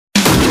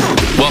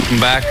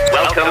Welcome back.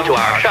 Welcome to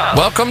our show.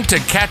 Welcome to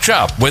Catch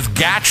Up with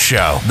Gatch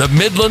Show, the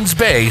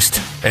Midlands-based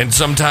and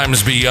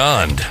sometimes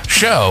beyond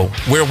show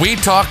where we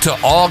talk to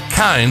all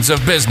kinds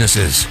of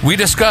businesses. We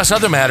discuss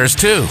other matters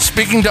too,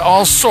 speaking to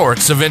all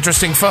sorts of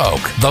interesting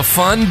folk. The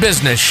Fun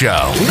Business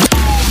Show.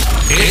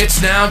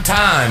 It's now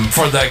time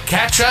for the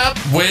Catch Up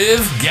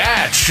with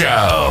Gatch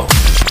Show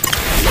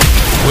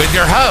with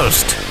your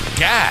host,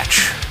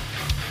 Gatch.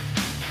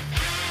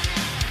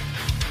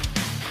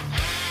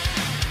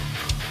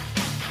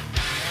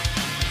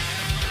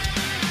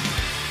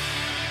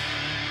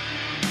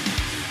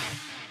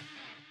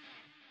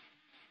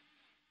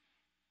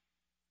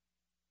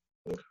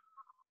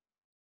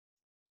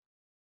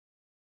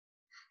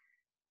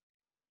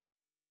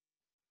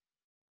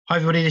 Hi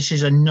everybody, this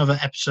is another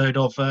episode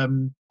of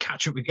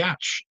Catch Up with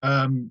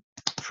Gatch.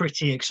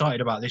 Pretty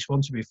excited about this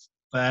one, to be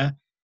fair.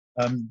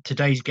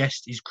 Today's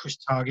guest is Chris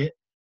Targett.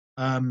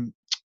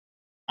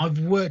 I've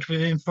worked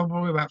with him for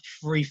probably about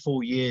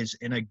 3-4 years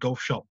in a golf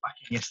shop back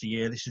in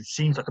yesteryear.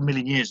 Seems like a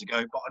million years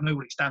ago, but I know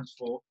what it stands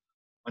for.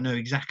 I know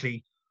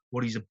exactly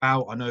what he's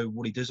about. I know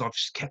what he does. I've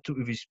kept up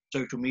with his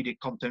social media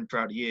content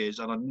throughout the years,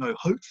 and I know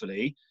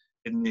hopefully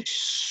in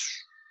this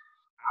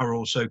hour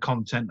or so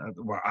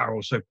hour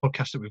or so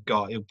podcast that we've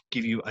got, it'll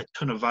give you a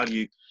ton of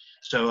value.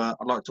 So I'd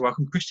like to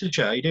welcome Chris to the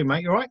show. How you doing,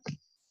 mate? You all right?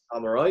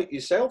 I'm all right.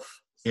 Yourself?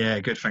 Yeah,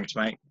 good. Thanks,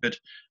 mate. Good.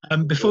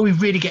 Before we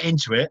really get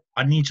into it,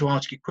 I need to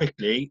ask you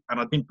quickly, and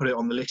I didn't put it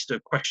on the list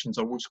of questions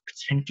I was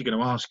potentially going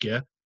to ask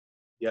you.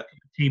 Yeah.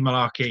 Team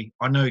Malarkey,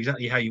 I know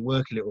exactly how you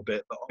work a little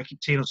bit, but I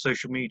keep seeing on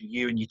social media,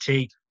 you and your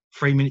tea,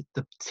 3 minutes,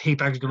 the tea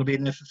bag's going to be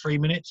in there for 3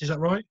 minutes. Is that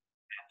right?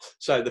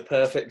 So the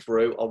perfect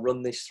brew, I'll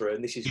run this through,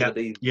 and this is going to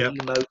be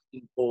the most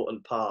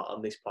important part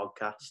on this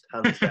podcast,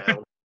 hands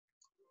down.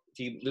 If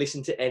you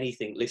listen to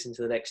anything, listen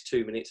to the next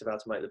 2 minutes of how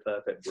to make the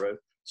perfect brew.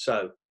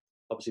 So,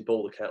 obviously,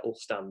 boil the kettle,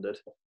 standard.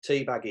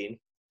 Tea bag in,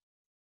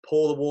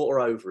 pour the water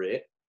over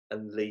it,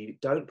 and leave.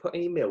 Don't put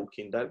any milk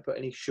in, don't put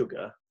any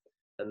sugar,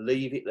 and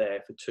leave it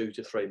there for 2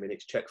 to 3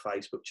 minutes. Check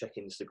Facebook, check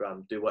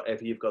Instagram, do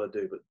whatever you've got to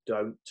do, but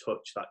don't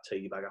touch that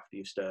tea bag after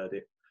you've stirred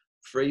it.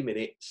 3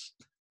 minutes.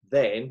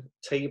 Then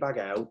tea bag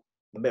out,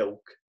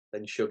 milk,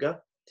 then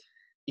sugar.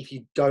 If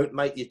you don't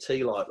make your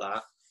tea like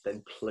that,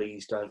 then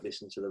please don't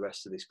listen to the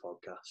rest of this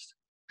podcast,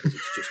 because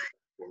it's just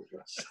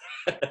pointless.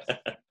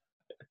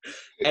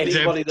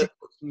 Anybody that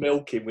puts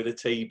milk in with a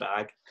tea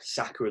bag,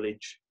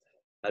 sacrilege.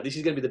 This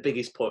is going to be the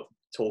biggest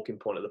talking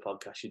point of the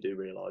podcast. You do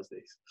realise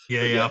this?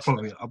 Yeah.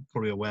 I'm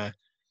probably aware.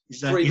 Is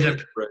there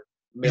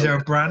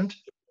a brand?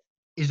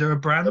 Is there a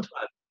brand? It's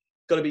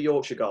got to be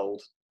Yorkshire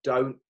Gold.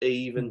 Don't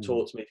even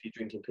talk to me if you're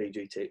drinking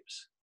PG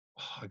Tips.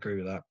 Oh, I agree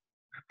with that.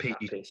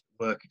 PG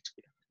work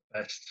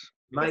best.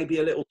 Maybe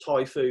a little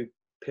Typhoo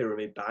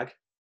pyramid bag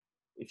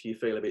if you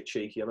feel a bit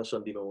cheeky on a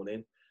Sunday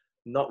morning.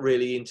 Not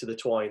really into the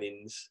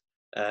Twinings.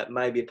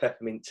 Maybe a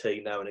peppermint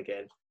tea now and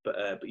again.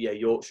 But yeah,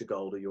 Yorkshire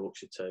Gold or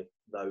Yorkshire tea.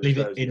 Leave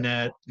it in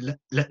there.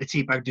 Let the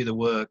tea bag do the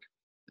work.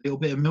 A little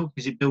bit of milk.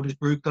 Is it Builder's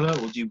Brew colour,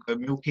 or do you go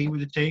milky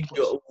with the tea?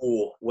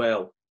 Oh,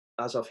 well,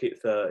 as I've hit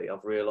 30,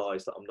 I've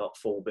realised that I'm not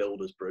full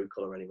Builder's Brew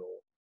colour anymore.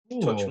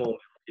 Ooh. Touch more milk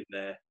in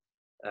there.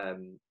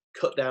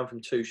 Cut down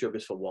from 2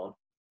 sugars for 1,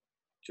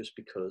 just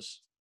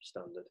because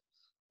standard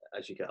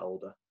as you get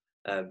older.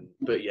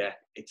 But yeah,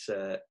 it's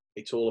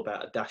all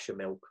about a dash of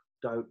milk.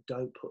 Don't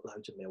put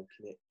loads of milk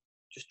in it.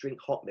 Just drink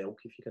hot milk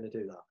if you're going to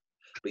do that.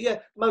 But yeah,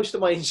 most of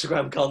my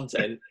Instagram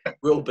content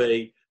will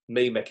be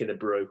me making a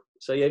brew.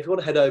 So yeah, if you want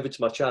to head over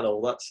to my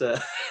channel, that's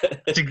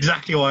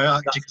exactly why I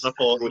asked you, because I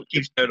thought it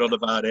keeps going on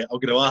about it. I'm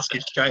going to ask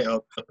you straight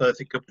up a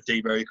perfect cup of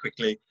tea very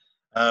quickly.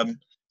 So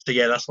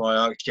yeah, that's why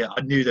I asked you.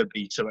 I knew there'd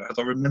be something, because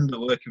I remember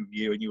working with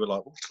you and you were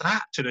like, "What's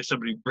that?" To know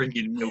somebody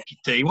bringing milky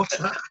tea. What's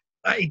that?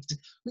 Hey,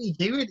 what are you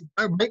doing?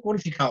 Don't make one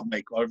if you can't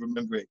make one. I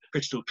remember it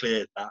crystal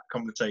clear, that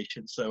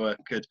conversation. So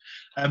good.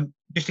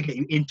 Just to get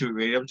you into it,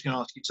 really, I'm just going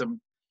to ask you some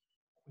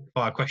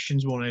fire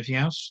questions more than anything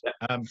else.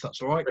 If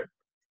that's all right.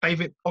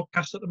 Favourite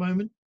podcast at the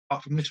moment,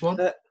 apart from this one?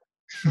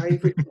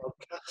 Favourite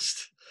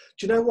podcast?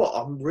 Do you know what?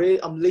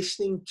 I'm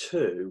listening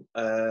to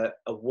a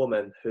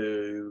woman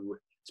who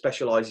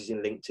specialises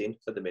in LinkedIn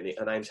at the minute.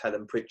 Her name's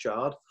Helen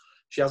Pritchard.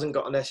 She hasn't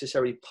got a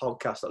necessary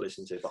podcast I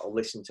listen to, but I'll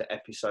listen to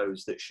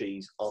episodes that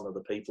she's on other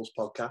people's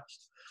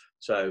podcasts.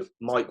 So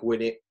Mike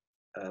Winnett,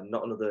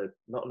 not another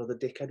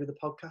dickhead with a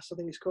podcast, I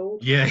think it's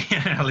called. Yeah,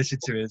 I listen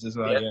to it as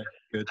well. Yeah,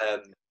 good.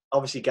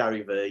 Obviously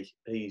Gary V,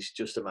 he's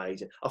just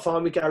amazing. I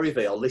find with Gary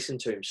V, I'll listen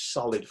to him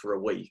solid for a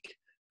week,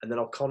 and then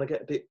I'll kind of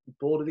get a bit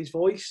bored of his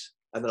voice,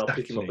 and then I'll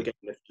pick him up again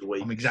in a few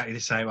weeks. I'm exactly the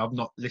same. I've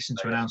not listened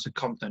to an ounce of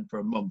content for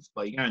a month,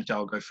 but you guarantee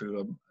I'll go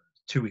through a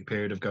 2-week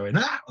period of going,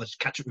 let's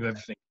catch up with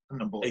everything.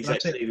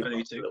 Exactly.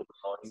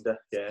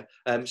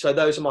 Yeah. So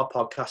those are my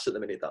podcasts at the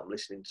minute that I'm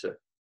listening to.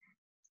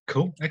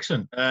 Cool.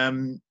 Excellent.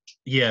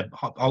 Yeah,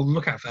 I'll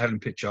look out for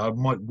Helen Pritchard.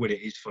 Mike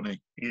Winnett is funny.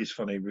 He is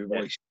funny with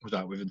what he comes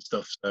out with and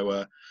stuff.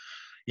 So,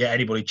 yeah,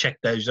 anybody check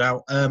those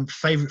out.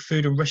 Favourite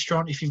food and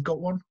restaurant, if you've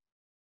got one?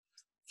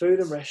 Food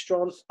and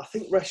restaurant. I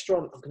think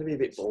restaurant, I'm going to be a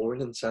bit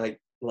boring and say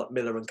like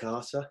Miller and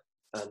Carter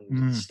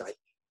and steak.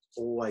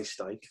 Always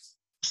steak.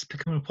 It's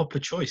becoming a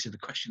popular choice. The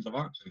questions I've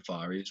asked so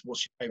far is,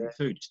 what's your favourite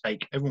food?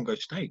 Steak. Everyone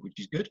goes steak, which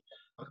is good.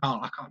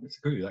 I can't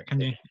disagree with that,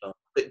 can you?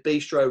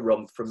 Bistro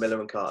rump from Miller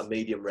and Carter,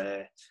 medium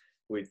rare,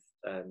 with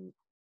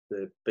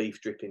the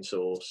beef dripping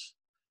sauce,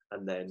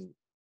 and then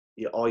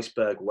your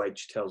iceberg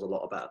wedge tells a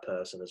lot about a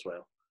person as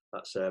well.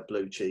 That's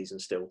blue cheese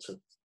and Stilton,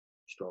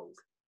 strong.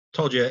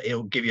 Told you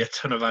it'll give you a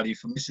ton of value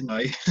from this, didn't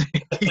I?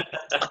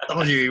 I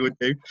told you he would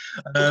do.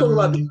 We'll talk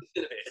about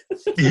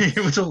this in a bit.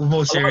 We'll talk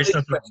more serious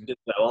stuff.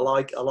 I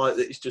like that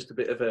it's just a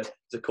bit of it's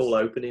a cool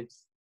opening.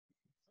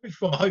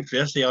 Well,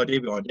 hopefully that's the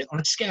idea behind it. On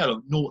a scale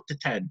of 0 to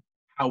 10,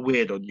 how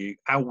weird are you?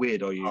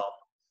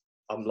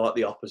 I'm like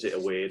the opposite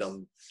of weird.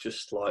 I'm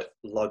just like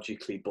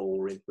logically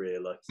boring,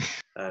 really.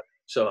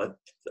 So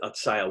I'd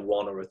say a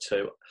 1 or a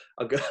 2.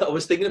 I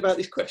was thinking about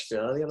this question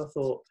earlier, and I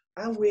thought,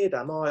 how weird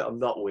am I? I'm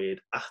not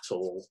weird at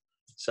all.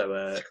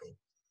 So,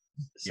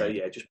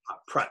 just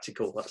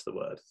practical. That's the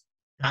word.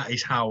 That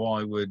is how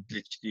I would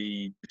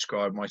literally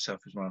describe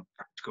myself as well.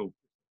 Practical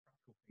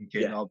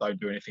thinking. I don't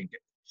do anything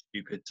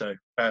stupid. So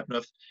fair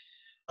enough.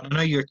 And I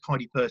know you're a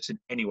tidy person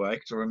anyway,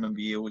 because I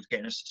remember you always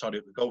getting us to tidy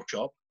up the golf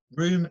shop.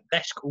 Room,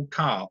 desk, or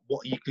car?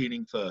 What are you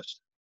cleaning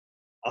first?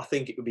 I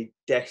think it would be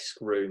desk,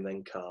 room,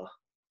 then car.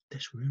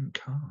 Desk, room,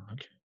 car.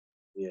 Okay.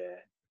 Yeah,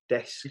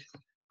 desk.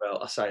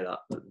 Well, I say that,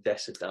 but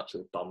desk is an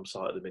absolute bum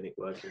site at the minute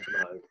working from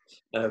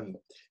home.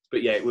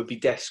 But yeah, it would be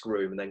desk,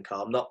 room, and then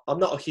car. I'm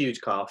not a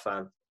huge car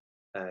fan.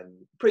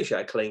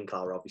 Appreciate a clean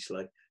car,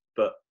 obviously,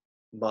 but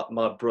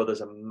my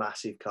brother's a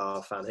massive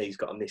car fan. He's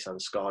got a Nissan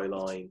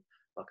Skyline,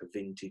 like a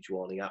vintage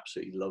one. He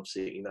absolutely loves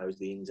it. He knows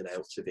the ins and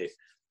outs of it.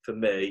 For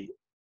me,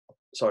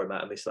 sorry,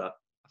 Matt, I missed that.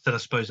 I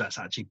suppose that's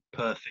actually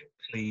perfect,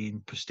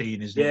 clean,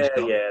 pristine, isn't it?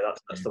 Yeah,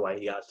 that's the way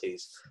he had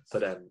his.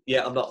 But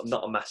I'm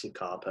not a massive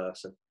car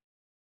person.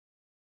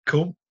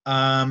 Cool.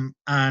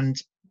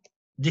 And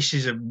this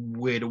is a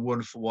weird and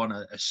wonderful one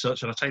as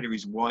such, and I'll tell you the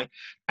reason why.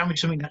 Tell me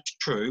something that's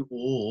true,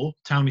 or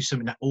tell me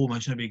something that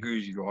almost nobody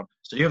agrees with you on.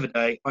 So the other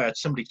day, I had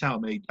somebody tell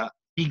me that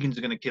vegans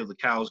are going to kill the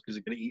cows because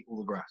they're going to eat all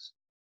the grass.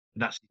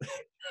 And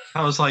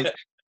I was like,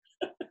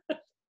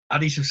 I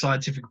need some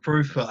scientific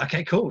proof. But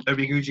okay, cool.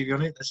 Nobody agrees with you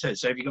on it. That's it.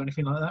 So have you got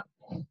anything like that?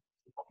 What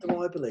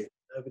do I believe?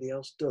 Nobody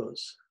else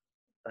does.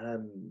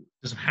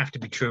 Doesn't have to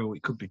be true.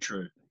 It could be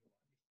true.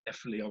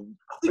 Definitely.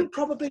 I think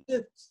probably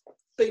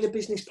being a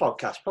business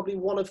podcast, probably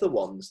one of the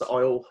ones that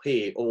I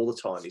hear all the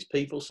time is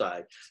people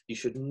say you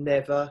should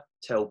never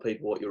tell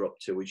people what you're up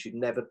to. We should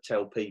never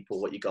tell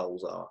people what your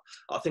goals are.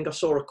 I think I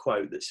saw a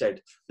quote that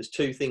said there's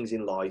 2 things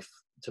in life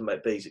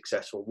to be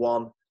successful.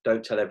 1,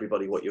 don't tell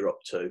everybody what you're up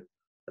to.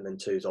 And then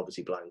 2 is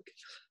obviously blank.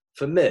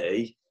 For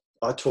me,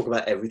 I talk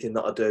about everything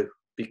that I do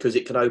because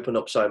it can open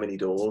up so many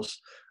doors.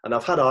 And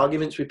I've had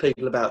arguments with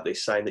people about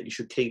this, saying that you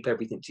should keep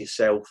everything to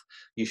yourself.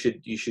 You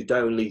should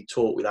only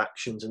talk with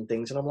actions and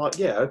things. And I'm like,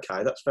 yeah,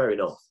 okay, that's fair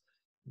enough.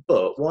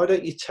 But why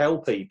don't you tell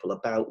people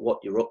about what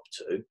you're up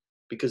to?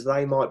 Because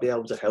they might be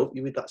able to help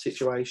you with that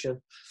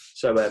situation.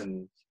 So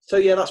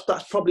yeah, that's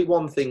probably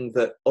one thing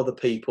that other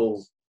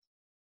people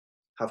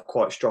have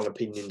quite strong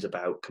opinions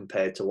about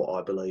compared to what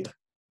I believe.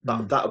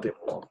 That'll be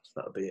one.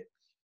 That'll be it.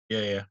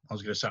 Yeah. I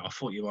was going to say, I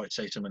thought you might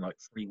say something like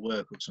free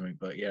work or something,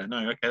 but yeah,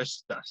 no, okay,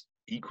 that's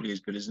equally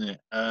as good, isn't it?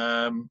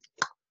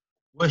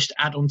 Worst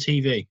ad on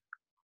TV,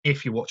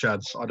 if you watch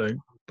ads. I don't,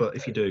 but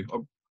if you do,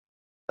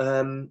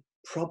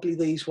 probably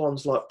these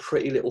ones like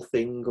Pretty Little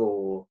Thing,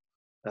 or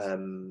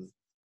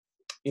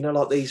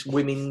like these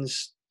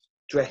women's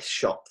dress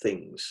shop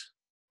things.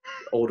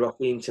 Order off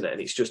the internet,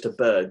 and it's just a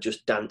bird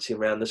just dancing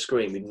around the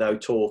screen with no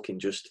talking,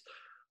 just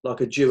like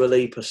a Dua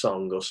Lipa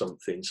song or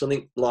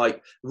something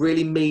like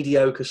really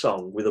mediocre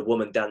song with a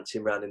woman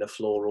dancing around in a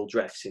floral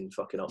dress in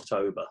fucking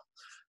October.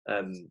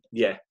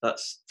 Yeah,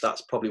 that's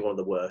probably one of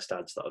the worst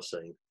ads that I've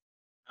seen.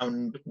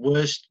 And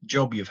worst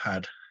job you've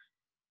had?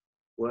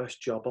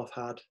 Worst job I've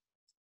had?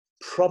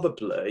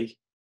 Probably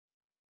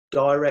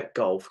direct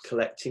golf,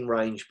 collecting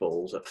range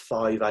balls at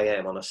 5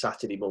 a.m. on a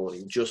Saturday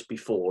morning just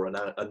before a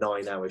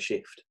 9-hour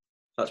shift.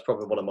 That's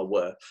probably one of my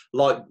worst.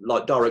 Like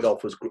direct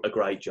golf was a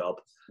great job.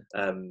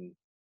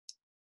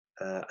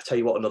 I tell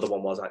you what, another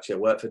one was actually I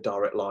worked for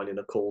Direct Line in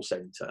a call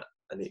centre,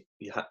 and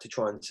you had to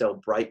try and sell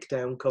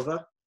breakdown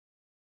cover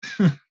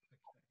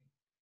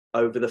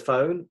over the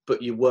phone,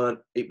 but you weren't.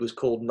 It was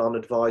called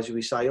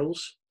non-advisory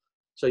sales,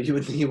 so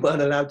you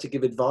weren't allowed to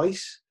give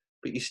advice,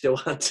 but you still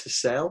had to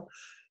sell.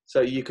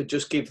 So you could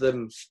just give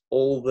them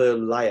all the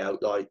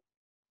layout, like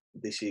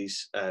this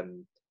is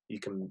you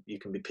can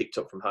be picked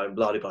up from home,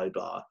 blah blah blah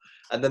blah,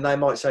 and then they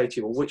might say to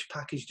you, well, which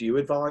package do you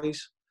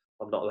advise?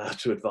 I'm not allowed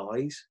to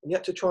advise. And you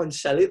had to try and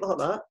sell it like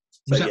that.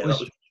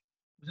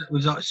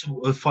 Was that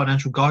sort of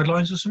financial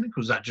guidelines or something? Or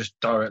was that just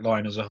Direct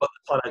Line as a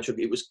financial?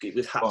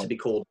 It had to be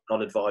called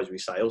non-advisory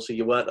sales, so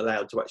you weren't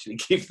allowed to actually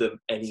give them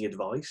any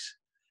advice,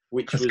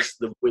 which was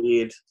the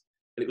weird.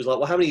 And it was like,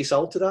 well, how many you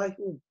sold today?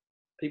 Ooh,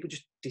 people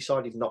just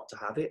decided not to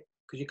have it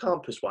because you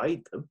can't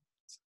persuade them.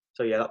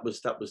 So yeah, that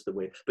was the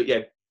weird. But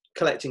yeah,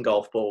 collecting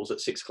golf balls at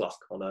 6 o'clock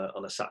on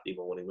a Saturday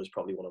morning was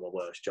probably one of my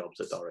worst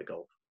jobs at Direct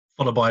Golf.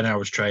 Followed by an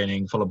hour's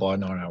training, followed by a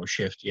 9-hour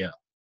shift. Yeah.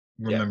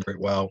 remember it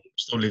well.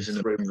 Still lives in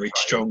the memory,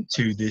 strong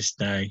to this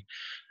day.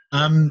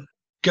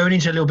 Going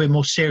into a little bit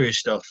more serious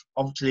stuff,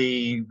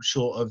 obviously,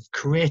 sort of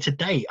career to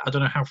date. I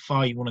don't know how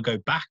far you want to go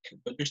back,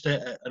 but just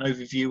an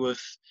overview of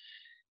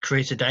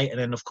career to date, and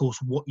then, of course,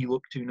 what you're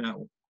up to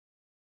now.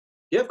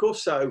 Yeah, of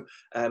course. So,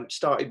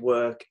 started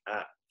work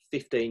at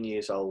 15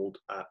 years old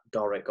at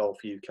Direct Golf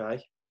UK,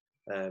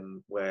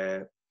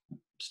 where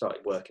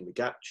started working with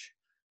Gatch.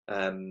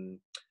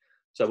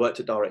 So I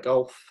worked at Direct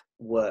Golf,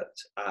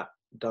 worked at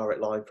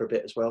Direct Line for a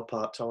bit as well,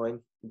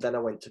 part-time. Then I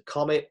went to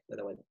Comet, then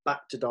I went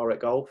back to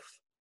Direct Golf.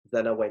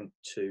 Then I went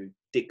to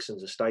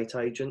Dixon's Estate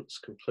Agents,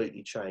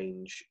 completely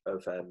change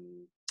of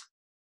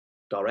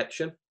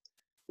direction.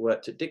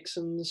 Worked at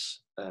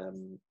Dixon's,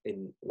 so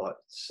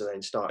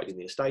then started in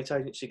the estate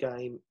agency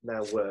game.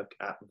 Now work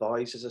at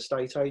Visors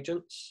Estate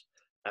Agents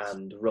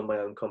and run my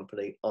own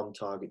company, On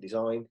Target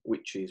Design,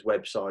 which is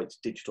websites,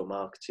 digital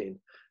marketing,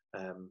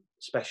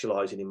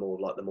 specialising in more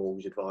like the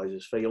mortgage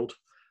advisors field,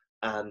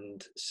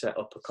 and set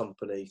up a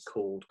company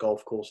called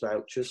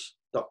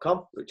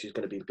golfcoursevouchers.com, which is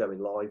going to be going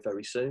live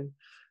very soon.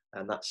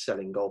 And that's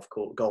selling golf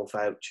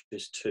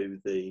vouchers to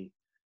the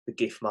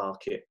gift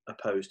market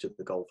opposed to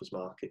the golfers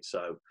market.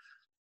 So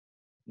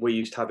we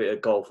used to have it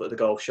at the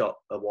golf shop.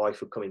 A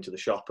wife would come into the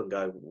shop and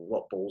go,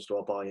 what balls do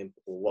I buy him?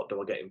 Or what do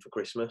I get him for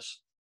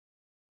Christmas?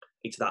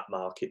 It's that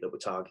market that we're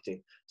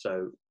targeting.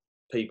 So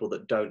people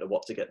that don't know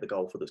what to get the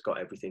golfer that's got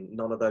everything,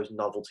 none of those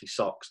novelty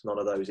socks, none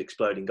of those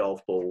exploding golf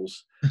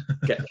balls,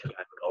 get them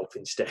out of golf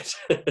instead.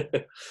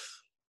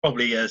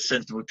 Probably a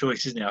sensible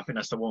choice, isn't it? I think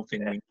that's the one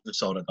thing that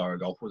sold at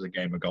Direct Golf was a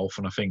game of golf.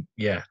 And I think,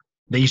 they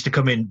used to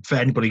come in, for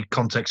anybody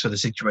context of the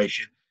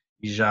situation,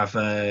 you should have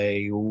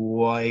a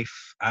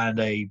wife and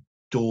a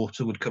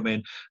daughter would come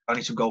in, I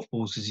need some golf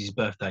balls, this is his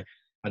birthday.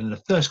 And then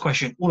the first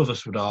question all of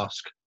us would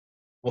ask,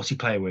 what's he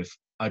playing with?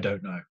 I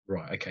don't know.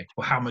 Right, okay.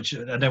 Well, how much?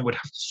 And then we'd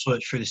have to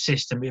search through the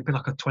system. It'd be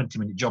like a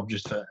 20-minute job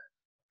just for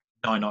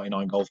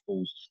 $9.99 golf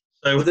balls.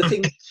 So well, the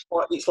thing,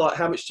 it's like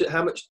how much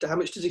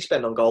does he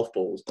spend on golf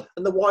balls?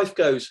 And the wife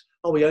goes,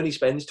 oh, he only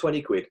spends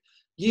 20 quid.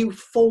 You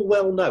full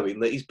well knowing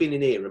that he's been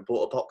in here and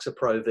bought a box of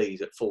Pro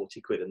Vs at 40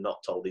 quid and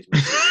not told his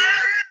missus.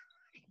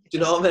 Do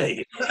you know what I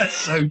mean? That's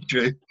so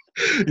true.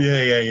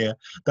 Yeah.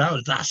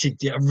 That's it.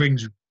 It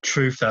rings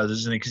truth, though,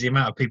 doesn't it? Because the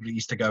amount of people that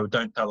used to go,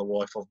 don't tell the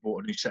wife I've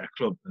bought a new set of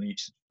clubs, and he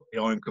used to put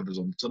the iron covers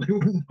on. So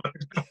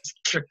that's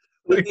true.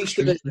 We used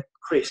to go,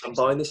 Chris, I'm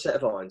buying this set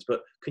of irons,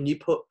 but can you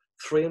put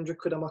 300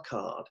 quid on my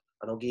card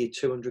and I'll give you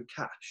 200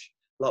 cash?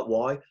 Like,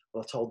 why?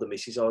 Well, I told the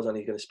missus I was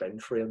only going to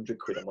spend 300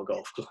 quid on my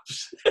golf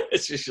clubs.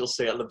 It's just you'll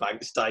see on the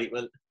bank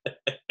statement.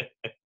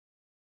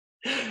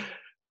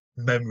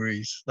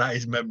 Memories. That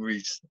is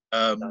memories.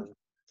 So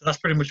that's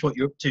pretty much what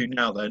you're up to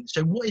now then.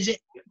 So what is it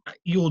that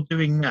you're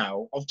doing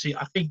now? Obviously,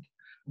 I think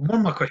one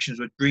of my questions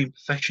was dream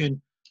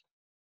profession.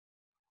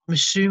 I'm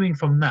assuming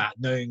from that,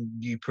 knowing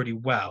you pretty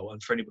well,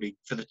 and for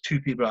the two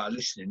people that are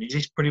listening, is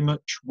this pretty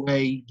much where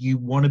you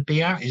want to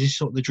be at? Is this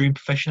sort of the dream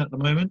profession at the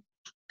moment?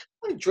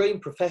 My dream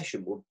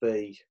profession would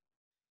be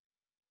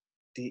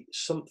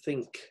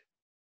something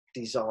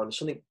design,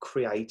 something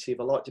creative.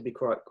 I like to be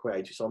quite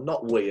creative. So I'm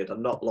not weird.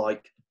 I'm not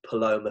like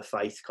Paloma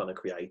Faith kind of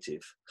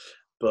creative,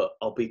 but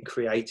I'll be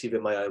creative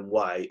in my own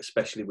way,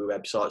 especially with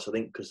websites, I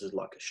think, because there's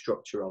like a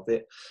structure of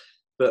it.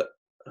 But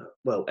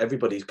well,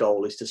 everybody's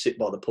goal is to sit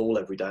by the pool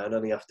every day and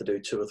only have to do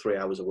 2 or 3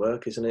 hours of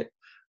work, isn't it?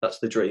 That's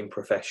the dream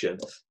profession.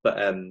 But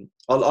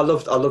I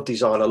love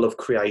design. I love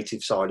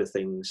creative side of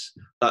things.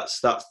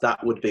 That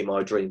would be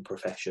my dream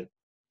profession.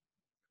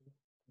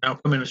 Now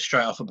coming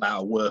straight off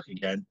about work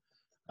again,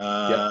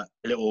 a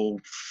little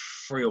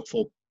 3 or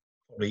 4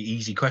 probably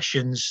easy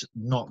questions,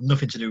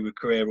 nothing to do with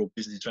career or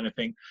business or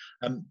anything.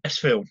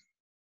 Best film.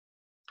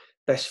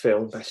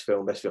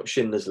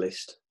 Schindler's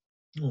List.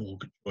 Oh,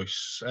 good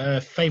choice.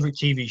 Favorite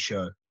TV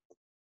show?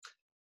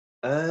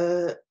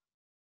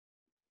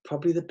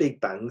 Probably The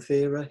Big Bang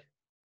Theory.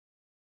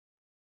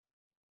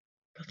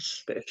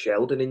 That's a bit of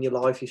Sheldon in your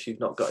life if you've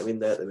not got him in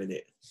there at the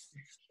minute.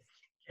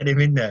 Get him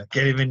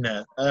in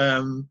there.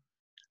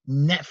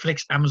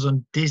 Netflix,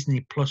 Amazon,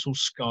 Disney Plus, or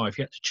Sky. If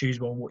you had to choose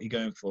one, what are you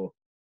going for?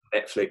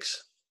 Netflix.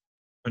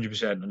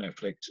 100% on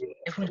Netflix.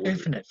 Everyone's going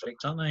for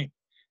Netflix, aren't they?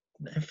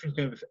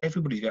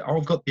 Everybody's going. Oh,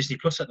 I've got Disney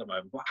Plus at the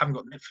moment, but I haven't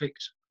got Netflix.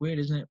 Weird,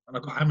 isn't it? And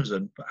I've got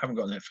Amazon, but I haven't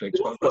got Netflix.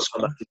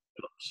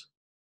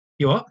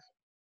 You what?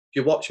 Do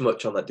you watch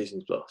much on that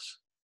Disney Plus?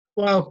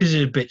 Well, because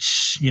it's a bit,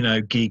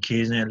 geeky,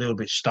 isn't it? A little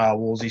bit Star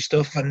Warsy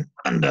stuff and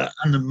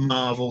the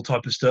Marvel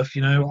type of stuff.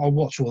 I'll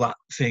watch all that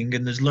thing,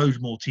 and there's loads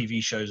more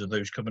TV shows of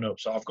those coming up.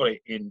 So I've got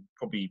it in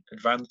probably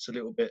advance a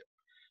little bit.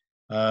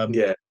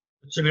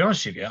 To be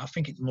honest with you, I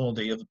think it's more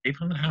the other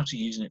people and how to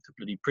using it to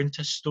bloody print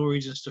test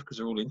stories and stuff because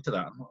they're all into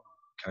that.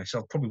 Okay, so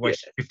I'll probably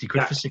waste 50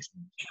 quid for 6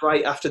 months.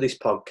 Straight after this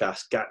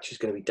podcast, Gatch is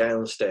going to be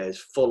downstairs,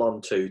 full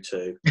on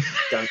tutu,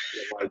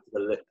 dancing away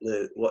to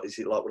the what is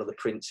it, like one of the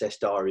Princess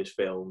Diaries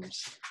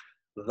films.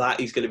 That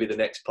is going to be the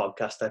next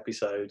podcast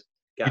episode.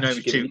 Gatch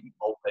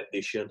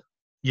edition.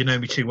 You know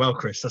me too well,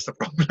 Chris. That's the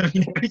problem.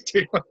 You know me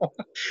too well.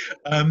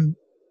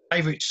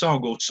 Favourite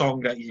song or song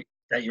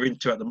that you're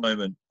into at the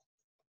moment?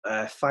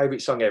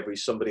 Favourite song ever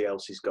is Somebody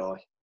Else's Guy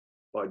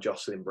by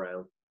Jocelyn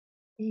Brown.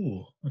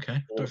 Ooh,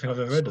 okay. Don't think I've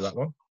ever heard of that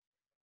one.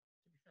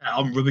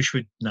 I'm rubbish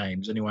with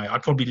names anyway.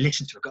 I'd probably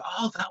listen to it and go,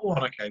 oh, that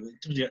one, okay. But in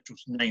terms of the actual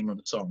name of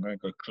the song, I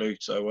ain't got a clue.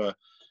 So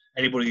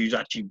anybody who's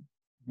actually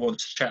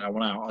wants to check that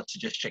one out, I'd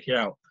suggest check it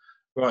out.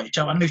 Right,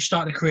 so I know you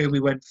started a career, we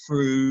went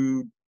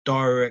through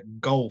direct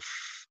golf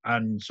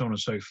and so on and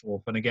so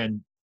forth. And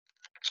again,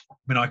 I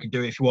mean, I can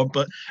do it if you want,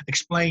 but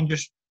explain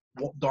just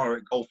what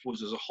direct golf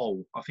was as a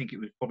whole. I think it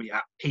was probably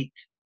at peak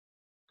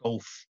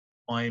golf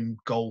time,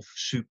 golf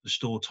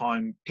superstore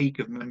time, peak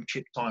of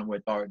membership time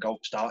where direct golf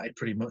started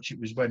pretty much. It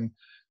was when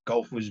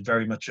golf was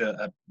very much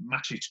a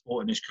massive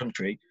sport in this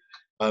country.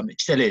 It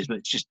still is, but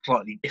it's just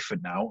slightly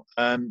different now.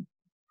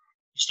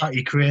 Started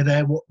your career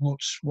there.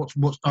 What's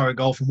direct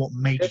golf and what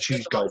made you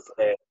choose golf?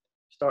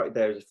 Started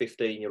there as a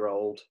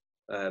 15-year-old,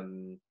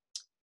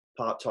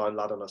 part-time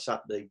lad on a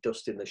Saturday,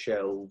 dusting the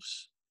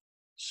shelves,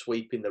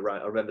 sweeping the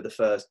range. I remember the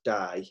first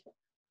day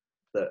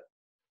that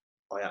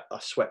I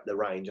swept the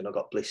range and I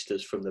got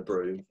blisters from the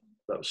broom.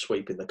 That was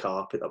sweeping the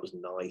carpet. That was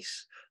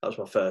nice. That was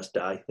my first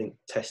day. I think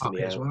testing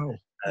me out. Well.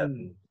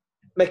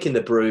 Making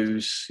the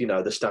brews,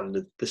 the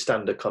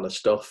standard kind of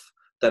stuff.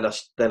 Then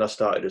I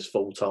started as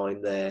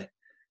full-time there.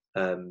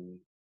 I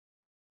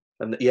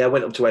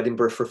went up to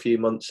Edinburgh for a few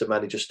months and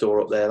managed a store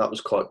up there. That was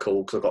quite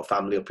cool because I've got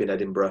family up in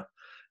Edinburgh.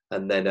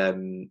 And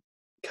then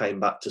came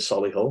back to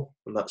Solihull,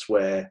 and that's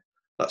where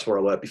I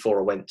worked before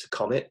I went to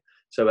Comet.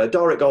 So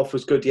direct golf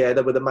was good. Yeah,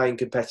 they were the main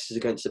competitors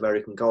against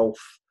American golf.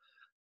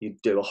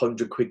 You'd do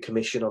 £100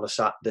 commission on a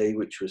Saturday,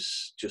 which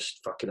was just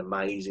fucking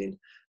amazing.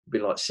 You'd be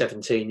like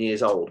 17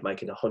 years old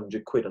making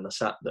 £100 on a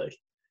Saturday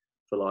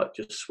for like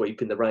just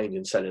sweeping the range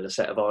and selling a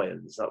set of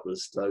irons.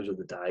 Those were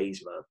the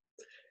days,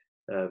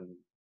 man.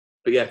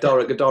 But yeah,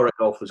 direct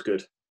golf was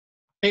good.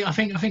 I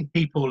think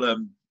people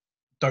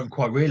don't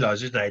quite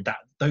realise, is they, that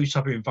those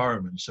type of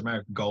environments,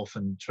 American golf,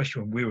 and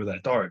especially when we were there,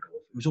 direct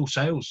golf, it was all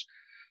sales.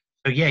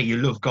 So yeah, you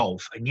love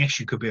golf, and yes,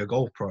 you could be a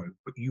golf pro,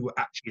 but you were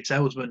actually a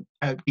salesman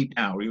deep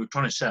down. You were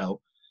trying to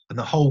sell, and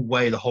the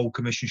whole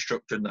commission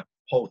structure and the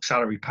whole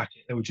salary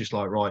packet, they were just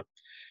like, right,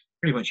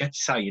 pretty much you had to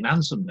sell your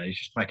nan some days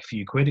just to make a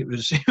few quid. It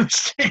was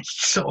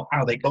sort of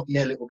how they got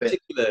you a little bit.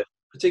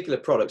 Particular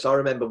products. I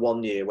remember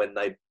one year when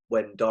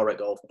direct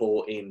golf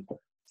bought in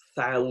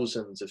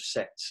thousands of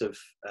sets of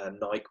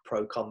Nike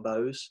Pro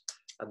combos,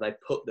 and they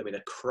put them in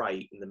a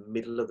crate in the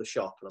middle of the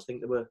shop, and I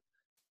think there were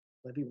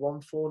maybe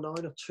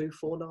 149 or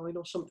 249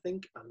 or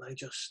something, and they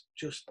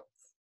just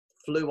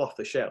flew off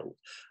the shelf.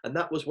 And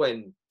that was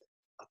when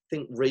I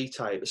think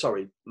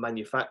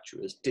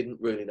manufacturers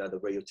didn't really know the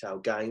retail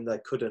game. They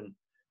couldn't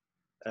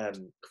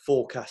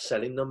forecast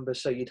selling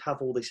numbers, so you'd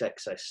have all this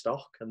excess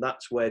stock, and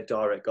that's where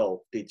direct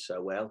golf did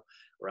so well.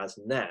 Whereas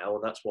now,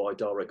 and that's why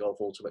direct golf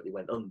ultimately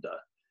went under,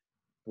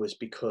 was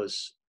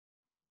because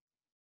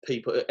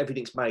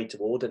everything's made to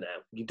order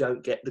now. You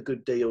don't get the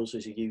good deals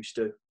as you used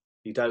to.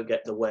 You don't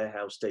get the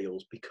warehouse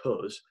deals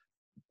because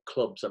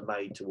clubs are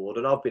made to order.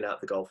 And I've been out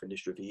of the golf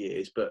industry for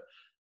years, but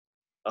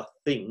I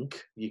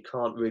think you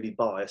can't really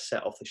buy a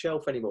set off the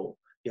shelf anymore.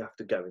 You have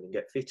to go in and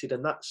get fitted,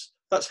 and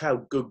that's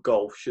how good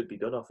golf should be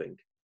done, I think.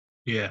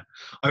 Yeah,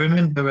 I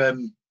remember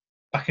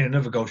back in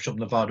another golf shop,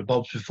 Nevada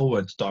Bob's, before we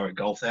went to direct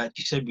golf, they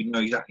actually said we know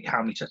exactly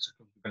how many sets of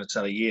clubs we're going to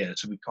sell a year,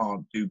 so we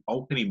can't do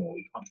bulk anymore.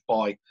 You can't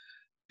buy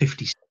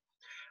 50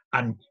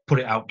 and put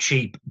it out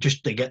cheap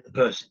just to get the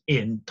person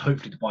in,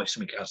 hopefully to buy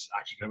something else that's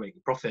actually going to make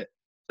a profit.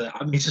 But,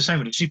 I mean, it's the same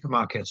with the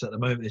supermarkets at the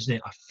moment, isn't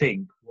it? I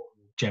think what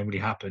will generally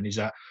happen is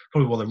that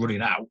probably while they're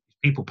running out,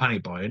 people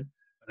panic buying.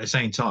 At the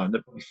same time,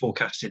 they've probably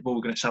forecasted, well,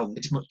 we're going to sell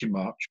this much in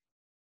March,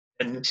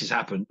 and this has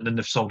happened, and then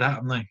they've sold out,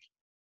 haven't they?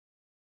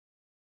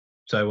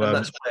 So and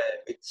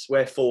that's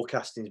where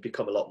forecasting has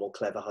become a lot more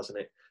clever, hasn't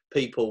it?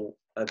 People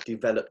have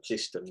developed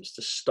systems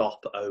to stop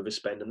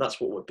overspend, and that's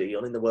what we're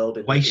doing in the world.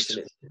 Waste.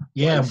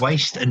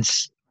 Waste. And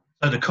so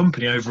the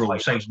company overall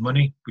saves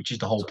money, which is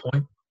the whole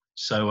point.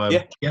 So,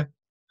 yeah.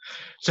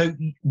 So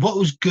what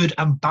was good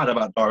and bad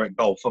about direct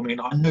golf? I mean,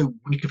 I know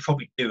we could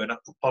probably do an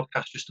actual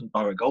podcast just on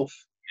direct golf.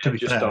 To be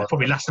fair, it'll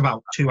probably last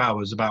about 2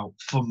 hours about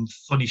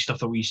funny stuff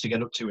that we used to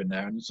get up to in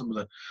there, and some of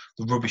the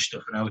rubbish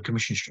stuff and how the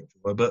commission structure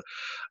were. But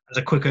as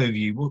a quick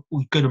overview, what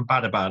was good and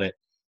bad about it?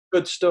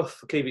 Good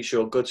stuff. Keep it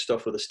short. Good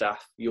stuff with the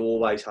staff. You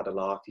always had a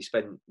laugh.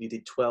 You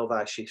did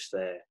 12-hour shifts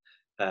there,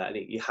 and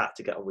you had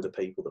to get on with the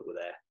people that were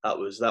there. That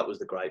was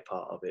the great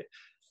part of it.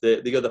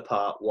 The other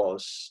part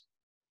was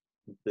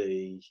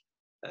the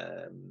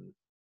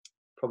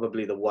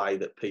probably the way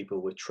that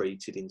people were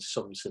treated in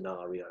some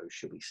scenarios,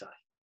 shall we say.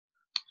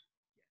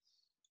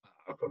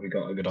 I've probably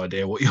got a good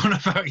idea what you're on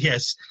about.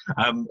 Yes.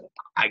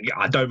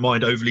 I don't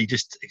mind overly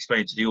just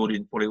explaining to the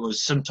audience what it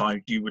was.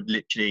 Sometimes you would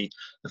literally,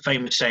 the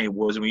famous saying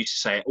was, and we used to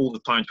say it all the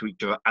time to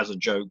each other as a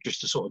joke,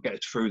 just to sort of get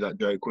us through that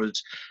joke,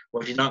 was,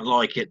 well, if you don't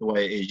like it the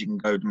way it is, you can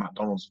go to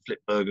McDonald's and flip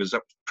burgers.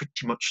 That was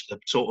pretty much the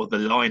sort of the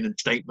line and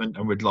statement.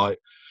 And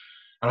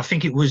I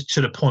think it was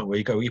to the point where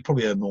you go, well, you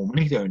probably earn more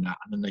money doing that.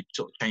 And then they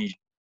sort of changed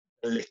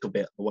a little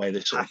bit the way they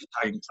sort of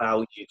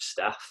valued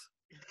staff.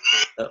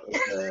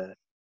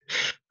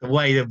 the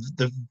way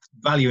the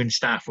value in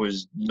staff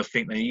was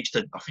nothing. They used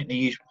to, I think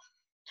they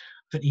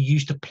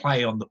used to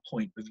play on the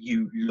point of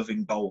you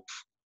loving golf.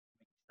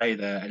 Stay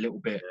there a little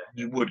bit.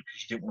 You would,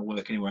 because you didn't want to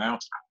work anywhere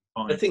else.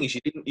 The thing is,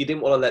 you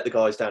didn't want to let the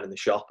guys down in the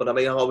shop. And I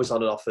mean, I was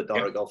on and off at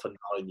Direct Golf for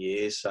 9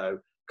 years, so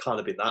can't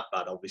have been that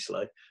bad,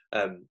 obviously.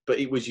 But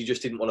it was, you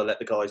just didn't want to let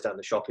the guys down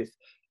the shop.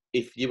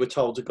 If you were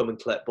told to come and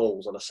collect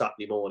balls on a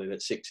Saturday morning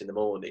at 6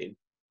 a.m,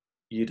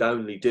 you'd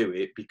only do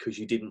it because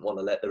you didn't want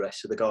to let the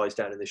rest of the guys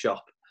down in the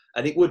shop.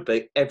 And it would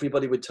be,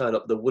 everybody would turn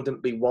up. There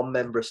wouldn't be one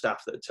member of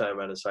staff that would turn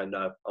around and say,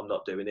 no, I'm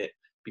not doing it,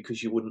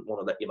 because you wouldn't want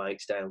to let your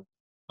mates down.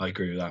 I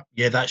agree with that.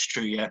 Yeah, that's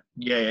true. Yeah,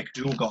 because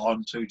we all got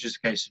on to just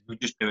in case we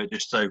just do it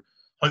just so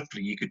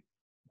hopefully you could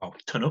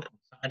turn up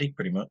on Saturday,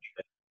 pretty much.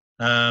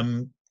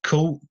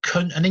 Cool.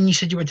 And then you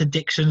said you went to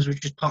Dixon's,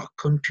 which is part of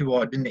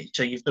Countrywide, didn't it?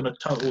 So you've done a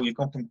total. You've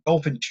gone from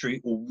golf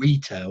industry or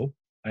retail,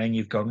 and then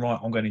you've gone right.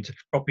 I'm going into the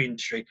property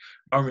industry.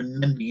 I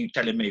remember you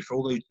telling me for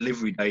all those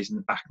delivery days in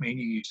the back, me and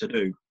you used to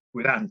do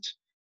with Ant.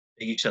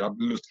 You said I'd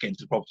love to get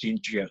into the property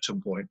industry at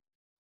some point,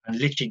 and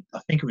literally, I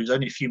think it was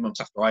only a few months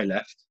after I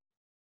left.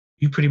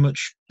 You pretty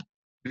much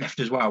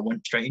left as well,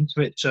 went straight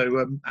into it.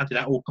 So how did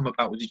that all come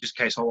about? Was it just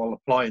a case, I'll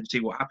apply and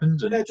see what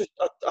happens? And... Yeah,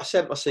 I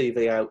sent my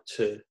CV out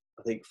to,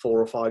 I think, 4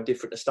 or 5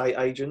 different estate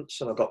agents,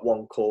 and I got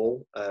one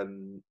call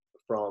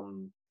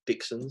from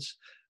Dixon's,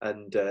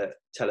 and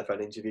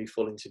telephone interview,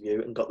 full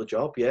interview, and got the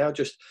job. Yeah,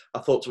 I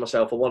thought to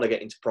myself, I want to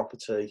get into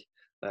property.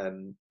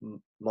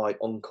 My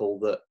uncle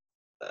that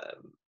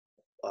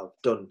I've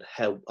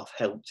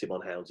helped him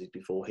on houses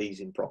before. He's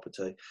in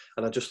property,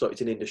 and I just thought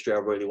it's an industry I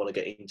really want to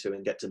get into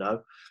and get to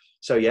know.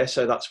 So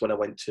so that's when I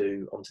went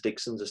onto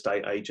Dixon's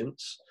estate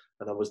agents,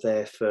 and I was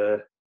there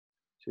for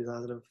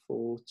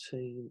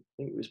 2014. I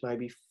think it was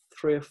maybe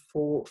 3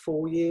 or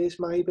 4 years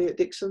maybe at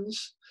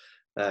Dixon's.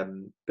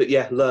 But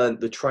yeah,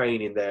 the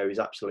training there is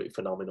absolutely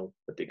phenomenal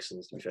at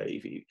Dixon's. To be fair,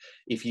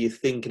 if you're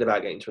thinking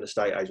about getting to an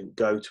estate agent,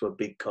 go to a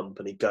big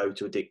company, go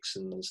to a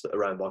Dixon's that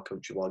are owned by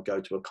Countrywide,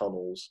 go to a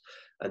Connells,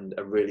 and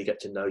really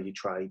get to know your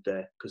trade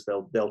there, because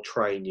they'll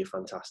train you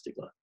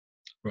fantastically.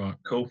 Right,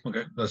 cool.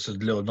 Okay, that's a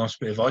little nice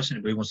bit of advice.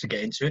 Anybody wants to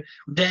get into it?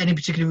 Was there any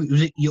particular?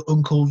 Was it your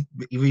uncle?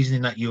 Your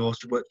reasoning that you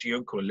also worked for your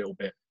uncle a little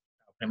bit?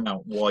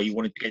 About why you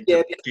wanted to get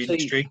into the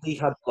industry? He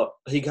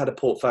had a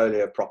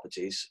portfolio of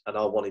properties, and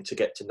I wanted to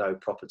get to know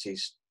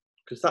properties,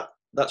 because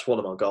that's one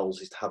of my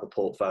goals, is to have a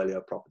portfolio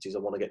of properties. I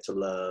want to get to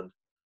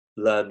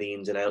learn the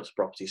ins and outs of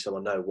property, so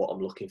I know what I'm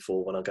looking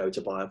for when I go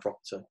to buy a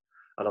property.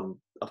 And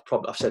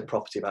I've said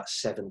property about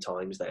 7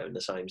 times there in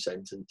the same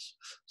sentence.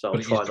 So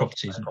I'm trying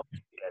properties.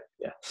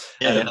 Yeah.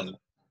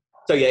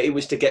 So yeah, it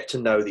was to get to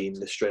know the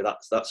industry.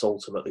 That's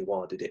ultimately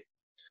why I did it.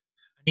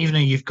 Even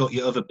though you've got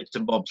your other bits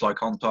and bobs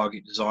like On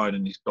Target Design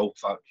and this golf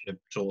voucher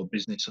sort of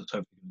business that's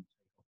hopefully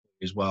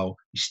as well,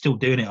 you're still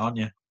doing it, aren't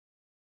you?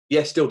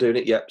 Yeah, still doing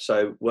it. Yep.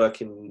 So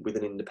working with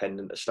an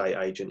independent estate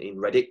agent in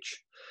Redditch,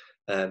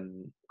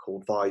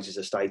 called Visors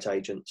Estate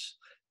Agents.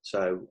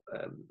 So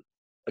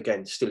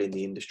again, still in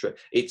the industry.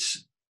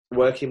 It's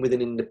working with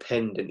an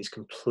independent is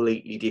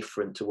completely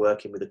different to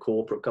working with a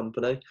corporate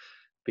company,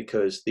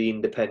 because the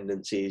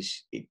independence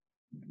is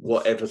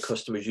whatever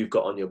customers you've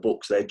got on your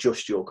books, they're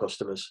just your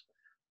customers.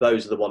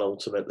 Those are the one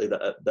ultimately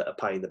that are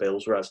paying the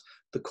bills. Whereas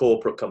the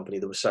corporate company,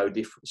 there were so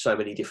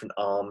many different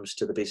arms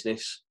to the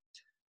business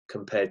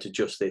compared to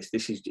just this.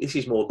 This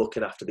is more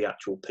looking after the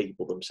actual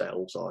people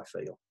themselves, I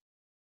feel.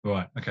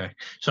 Right. Okay.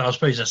 So I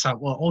suppose that's how.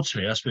 Well,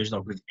 ultimately, I suppose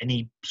like with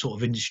any sort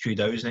of industry,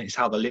 though, isn't it? It's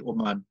how the little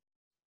man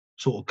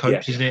sort of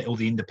copes, isn't it? Or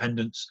the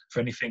independence for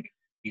anything.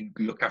 You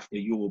look after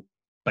your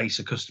base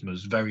of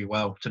customers very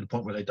well, to the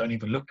point where they don't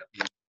even look at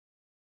you.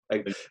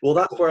 Well,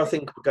 that's where I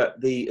think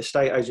the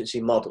estate agency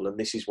model, and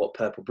this is what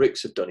Purple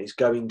Bricks have done, is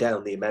going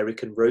down the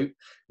American route,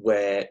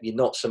 where you're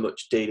not so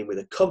much dealing with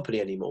a company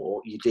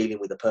anymore, you're dealing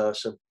with a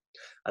person,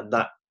 and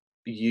that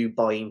you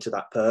buy into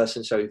that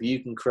person. So if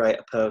you can create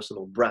a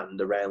personal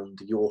brand around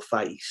your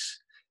face,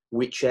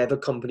 whichever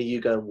company you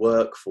go and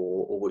work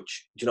for, or do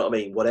you know what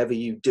I mean? Whatever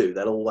you do,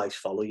 they'll always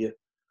follow you.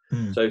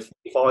 So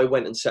if I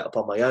went and set up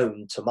on my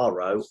own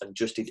tomorrow and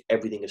just did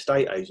everything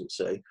estate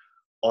agency,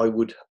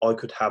 I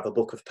could have a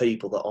book of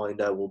people that I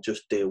know will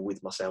just deal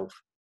with myself.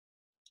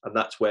 And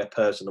that's where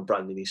personal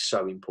branding is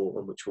so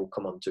important, which we'll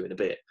come on to in a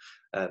bit.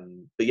 But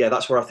yeah,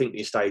 that's where I think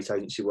the estate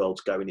agency world's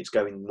going. It's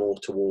going more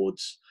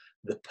towards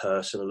the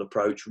personal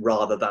approach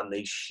rather than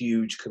these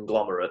huge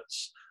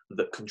conglomerates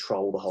that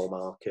control the whole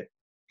market.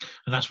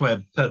 And that's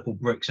where Purple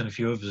Bricks and a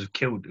few others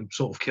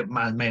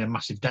have made a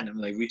massive dent in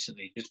them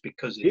recently, just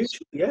because it's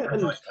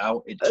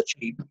it's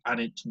cheap, and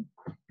it's,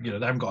 they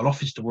haven't got an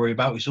office to worry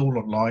about. It's all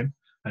online.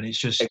 And it's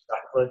just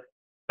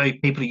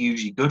people are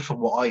usually good, from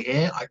what I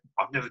hear.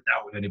 I've never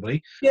dealt with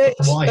anybody. Yeah,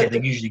 from what I hear,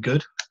 they're usually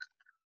good.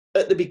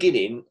 At the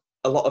beginning,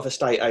 a lot of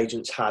estate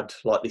agents had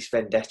like this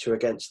vendetta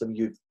against them.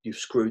 You've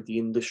screwed the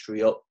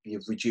industry up.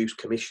 You've reduced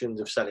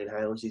commissions of selling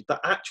houses.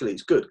 But actually,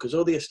 it's good, because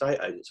all the estate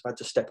agents have had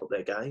to step up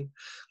their game.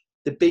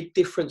 The big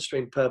difference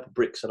between Purple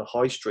Bricks and a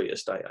high street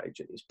estate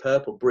agent is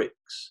Purple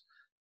Bricks,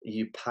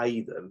 you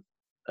pay them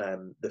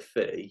the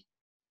fee,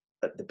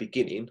 at the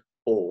beginning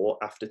or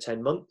after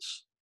 10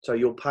 months. So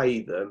you'll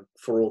pay them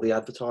for all the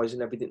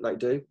advertising, everything they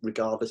do,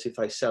 regardless if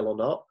they sell or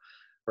not.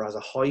 Whereas a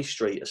high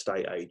street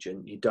estate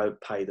agent, you don't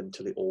pay them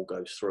till it all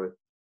goes through.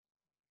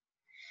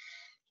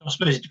 I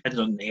suppose it depends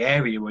on the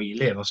area where you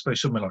live. I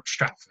suppose somewhere like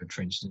Stratford,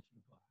 for instance,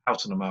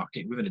 out on the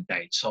market within a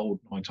day, it's sold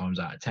 9 times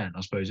out of 10.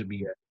 I suppose it'd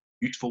be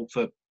useful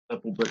for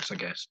Purple Bricks, I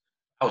guess.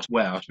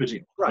 Elsewhere, I suppose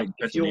it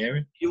depends on the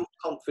area. If you're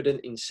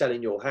confident in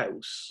selling your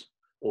house,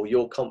 or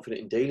you're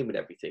confident in dealing with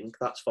everything,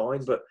 that's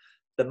fine. But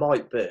there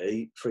might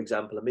be, for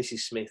example, a Mrs.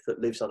 Smith that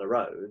lives on her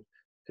own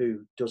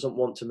who doesn't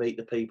want to meet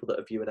the people that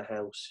are viewing a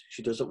house.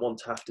 She doesn't want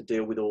to have to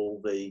deal with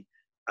all the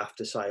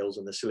after sales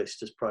and the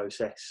solicitor's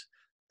process.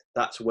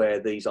 That's where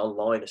these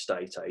online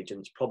estate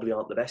agents probably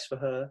aren't the best for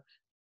her.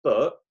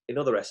 But in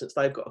other essence,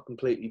 they've got a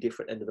completely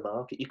different end of the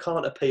market. You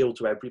can't appeal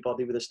to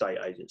everybody with estate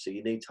agency.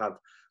 You need to have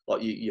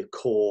like your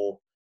core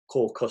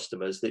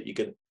customers that you're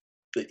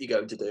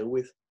going to deal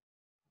with.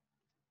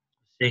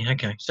 See,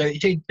 okay. So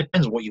it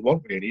depends on what you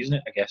want, really, isn't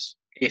it? I guess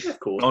if of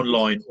course,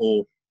 online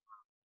or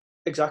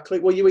exactly.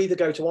 Well, you either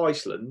go to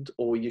Iceland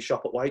or you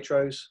shop at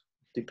Waitrose,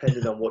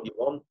 depending on what you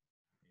want.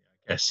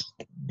 Yes.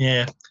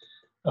 Yeah.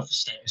 Of the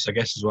status, I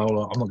guess, as well.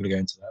 I'm not going to go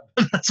into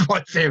that. That's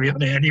my theory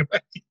on it anyway.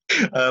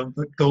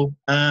 But cool.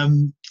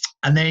 And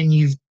then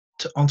you've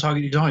on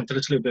Target Design. Tell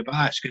us a little bit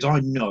about that, because I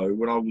know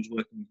when I was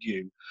working with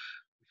you,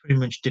 we pretty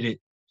much did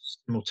it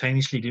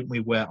simultaneously, didn't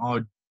we? Where I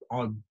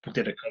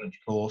did a college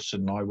course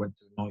and I went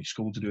to night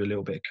school to do a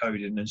little bit of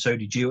coding, and so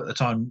did you at the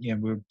time. You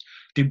know, we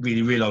didn't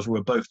really realise we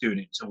were both doing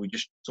it, so we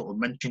just sort of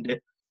mentioned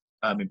it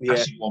in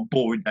passing one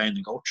boring day in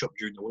the golf shop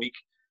during the week.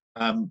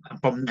 And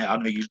from there, I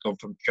know you've gone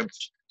from strength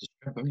to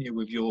strength, haven't you,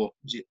 with your,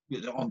 is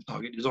it On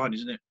Target Design,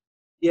 isn't it?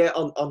 Yeah,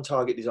 on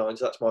Target Design.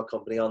 So that's my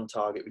company, On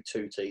Target, with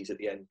 2 T's at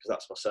the end, because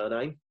that's my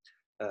surname.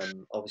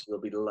 Obviously,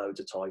 there'll be loads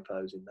of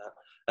typos in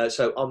that.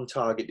 So On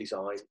Target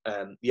Design,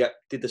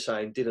 did the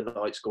same, did a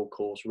night school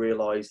course,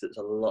 realised there's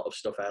a lot of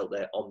stuff out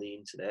there on the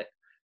internet,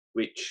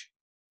 which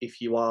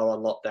if you are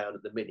on lockdown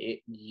at the minute,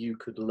 you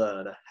could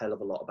learn a hell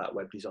of a lot about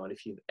web design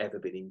if you've ever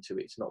been into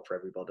it. It's not for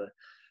everybody.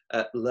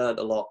 Learned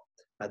a lot.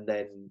 And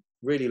then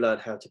really learn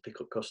how to pick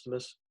up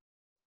customers.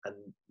 And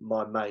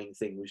my main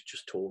thing was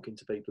just talking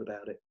to people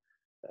about it.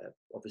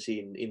 Obviously,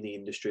 in the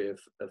industry of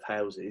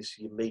houses,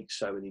 you meet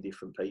so many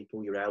different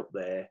people. You're out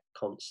there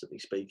constantly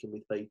speaking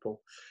with people.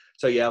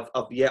 So yeah,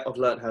 I've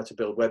learned how to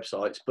build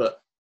websites, but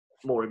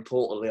more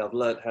importantly, I've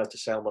learned how to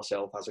sell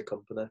myself as a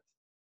company.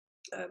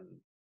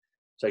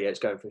 So yeah, it's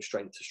going from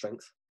strength to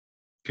strength.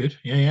 Good.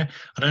 Yeah.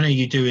 I don't know,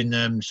 you're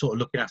doing sort of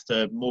looking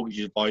after mortgage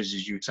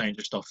advisors. You were saying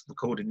just off the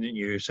recording, didn't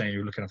you? You were saying you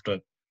were looking after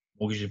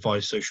mortgage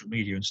advisors, social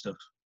media and stuff.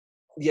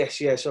 Yes,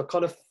 yeah. So I've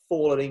kind of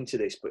fallen into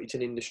this, but it's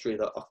an industry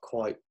that I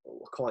quite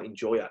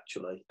enjoy,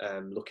 actually.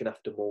 Looking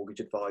after mortgage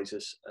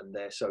advisors and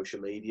their social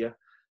media,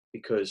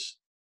 because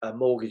a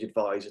mortgage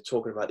advisor,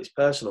 talking about this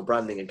personal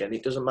branding again,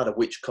 it doesn't matter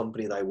which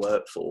company they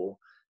work for.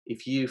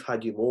 If you've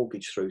had your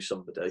mortgage through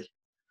somebody,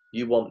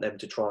 you want them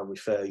to try and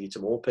refer you to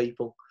more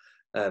people.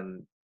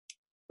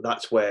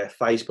 That's where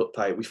Facebook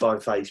page, we find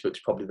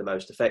Facebook's probably the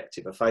most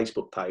effective. A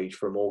Facebook page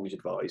for a mortgage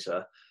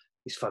advisor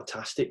is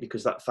fantastic,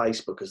 because that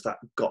Facebook has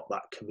got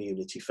that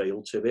community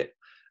feel to it,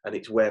 and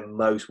it's where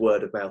most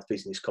word of mouth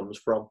business comes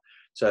from.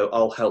 So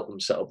I'll help them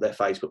set up their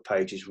Facebook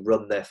pages,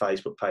 run their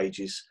Facebook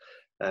pages,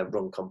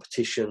 run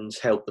competitions,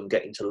 help them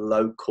get into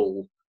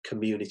local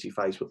community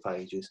Facebook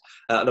pages,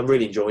 and I'm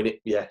really enjoying it.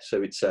 Yeah,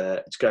 so it's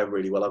going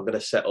really well. I'm going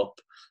to set up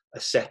a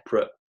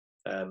separate,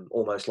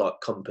 almost like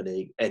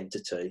company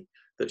entity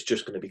that's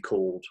just going to be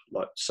called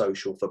like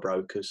Social for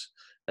Brokers,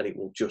 and it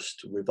will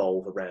just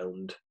revolve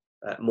around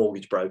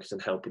mortgage brokers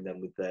and helping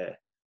them with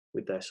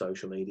their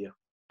social media.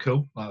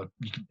 Cool. Well,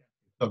 you can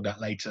plug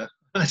that later.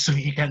 That's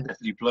something you can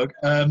definitely plug.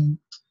 Then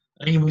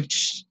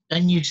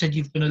you said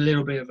you've done a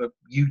little bit of a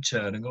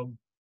U-turn and gone,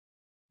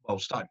 well,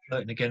 started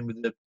flirting again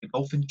with the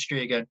golf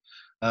industry again.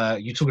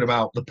 You're talking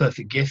about the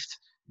perfect gift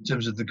in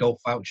terms of the golf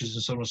vouchers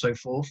and so on and so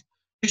forth.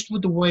 Just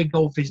with the way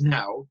golf is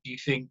now, do you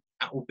think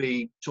that will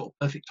be sort of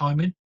perfect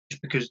timing?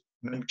 Just because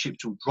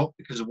memberships will drop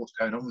because of what's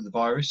going on with the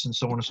virus and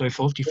so on and so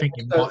forth? Do you think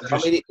you might just...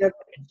 I mean,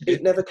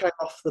 it never came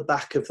off the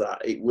back of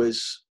that. It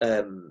was,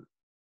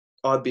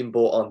 I've been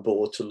brought on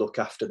board to look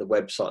after the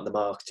website and the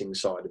marketing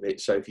side of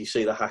it. So if you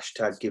see the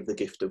hashtag give the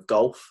gift of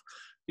golf,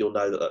 you'll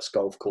know that that's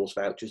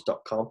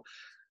golfcoursevouchers.com.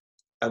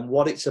 And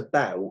what it's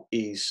about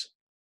is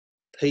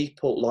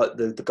people like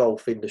the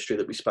golf industry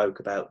that we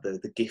spoke about,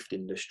 the gift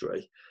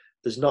industry.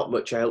 There's not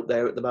much out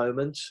there at the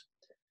moment.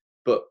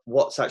 But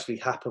what's actually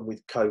happened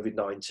with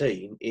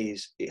COVID-19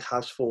 is it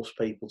has forced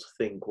people to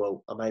think,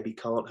 well, I maybe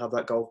can't have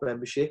that golf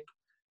membership,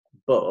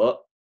 but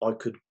I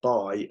could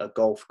buy a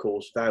golf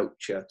course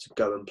voucher to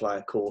go and play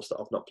a course that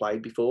I've not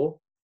played before.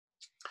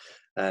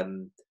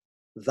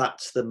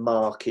 That's the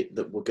market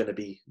that we're going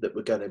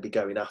to be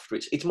going after.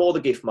 It's more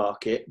the gift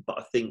market, but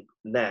I think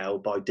now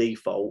by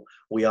default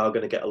we are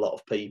going to get a lot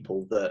of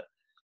people that,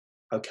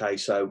 okay,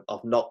 so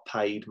I've not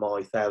paid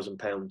my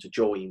 £1,000 to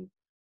join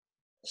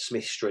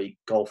Smith Street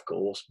golf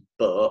course,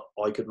 but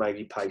I could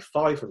maybe pay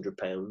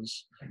 £500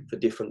 for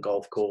different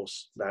golf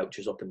course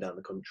vouchers up and down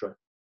the country.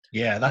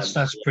 Yeah, that's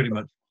pretty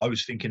much I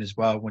was thinking as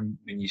well when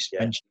you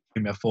mentioned it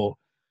to me. I thought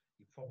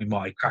you probably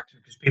might have cracked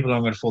it because people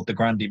aren't going to afford the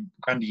grand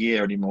a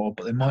year anymore,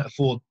 but they might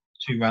afford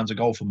 2 rounds of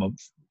golf a month.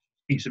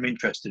 Keeps them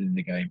interested in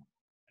the game.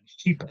 And it's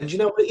cheaper. And do you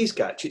know what it is,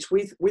 Gatch? It's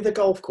with a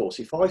golf course.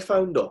 If I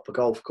phoned up a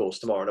golf course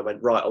tomorrow and I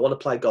went, right, I want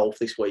to play golf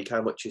this week,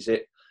 how much is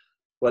it?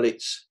 Well,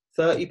 it's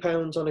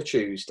 £30 on a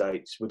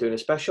Tuesday. We're doing a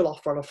special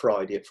offer on a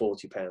Friday at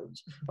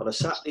 £40. On a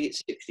Saturday,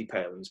 it's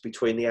 £60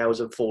 between the hours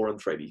of 4 and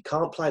 3. But you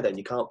can't play then,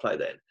 you can't play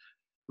then.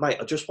 Mate,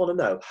 I just want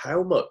to know,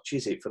 how much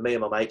is it for me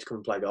and my mate to come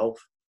and play golf?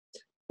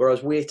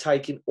 Whereas we're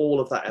taking all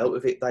of that out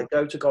of it. They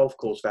go to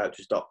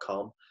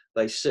golfcoursevouchers.com.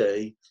 They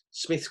see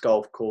Smith's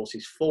golf course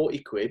is 40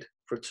 quid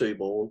for a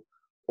 2-ball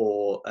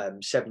or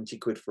 70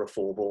 quid for a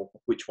 4-ball.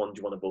 Which one do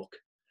you want to book?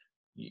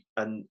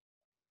 And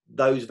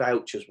those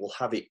vouchers will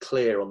have it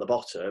clear on the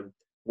bottom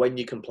when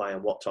you can play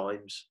and what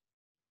times.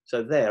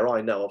 So there,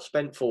 I know I've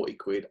spent 40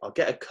 quid. I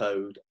get a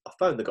code. I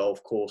phone the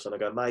golf course and I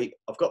go, mate,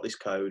 I've got this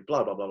code,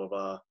 blah, blah, blah, blah,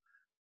 blah.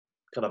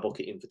 Can I book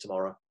it in for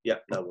tomorrow? Yeah,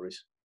 no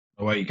worries.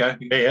 Away you go.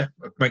 Yeah,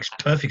 it makes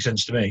perfect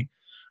sense to me.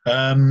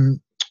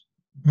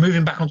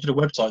 Moving back onto the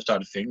website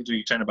side of things,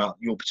 you're saying about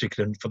your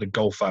particular for the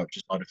golf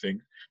voucher side of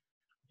things.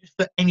 Just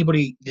for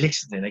anybody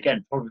listening,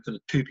 again, probably for the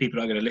 2 people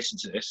that are going to listen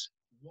to this,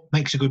 what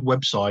makes a good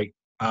website?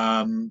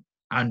 And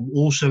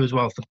also as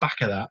well, off the back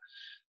of that,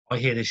 I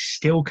hear there's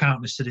still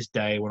countless to this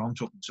day when I'm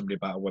talking to somebody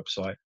about a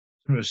website,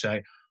 somebody will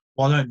say,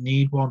 well, I don't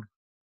need one.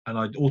 And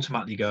I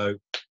automatically go,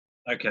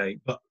 okay,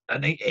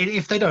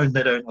 if they don't,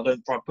 I don't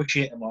try and push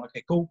it. I'm like,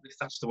 okay, cool. If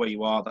that's the way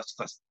you are, that's.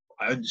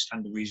 I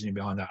understand the reasoning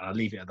behind that, and I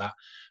leave it at that.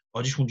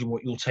 I just wonder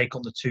what your take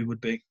on the 2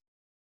 would be.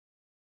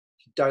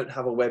 If you don't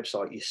have a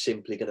website, you're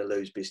simply going to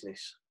lose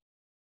business.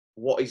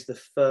 What is the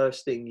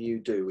first thing you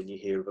do when you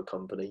hear of a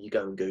company? You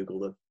go and Google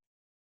them.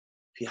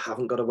 If you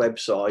haven't got a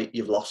website,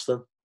 you've lost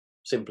them.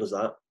 Simple as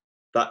that.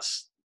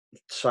 That's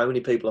so many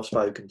people I've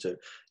spoken to.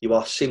 You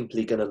are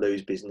simply going to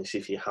lose business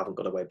if you haven't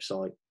got a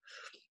website.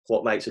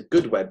 What makes a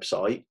good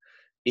website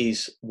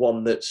is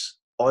one that's,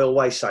 I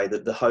always say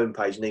that the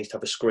homepage needs to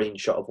have a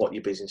screenshot of what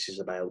your business is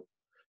about.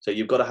 So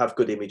you've got to have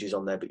good images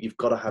on there, but you've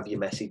got to have your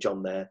message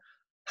on there,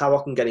 how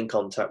I can get in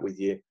contact with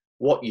you,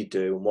 what you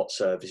do and what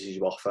services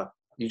you offer.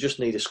 You just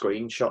need a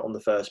screenshot on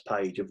the first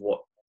page of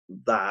what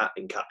that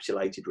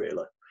encapsulated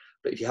really.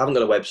 But if you haven't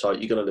got a website,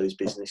 you're going to lose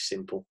business,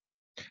 simple.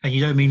 And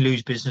you don't mean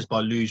lose business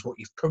by lose what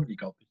you've currently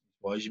got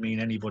business-wise. You mean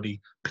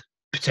anybody,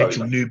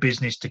 potential new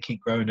business to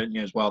keep growing at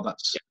you as well.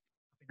 That's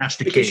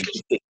the key.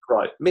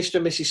 Right. Mr.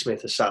 and Mrs.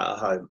 Smith are sat at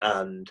home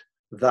and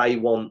they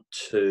want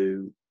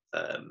to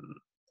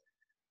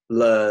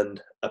learn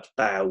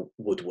about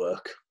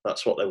woodwork.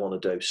 That's what they want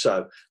to do.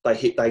 So they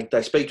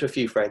speak to a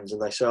few friends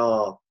and they say,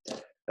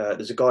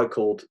 there's a guy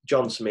called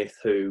John Smith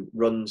who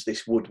runs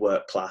this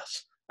woodwork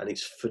class and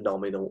it's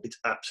phenomenal. It's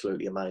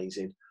absolutely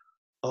amazing.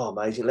 Oh,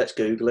 amazing. Let's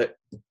Google it.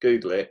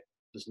 Google it.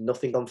 There's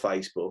nothing on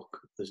Facebook.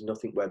 There's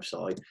nothing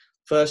website.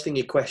 First thing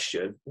you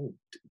question,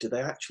 do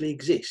they actually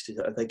exist?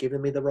 Are they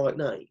giving me the right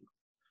name?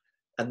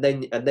 And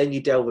then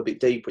you delve a bit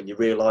deeper and you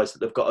realise that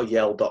they've got a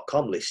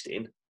Yale.com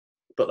listing,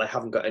 but they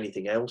haven't got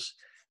anything else.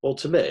 Well,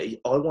 to me,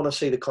 I want to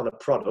see the kind of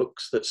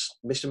products that's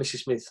Mr. and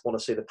Mrs. Smith want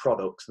to see the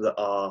products that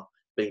are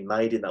being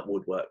made in that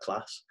woodwork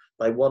class.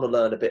 They want to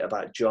learn a bit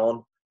about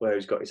John, where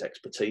he's got his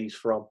expertise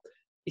from.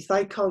 If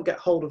they can't get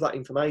hold of that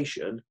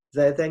information,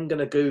 they're then going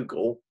to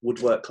Google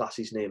woodwork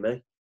classes near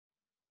me.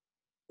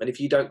 And if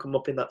you don't come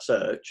up in that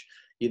search,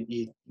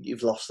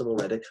 you've lost them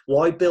already.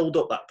 Why build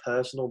up that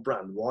personal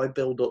brand? Why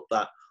build up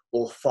that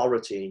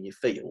authority in your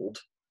field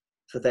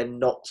for them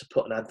not to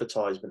put an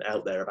advertisement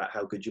out there about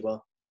how good you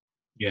are?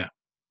 Yeah,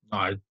 no,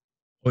 I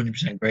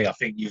 100% agree. I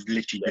think you've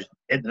literally just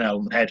hit the nail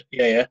on the head.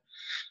 Yeah.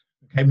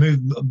 Okay,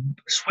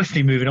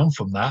 swiftly moving on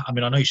from that. I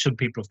mean, I know some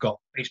people have got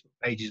Facebook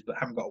pages but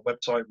haven't got a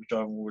website, which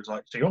I'm always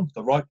like, so you're on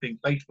the right thing,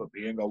 Facebook, but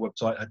you haven't got a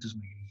website. That doesn't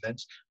make any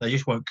sense. They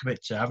just won't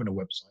commit to having a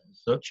website and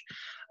such.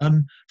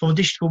 From a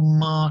digital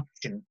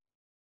marketing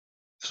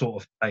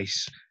sort of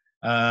base,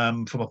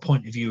 from a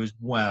point of view as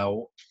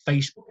well,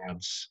 Facebook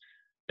ads.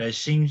 There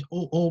seems,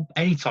 or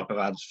any type of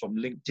ads, from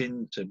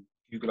LinkedIn to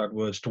Google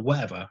AdWords to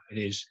whatever it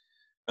is.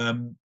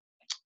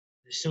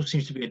 There still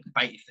seems to be a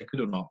debate if they're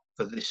good or not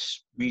for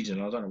this reason.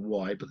 I don't know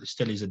why, but there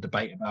still is a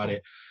debate about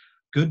it.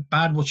 Good,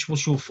 bad? What's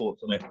your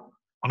thoughts on it?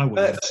 I know what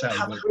you're going to say. I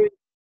haven't really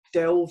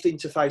delved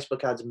into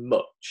Facebook ads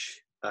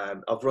much.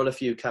 I've run a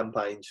few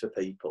campaigns for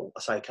people.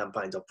 I say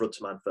campaigns, I've run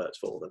some adverts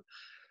for them.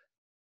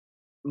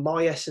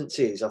 My essence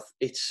is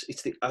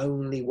it's the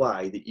only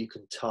way that you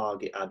can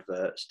target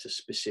adverts to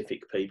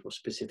specific people,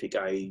 specific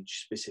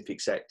age,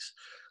 specific sex.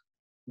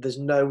 There's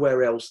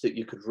nowhere else that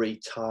you could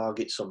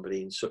retarget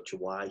somebody in such a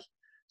way.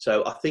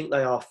 So I think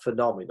they are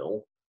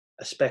phenomenal,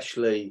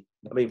 especially,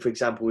 I mean, for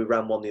example, we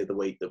ran one the other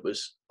week that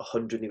was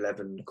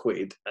 111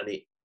 quid and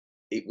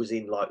it was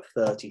in like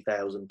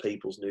 30,000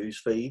 people's news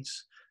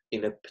feeds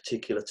in a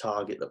particular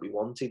target that we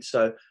wanted.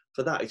 So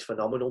for that, it's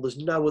phenomenal. There's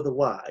no other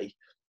way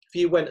if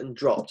you went and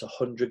dropped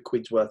 100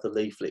 quid's worth of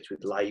leaflets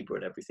with labour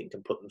and everything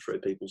and put them through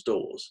people's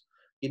doors,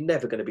 you're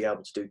never going to be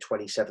able to do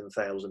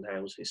 27,000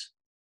 houses.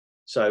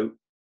 So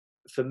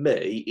for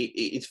me,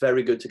 it's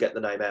very good to get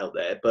the name out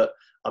there, but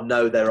I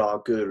know there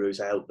are gurus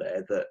out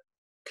there that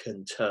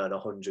can turn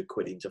 100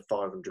 quid into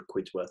 500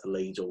 quid's worth of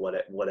leads or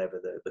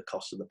whatever the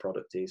cost of the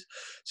product is.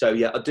 So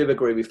yeah, I do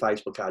agree with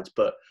Facebook ads,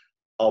 but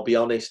I'll be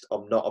honest,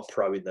 I'm not a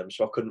pro in them,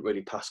 so I couldn't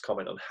really pass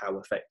comment on how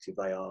effective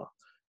they are.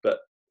 But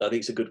I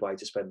think it's a good way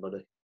to spend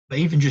money. But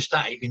even just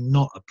that, if you're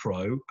not a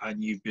pro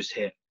and you've just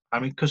hit,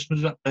 how many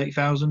customers, up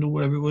 30,000 or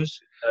whatever it was?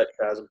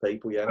 30,000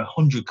 people, yeah.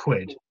 100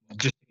 quid,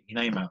 just get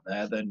your name out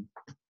there, then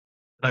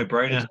no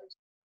brainer.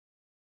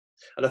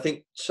 And I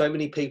think so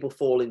many people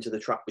fall into the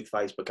trap with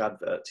Facebook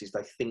adverts is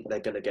they think they're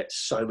going to get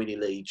so many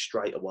leads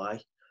straight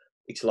away.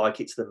 It's like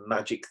it's the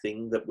magic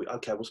thing that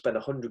we'll spend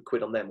 100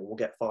 quid on them and we'll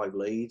get 5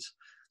 leads.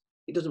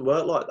 It doesn't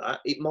work like that.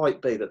 It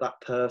might be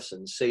that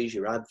person sees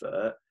your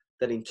advert,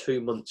 then in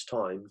 2 months'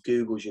 time,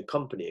 Googles your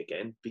company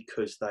again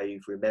because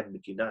they've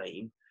remembered your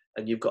name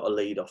and you've got a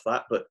lead off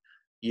that, but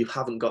you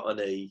haven't got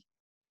any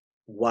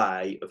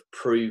way of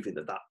proving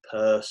that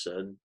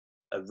person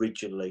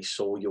originally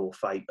saw your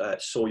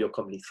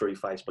company through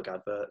Facebook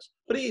adverts.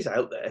 But it is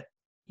out there.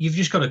 You've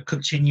just got to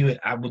continue it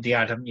with the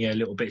ad, haven't you, a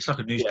little bit? It's like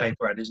a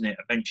newspaper ad, isn't it?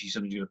 Eventually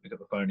somebody's going to pick up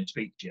the phone and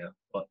speak to you.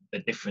 But the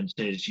difference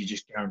is you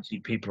just guarantee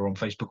people are on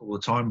Facebook all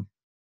the time.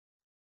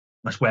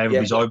 That's where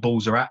everybody's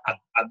eyeballs are at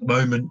the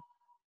moment.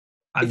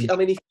 If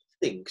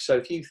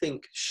you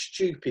think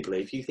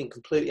stupidly, if you think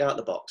completely out of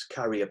the box,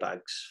 carrier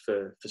bags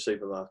for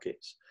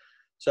supermarkets.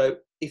 So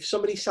if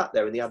somebody sat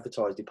there in the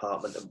advertising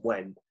department and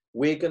went,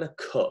 we're going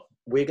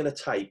to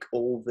take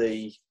all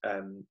the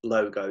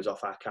logos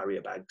off our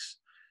carrier bags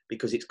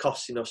because it's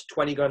costing us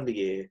 20 grand a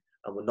year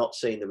and we're not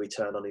seeing the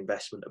return on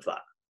investment of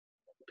that.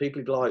 People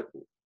would be like,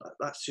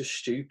 that's just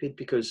stupid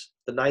because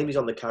the name is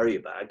on the carrier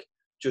bag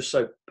just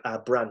so our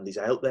brand is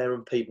out there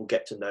and people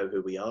get to know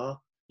who we are.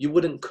 You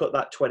wouldn't cut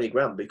that 20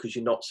 grand because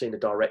you're not seeing a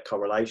direct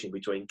correlation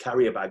between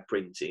carrier bag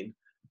printing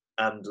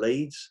and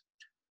leads.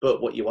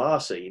 But what you are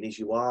seeing is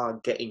you are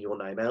getting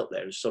your name out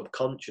there and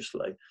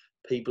subconsciously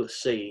people are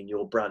seeing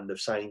your brand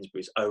of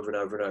Sainsbury's over and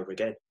over and over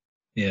again.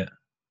 Yeah.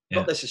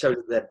 Not necessarily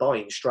that they're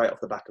buying straight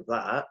off the back of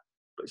that,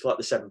 but it's like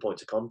the 7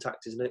 points of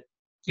contact, isn't it?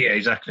 Yeah,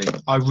 exactly.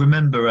 I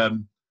remember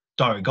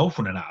Direct Golf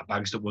running out of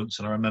bags at once,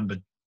 and I remember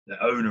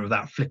the owner of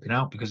that flipping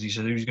out because he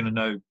said, who's going to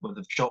know where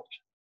they've shopped?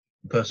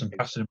 The person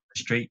passing the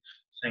street.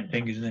 Same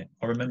thing, isn't it?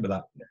 I remember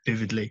that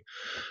vividly.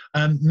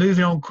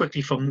 Moving on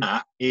quickly from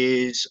that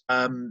is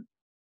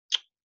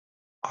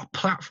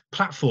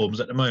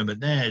platforms at the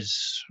moment.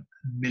 There's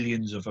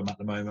millions of them at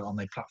the moment on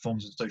their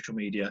platforms and social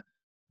media.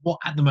 What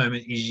at the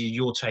moment is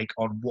your take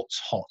on what's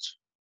hot?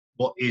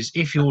 What is,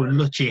 if you're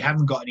lucky,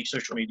 haven't got any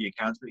social media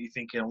accounts, but you're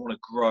thinking, I want to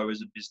grow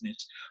as a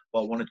business,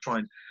 or I want to try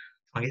and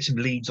get some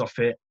leads off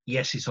it.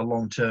 Yes, it's a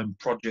long-term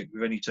project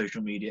with any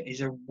social media. Is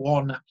there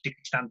one that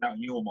particularly stands out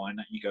in your mind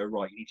that you go,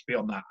 right, you need to be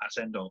on that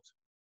end of?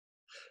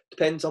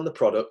 Depends on the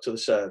product or the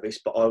service,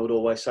 but I would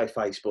always say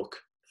Facebook.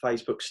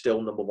 Facebook's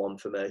still number one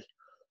for me.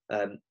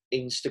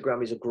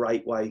 Instagram is a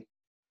great way,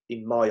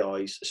 in my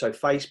eyes. So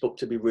Facebook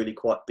to be really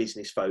quite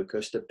business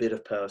focused, a bit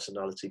of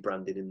personality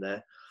branding in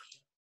there.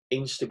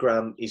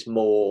 Instagram is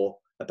more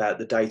about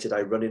the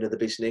day-to-day running of the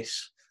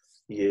business,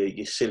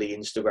 your silly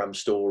Instagram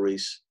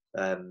stories,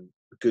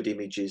 good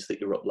images that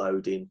you're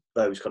uploading,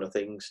 those kind of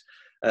things.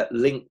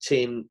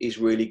 LinkedIn is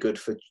really good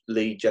for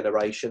lead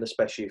generation,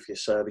 especially if you're a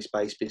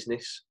service-based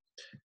business.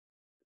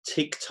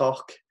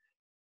 TikTok,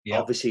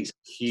 obviously it's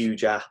a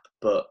huge app,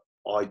 but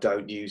I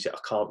don't use it. I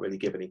can't really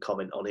give any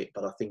comment on it,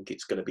 but I think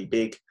it's going to be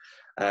big.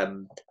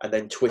 And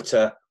then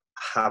Twitter,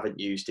 I haven't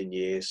used in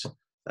years.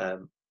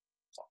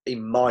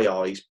 In my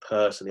eyes,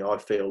 personally, I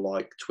feel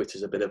like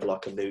Twitter's a bit of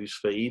like a news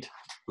feed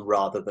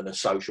rather than a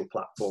social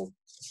platform.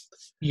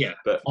 Yeah,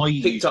 but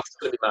TikTok's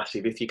going to be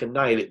massive. If you can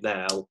nail it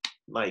now,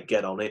 mate,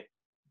 get on it.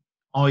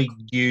 I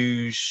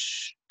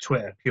use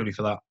Twitter purely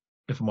for that.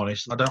 If I'm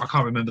honest, I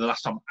can't remember the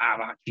last time I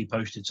actually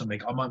posted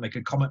something. I might make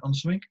a comment on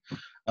something.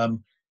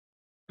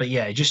 But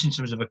yeah, just in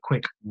terms of a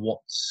quick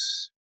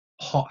what's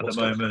hot at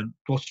the moment,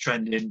 what's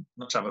trending,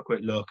 let's have a quick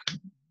look.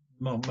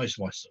 Most of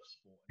my stuff.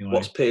 Anyway.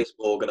 What's Piers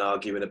Morgan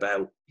arguing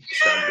about?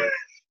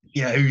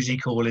 Yeah, who's he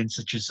calling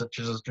such as such?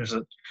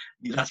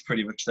 That's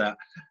pretty much that.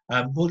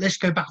 Well, let's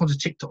go back onto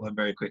TikTok then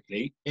very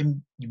quickly.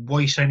 What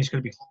are you saying it's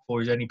going to be hot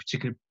for? Is there any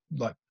particular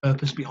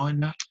purpose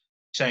behind that?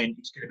 Saying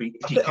it's going to be.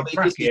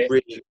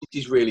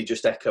 This is really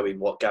just echoing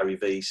what Gary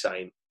Vee's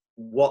saying.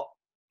 What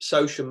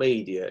social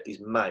media is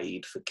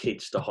made for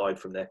kids to hide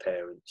from their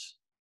parents.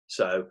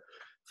 So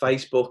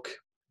Facebook,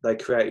 they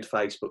created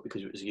Facebook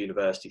because it was a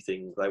university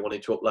thing. They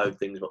wanted to upload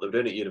things what they were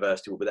doing at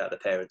university without the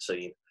parents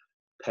seeing.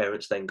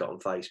 Parents then got on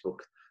Facebook.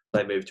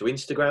 They moved to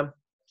Instagram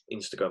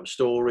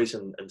stories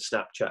and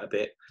Snapchat a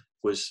bit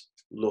was,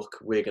 look,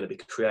 we're going to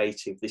be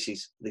creative. This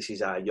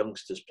is our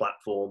youngsters'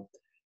 platform.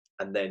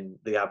 And then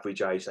the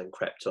average age then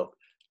crept up.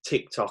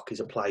 TikTok is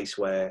a place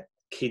where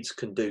kids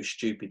can do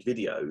stupid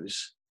videos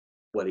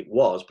well, it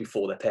was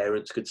before their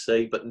parents could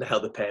see, but now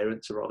the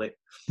parents are on it.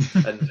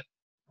 And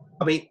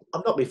I mean,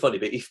 I'm not being funny,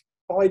 but if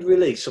I'd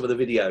released some of the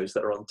videos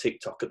that are on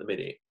TikTok at the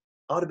minute,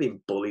 I'd have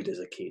been bullied as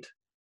a kid.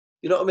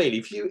 You know what I mean?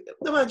 If you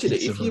imagine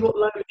it, if you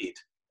uploaded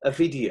a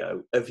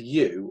video of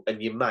you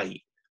and your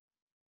mate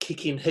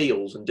kicking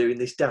heels and doing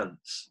this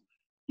dance,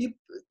 the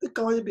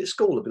guy at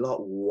school would be like,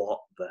 "What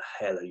the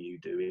hell are you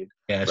doing?"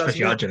 Yeah,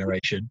 especially our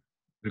generation.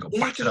 We've got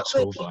back to that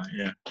school fight,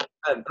 yeah.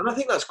 And I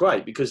think that's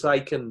great because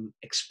they can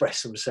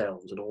express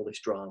themselves and all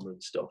this drama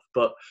and stuff.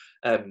 But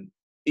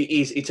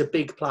it's a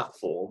big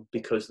platform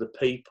because the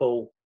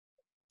people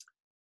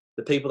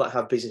that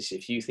have businesses,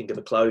 if you think of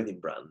a clothing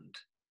brand,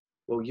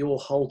 well, your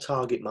whole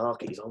target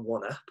market is on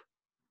one app.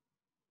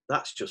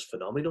 That's just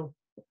phenomenal.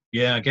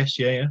 Yeah, I guess,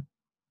 yeah.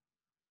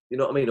 You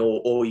know what I mean?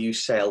 Or you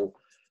sell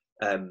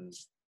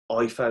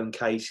iPhone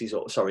cases,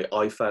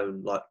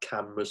 iPhone like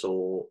cameras,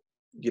 or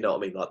you know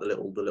what I mean, like the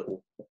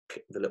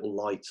little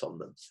lights on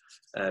them.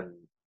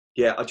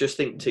 Yeah, I just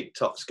think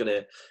TikTok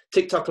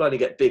will only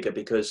get bigger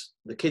because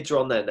the kids are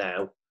on there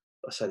now.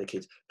 I say the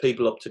kids,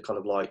 people up to kind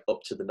of like up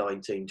to the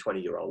 19,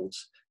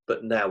 20-year-olds.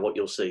 But now what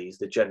you'll see is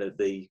the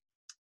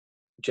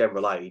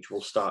general age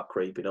will start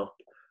creeping up,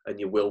 and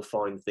you will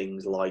find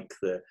things like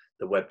the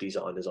web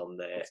designers on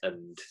there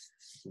and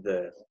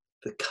the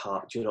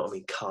car, do you know what I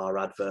mean, car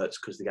adverts,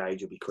 because the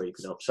age will be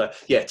creeping up. So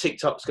yeah,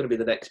 TikTok's going to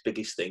be the next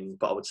biggest thing,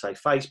 but I would say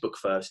Facebook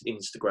first,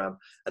 Instagram,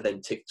 and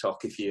then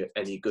TikTok if you're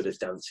any good at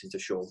dancing to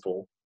Sean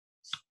Paul.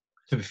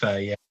 To be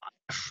fair, yeah.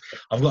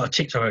 I've got a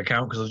TikTok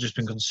account because I've just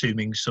been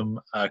consuming some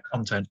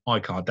content. I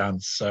can't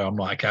dance, so I'm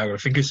like, okay, I'm going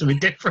to think of something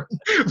different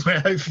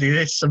where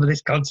hopefully some of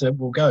this content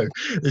will go.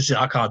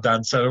 I can't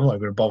dance, so I'm not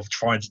going to bother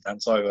trying to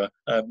dance either.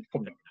 Probably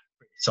not a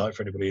pretty sight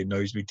for anybody who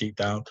knows me deep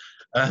down.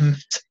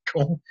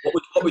 Cool.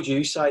 What would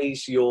you say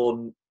is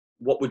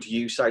what would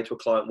you say to a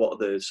client? What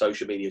are the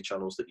social media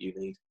channels that you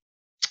need?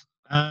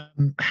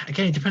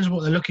 Again, it depends on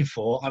what they're looking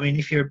for. I mean,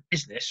 if you're a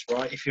business,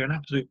 right? If you're an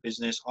absolute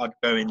business, I'd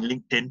go in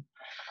LinkedIn.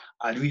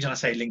 The reason I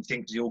say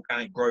LinkedIn is the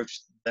organic growth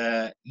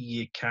there.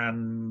 You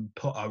can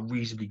put a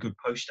reasonably good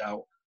post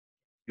out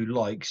who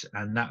likes,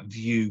 and that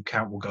view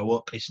count will go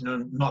up. It's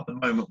not the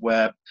moment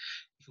where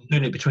if you're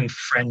doing it between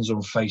friends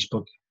on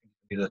Facebook,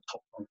 the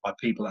top 5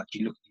 people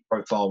actually look at your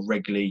profile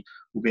regularly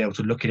will be able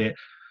to look at it.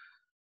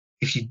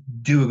 If you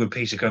do a good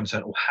piece of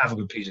content or have a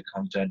good piece of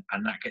content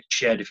and that gets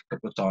shared a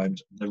couple of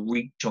times, the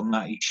reach on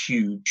that is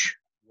huge.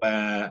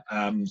 Where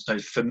so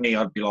for me,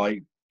 I'd be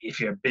like, if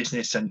you're a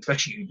business, and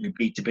especially you do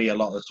B2B, a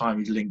lot of the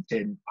time is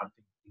LinkedIn. I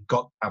think you've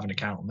got to have an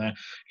account on there.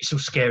 It's still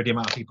scary the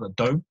amount of people that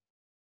don't.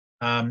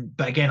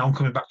 But again, I'm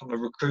coming back from a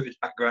recruiter's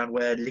background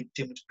where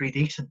LinkedIn was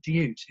pretty decent to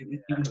use.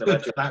 It was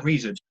good for that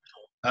reason.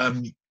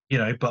 You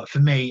know, but for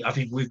me, I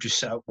think we've just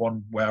set up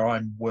one where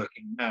I'm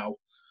working now,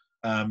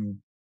 and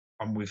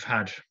we've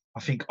had, I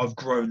think I've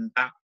grown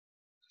that.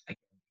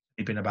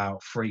 It's been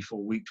about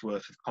 3-4 weeks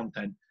worth of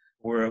content.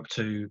 We're up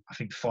to, I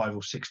think, 5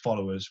 or 6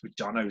 followers, which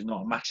I know is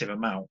not a massive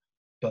amount,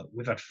 but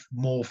we've had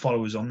more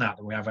followers on that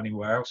than we have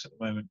anywhere else at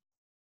the moment,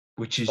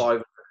 which is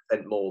 5%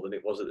 more than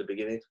it was at the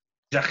beginning.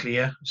 Exactly,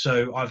 yeah.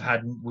 So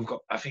we've got,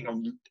 I think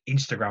on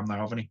Instagram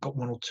now, I've only got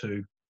 1 or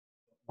 2.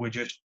 We're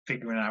just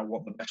figuring out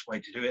what the best way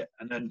to do it.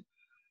 And then,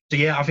 so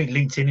yeah, I think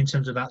LinkedIn in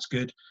terms of that's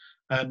good.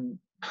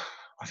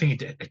 I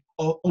think it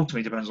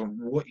ultimately depends on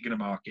what you're going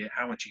to market,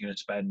 how much you're going to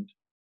spend,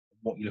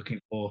 what you're looking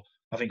for.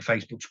 I think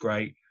Facebook's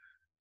great.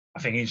 I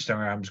think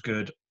Instagram's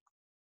good.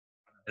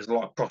 There's a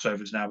lot of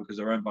crossovers now because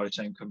they're owned by the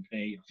same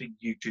company. I think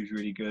YouTube's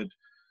really good,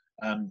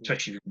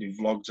 especially if you can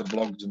do vlogs and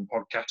blogs and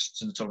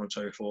podcasts and so on and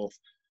so forth.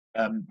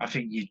 I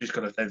think you just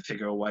got to then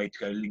figure a way to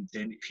go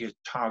LinkedIn. If your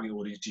target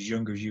audience is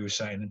younger, as you were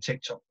saying, and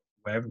TikTok,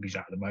 where everybody's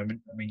at the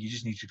moment, I mean, you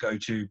just need to go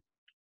to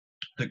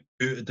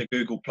the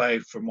Google Play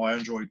from my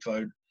Android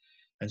phone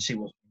and see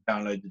what's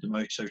downloaded the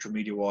most social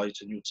media-wise,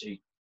 and you'll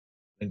see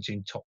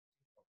LinkedIn, top,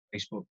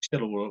 Facebook,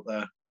 still all up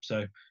there.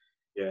 So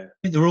yeah, I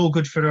think they're all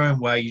good for their own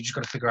way. You just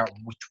got to figure out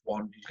which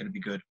one is going to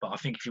be good. But I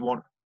think if you're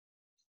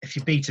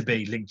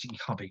B2B, LinkedIn, you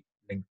can't be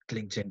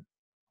LinkedIn.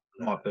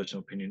 My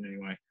personal opinion,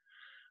 anyway.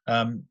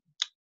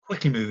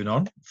 Quickly moving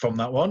on from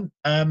that one.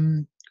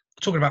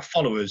 Talking about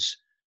followers,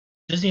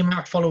 does the amount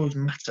of followers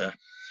matter?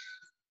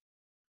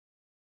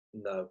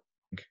 No.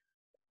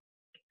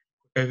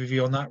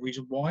 Overview on that,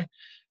 reason why?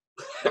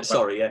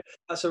 Sorry, yeah.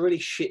 That's a really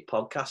shit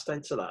podcast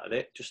answer, that, isn't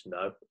it? Just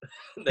no.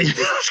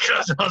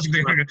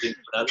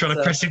 Trying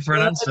to press it for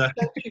an answer.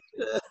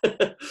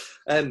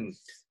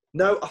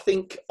 No, I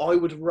think I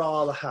would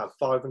rather have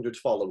 500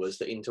 followers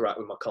that interact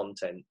with my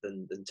content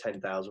than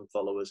 10,000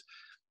 followers.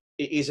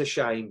 It is a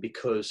shame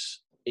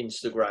because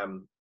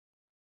Instagram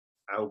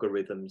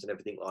algorithms and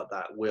everything like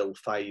that will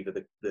favour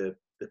the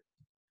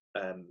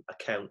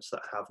accounts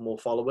that have more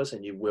followers,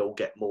 and you will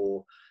get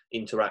more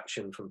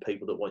interaction from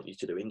people that want you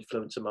to do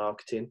influencer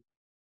marketing.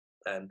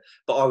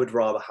 But I would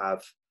rather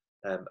have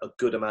a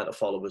good amount of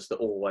followers that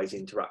always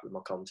interact with my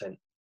content.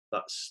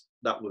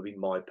 That would be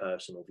my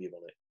personal view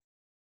on it.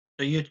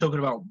 So you're talking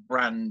about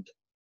brand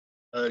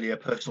earlier,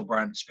 personal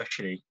brand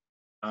especially.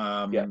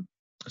 Yeah.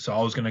 So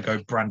I was going to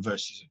go brand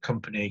versus a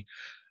company.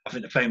 I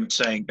think the famous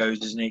saying goes,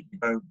 isn't it? You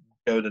don't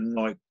go to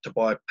Nike to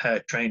buy a pair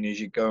of trainers.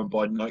 You go and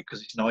buy Nike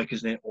because it's Nike,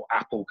 isn't it? Or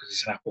Apple because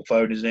it's an Apple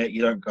phone, isn't it?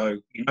 You don't go.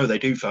 They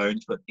do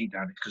phones, but deep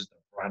down it's because of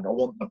the brand. I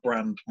want the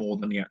brand more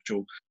than the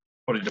actual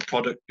probably the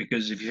product,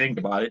 because if you think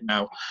about it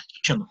now,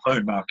 on the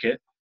phone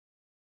market,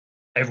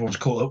 everyone's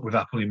caught up with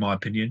Apple, in my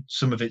opinion.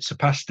 Some of it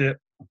surpassed it,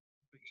 but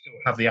you still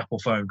have the Apple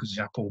phone because it's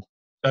Apple.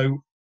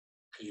 So,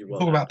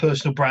 talk about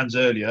personal brands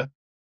earlier.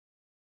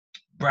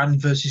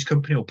 Brand versus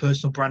company or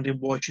personal branding.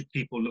 Why should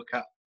people look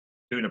at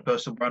doing a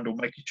personal brand or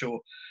making sure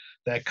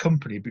their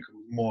company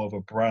becomes more of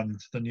a brand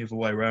than the other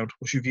way around?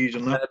 What's your views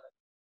on that?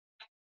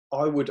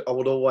 I would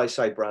always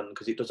say brand,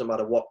 because it doesn't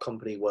matter what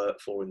company you work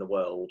for in the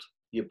world.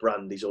 Your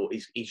brand is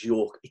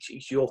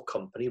your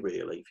company,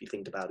 really. If you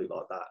think about it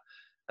like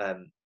that,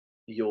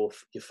 your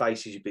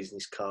face is your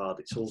business card.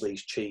 It's all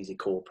these cheesy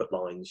corporate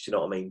lines. You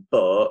know what I mean?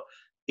 But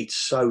it's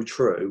so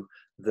true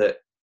that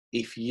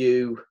if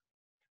you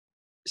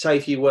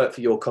work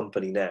for your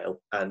company now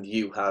and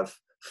you have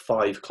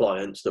 5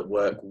 clients that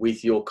work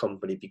with your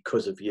company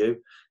because of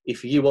you,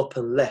 if you up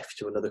and left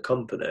to another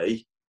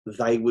company,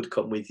 they would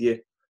come with you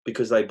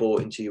because they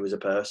bought into you as a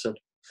person.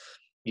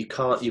 You've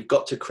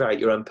got to create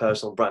your own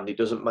personal brand. It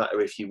doesn't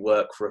matter if you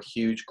work for a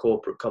huge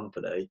corporate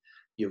company,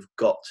 you've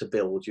got to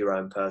build your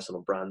own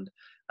personal brand.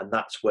 And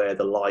that's where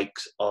the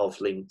likes of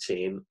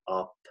LinkedIn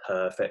are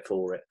perfect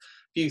for it.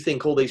 If you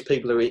think all these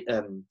people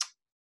are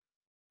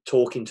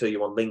talking to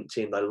you on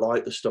LinkedIn, they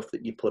like the stuff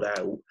that you put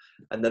out,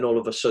 and then all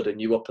of a sudden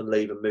you up and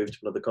leave and move to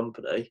another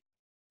company,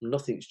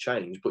 nothing's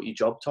changed, but your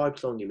job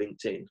title on your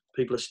LinkedIn,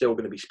 people are still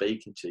going to be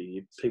speaking to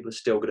you. People are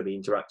still going to be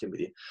interacting with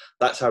you.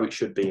 That's how it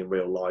should be in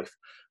real life.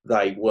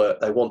 They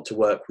want to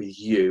work with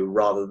you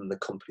rather than the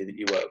company that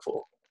you work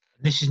for.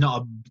 This is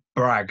not a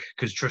brag,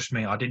 because trust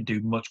me, I didn't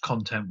do much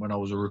content when I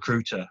was a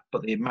recruiter,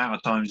 but the amount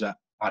of times that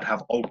I'd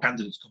have old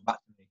candidates come back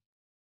to me,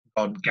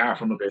 God,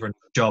 Gareth, I'm looking for a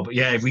job.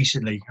 Yeah,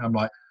 recently, I'm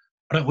like,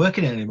 I don't work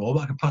in it anymore,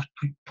 but I can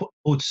put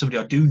forward to somebody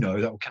I do know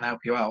that can help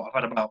you out.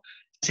 I've had about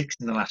 6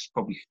 in the last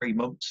probably 3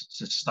 months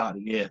since the start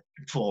of the year,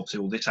 before obviously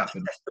all this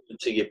happened.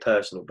 To your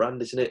personal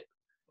brand, isn't it?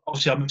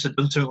 Obviously, I must have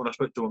done something when I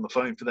spoke to her on the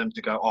phone for them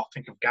to go, oh,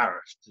 think of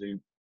Gareth to do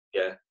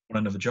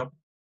another job.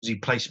 Because he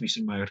placed me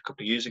somewhere a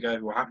couple of years ago.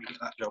 We're happy to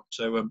get that job.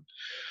 So,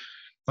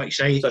 like you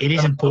say, it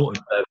is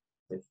important.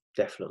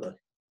 Definitely.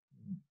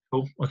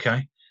 Cool.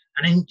 Okay.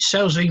 And then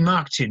sales v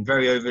marketing,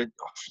 very over. You've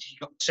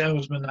got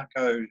salesmen that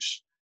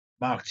goes,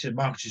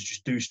 marketers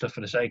just do stuff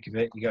for the sake of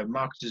it. You go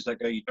marketers that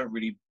go, you don't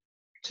really,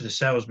 to the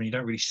salesman, you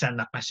don't really send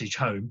that message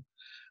home.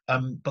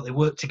 But they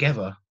work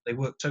together. They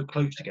work so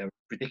close together.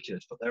 It's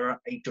ridiculous. But there are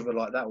each other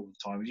like that all the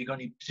time. Have you got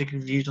any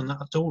particular views on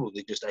that at all, or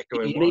they just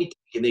echo? You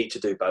need to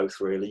do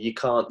both, really. You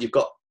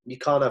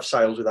can't have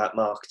sales without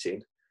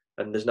marketing,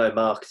 and there's no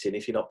marketing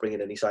if you're not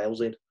bringing any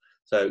sales in.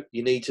 So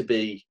you need to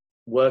be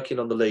working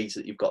on the leads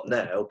that you've got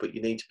now, but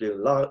you need to be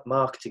doing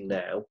marketing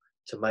now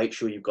to make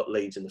sure you've got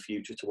leads in the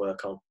future to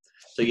work on.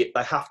 So they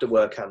have to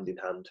work hand in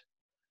hand.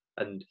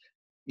 And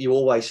you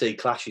always see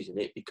clashes in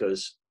it,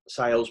 because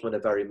salesmen are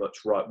very much,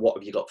 right, what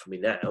have you got for me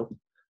now?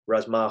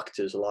 Whereas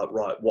marketers are like,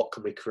 right, what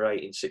can we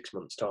create in 6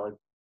 months' time?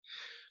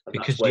 And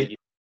because that's where you get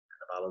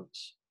the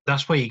balance.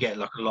 That's where you get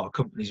like a lot of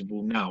companies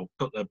will now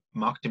put their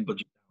marketing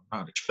budget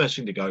down. First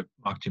thing to go,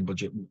 marketing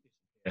budget,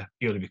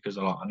 purely because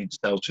they're like, I need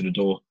sales to the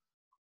door.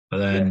 But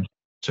then,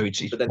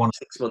 in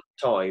 6 months'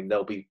 time,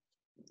 they'll be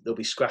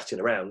scratching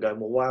around going,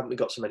 well, why haven't we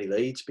got so many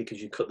leads?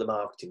 Because you cut the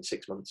marketing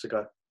 6 months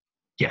ago.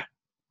 Yeah.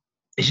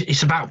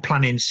 It's about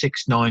planning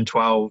 6, 9,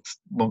 12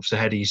 months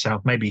ahead of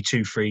yourself, maybe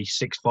 2, 3,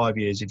 6, 5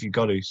 years if you've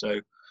got to.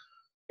 So,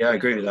 yeah, I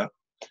agree with that.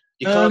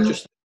 You can't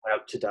just go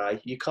out today.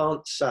 You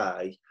can't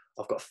say,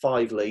 I've got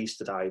 5 leads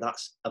today.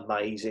 That's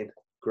amazing.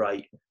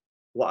 Great.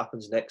 What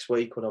happens next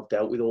week when I've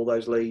dealt with all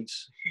those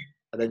leads?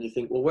 And then you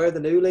think, well, where are the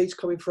new leads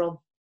coming from?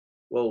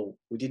 Well,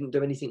 we didn't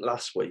do anything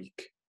last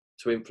week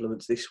to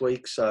influence this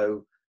week.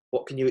 So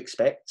what can you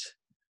expect?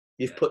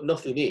 You've put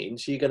nothing in,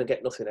 so you're going to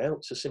get nothing out.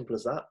 It's as simple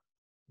as that.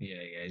 Yeah,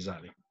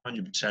 exactly.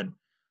 100%.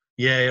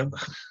 Yeah,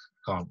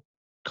 can't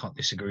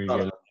disagree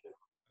with you.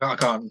 I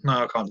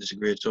can't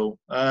disagree at all.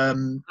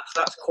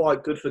 That's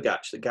quite good for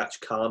Gatch, that Gatch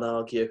can't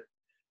argue,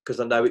 because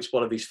I know it's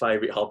one of his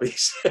favourite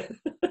hobbies.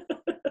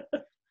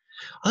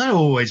 I don't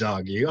always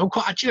argue. I'm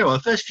quite,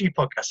 the first few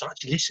podcasts, I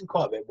actually listen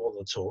quite a bit more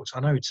than talks. I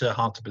know it's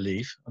hard to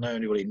believe. I know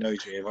anybody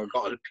knows me. If I've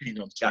got an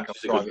opinion on something,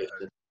 I'm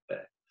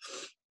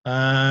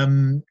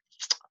private.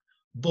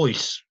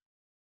 Voice.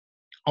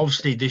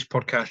 Obviously, this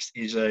podcast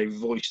is a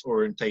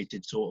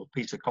voice-orientated sort of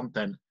piece of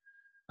content.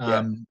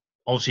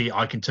 Obviously,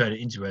 I can turn it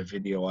into a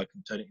video. I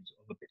can turn it into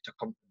other bits of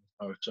content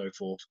and so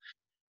forth.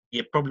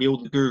 Yeah, probably all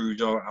the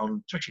gurus are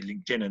on, especially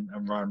LinkedIn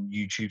and around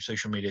YouTube,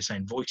 social media,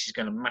 saying voice is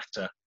going to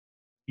matter.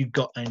 You've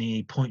got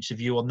any points of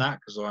view on that?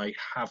 Because I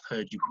have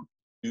heard you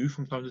do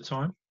from time to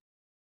time.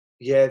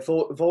 Yeah,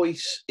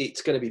 voice,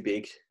 it's going to be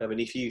big. I mean,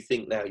 if you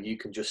think now you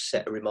can just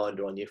set a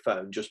reminder on your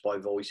phone just by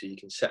voice, or you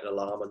can set an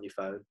alarm on your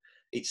phone,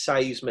 it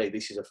saves me,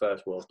 this is a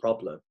first world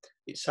problem,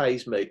 it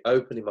saves me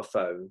opening my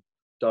phone,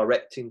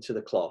 directing to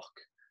the clock,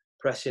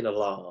 pressing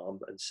alarm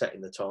and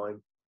setting the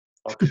time.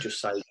 I could just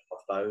say it on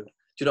my phone. Do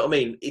you know what I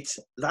mean?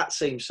 That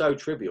seems so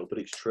trivial, but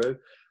it's true.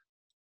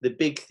 The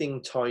big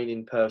thing tying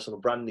in personal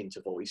branding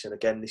to voice, and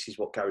again, this is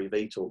what Gary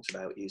Vee talks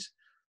about, is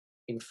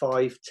in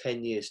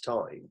 5-10 years'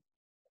 time,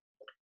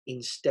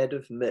 instead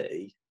of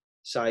me,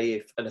 say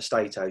if an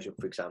estate agent,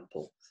 for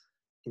example,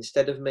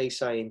 instead of me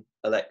saying,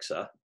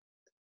 Alexa,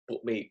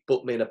 book me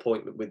an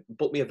appointment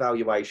book me a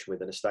valuation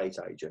with an estate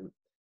agent,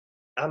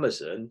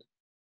 Amazon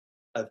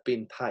have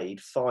been paid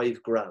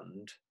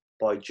 $5,000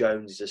 by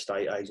Jones's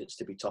estate agents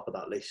to be top of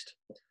that list.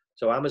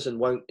 So Amazon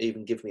won't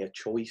even give me a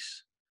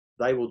choice.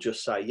 They will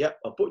just say, yep,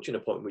 I'll book you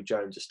an appointment with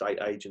Jones estate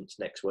agents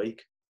next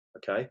week.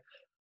 Okay.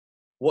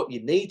 What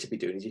you need to be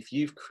doing is, if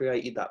you've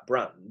created that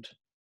brand,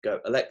 go,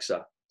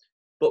 Alexa,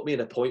 book me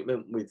an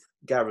appointment with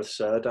Gareth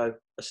Surdo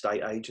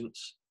estate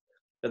agents.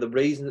 Now, the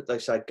reason that they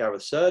say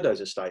Gareth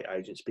Surdo's estate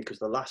agents, because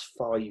the last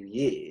 5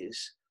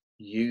 years,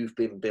 you've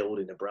been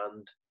building a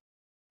brand.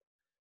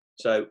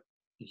 So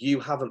you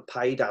haven't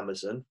paid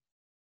Amazon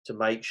to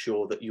make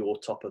sure that you're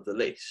top of the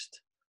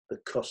list. The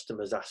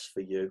customers ask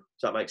for you.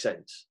 Does that make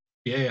sense?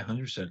 Yeah,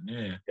 100%.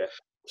 Yeah. I'm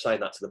saying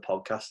that to the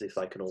podcast if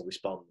they can all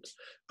respond.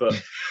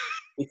 But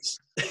it's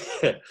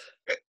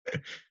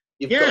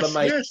you've got to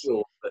make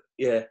sure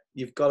that,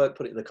 you've got to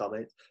put it in the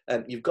comments.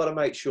 You've got to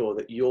make sure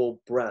that your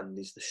brand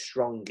is the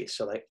strongest,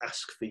 so they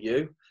ask for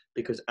you,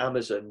 because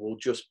Amazon will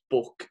just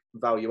book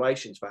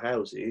valuations for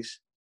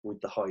houses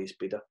with the highest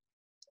bidder.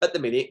 At the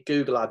minute,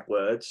 Google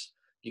AdWords,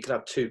 you can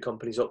have 2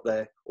 companies up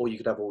there, or you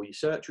could have all your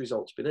search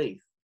results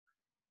beneath.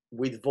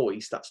 With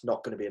voice, that's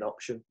not going to be an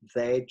option.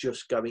 They're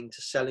just going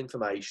to sell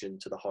information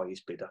to the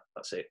highest bidder.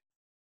 That's it.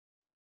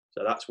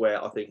 So that's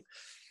where I think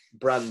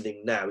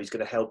branding now is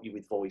going to help you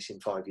with voice in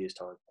 5 years'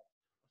 time.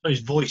 Those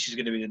voice is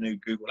going to be the new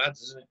Google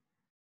Ads, isn't it?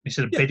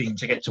 Instead of bidding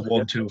to get to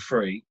 1, 2, or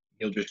 3,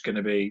 you're just going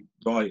to be,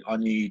 right, I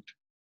need,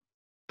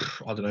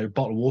 I don't know, a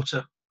bottle of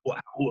water. What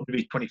would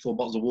be 24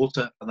 bottles of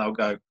water? And they'll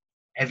go,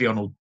 Evian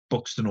or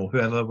Buxton or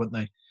whoever, wouldn't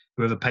they?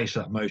 Whoever pays for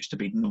that most to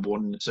be number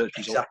 1 in the search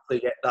result. Exactly,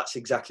 yeah, that's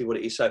exactly what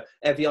it is. So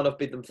Evian have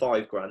bid them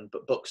 $5,000,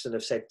 but Buxton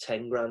have said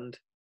 $10,000.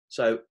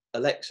 So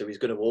Alexa is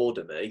going to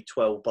order me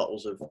 12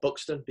 bottles of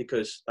Buxton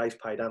because they've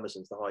paid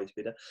Amazon's the highest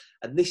bidder.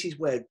 And this is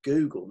where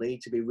Google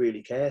need to be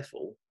really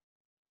careful.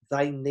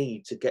 They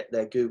need to get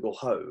their Google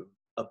Home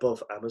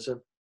above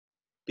Amazon,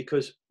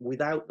 because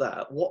without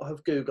that, what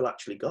have Google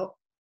actually got?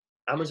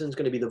 Amazon's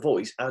going to be the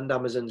voice and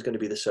Amazon's going to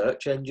be the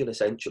search engine,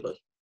 essentially.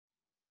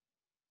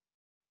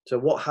 So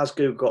what has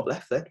Google got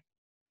left then?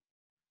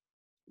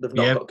 They've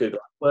not got Google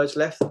AdWords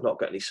left. They've not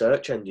got any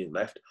search engine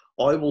left.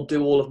 I will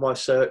do all of my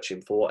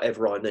searching for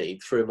whatever I need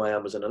through my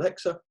Amazon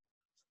Alexa.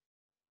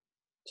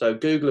 So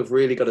Google have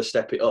really got to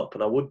step it up,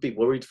 and I would be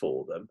worried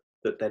for them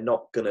that they're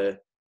not going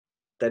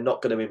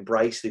to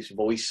embrace this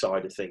voice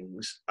side of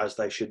things as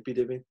they should be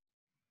doing.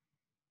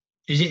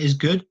 Is it as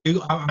good?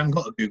 I haven't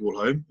got a Google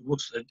Home.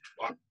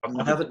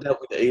 I haven't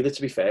dealt with it either,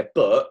 to be fair.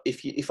 But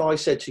if I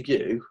said to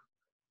you,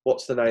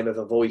 what's the name of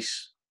a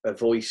voice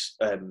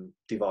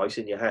device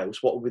in your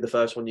house, what would be the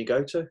first one you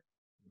go to?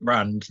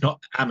 Brand, not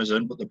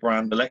Amazon, but the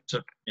brand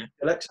Alexa. Yeah.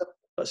 Alexa.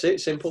 That's it.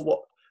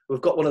 Simple.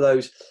 We've got one of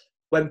those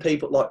when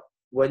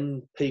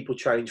people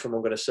change from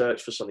I'm going to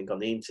search for something on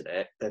the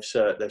internet, they're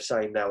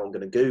saying now I'm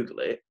going to Google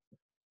it.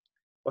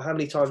 Well, how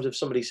many times have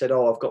somebody said,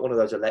 "Oh, I've got one of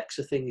those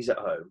Alexa thingies at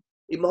home"?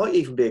 It might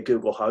even be a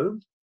Google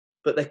Home,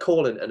 but they're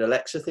calling it an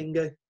Alexa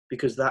thingy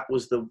because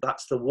that's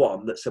the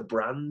one that's a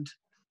brand.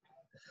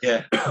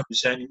 Yeah,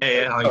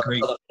 yeah, I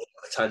agree. A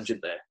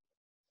tangent there.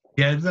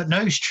 Yeah,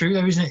 no, it's true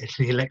though, isn't it? It's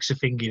the Alexa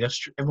thingy. That's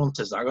true. Everyone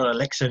says that. I got an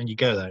Alexa, and you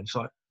go there, and it's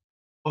like,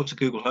 oh, it's a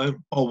Google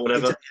Home or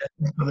whatever.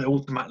 They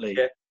automatically.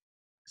 Yeah,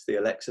 it's the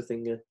Alexa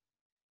thingy.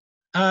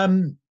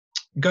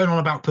 Going on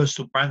about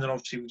personal brand, and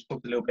obviously we've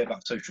talked a little bit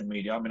about social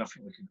media. I mean, I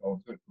think we could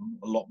go on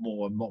a lot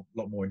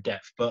more in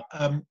depth. But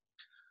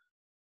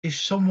if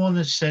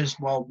someone says,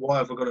 "Well, why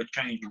have I got to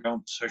change and go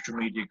on social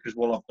media? Because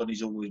what I've done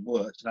is always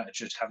worked, and that's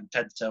just having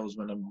 10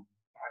 salesmen and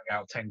bang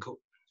out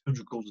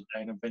 100 calls a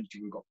day, and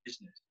eventually we've got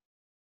business."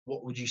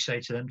 What would you say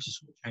to them to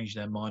sort of change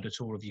their mind at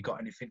all? Have you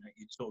got anything that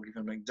you'd sort of give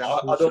them an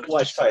example? I'd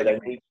always say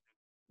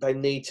they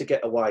need to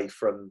get away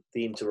from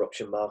the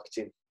interruption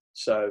marketing.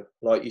 So,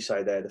 like you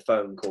say there, the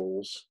phone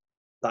calls,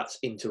 that's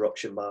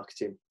interruption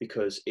marketing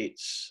because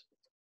it's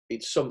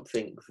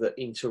something that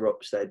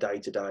interrupts their day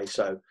to day.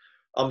 So,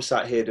 I'm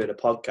sat here doing a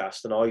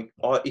podcast, and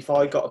if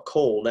I got a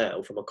call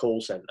now from a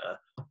call centre,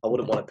 I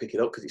wouldn't want to pick it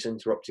up because it's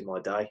interrupting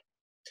my day.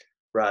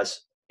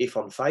 Whereas if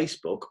on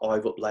Facebook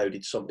I've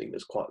uploaded something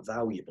that's quite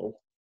valuable,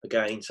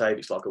 again, say if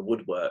it's like a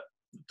woodwork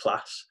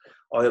class,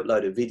 I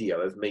upload a video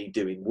of me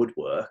doing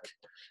woodwork.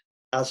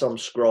 As I'm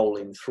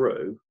scrolling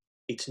through,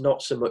 it's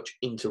not so much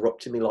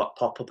interrupting me like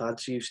pop-up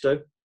ads used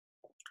to.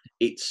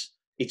 It's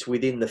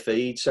within the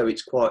feed, so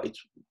it's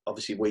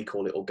obviously we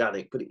call it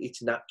organic, but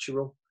it's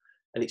natural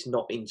and it's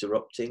not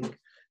interrupting.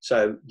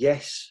 So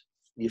yes,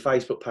 your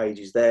Facebook page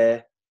is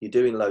there, you're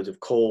doing loads of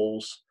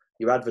calls,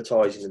 you're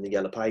advertising in the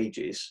yellow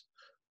pages,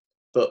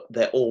 but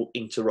they're all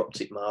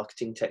interrupted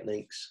marketing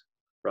techniques.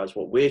 Whereas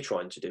what we're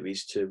trying to do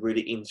is to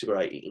really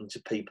integrate it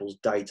into people's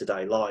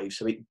day-to-day lives,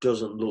 so it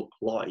doesn't look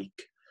like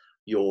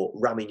you're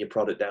ramming your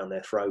product down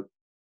their throat.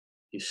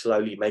 You're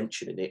slowly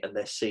mentioning it, and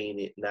they're seeing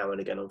it now and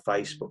again on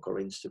Facebook or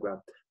Instagram.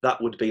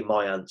 That would be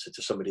my answer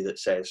to somebody that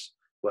says,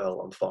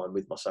 well, I'm fine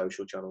with my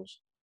social channels.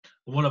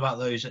 And what about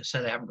those that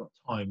say they haven't got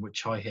time,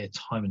 which I hear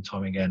time and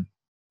time again?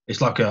 It's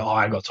like,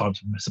 I ain't got time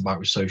to mess about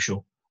with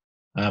social.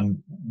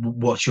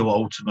 What's your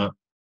ultimate?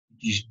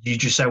 You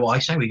just say what I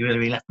say. We're going to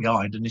be left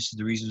behind, and this is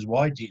the reasons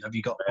why. Have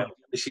you got?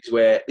 This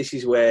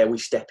is where we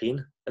step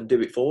in and do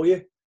it for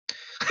you.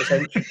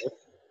 Essentially.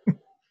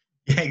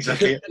 Yeah,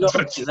 exactly.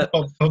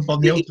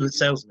 on the ultimate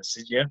sales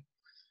message, yeah.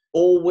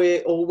 All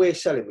we're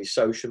selling with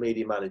social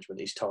media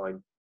management is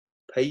time.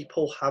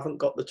 People haven't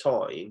got the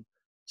time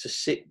to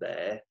sit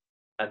there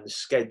and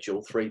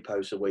schedule 3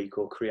 posts a week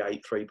or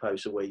create 3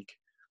 posts a week.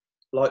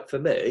 Like for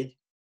me,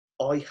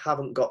 I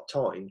haven't got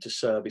time to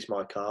service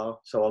my car,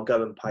 so I'll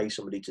go and pay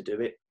somebody to do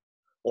it.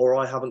 Or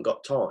I haven't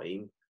got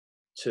time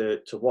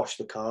to wash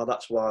the car,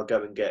 that's why I'll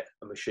go and get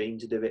a machine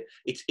to do it.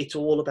 It's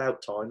all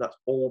about time. That's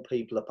all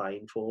people are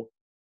paying for.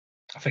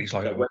 I think it's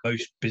like that with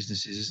most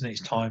businesses, isn't it?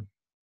 It's time.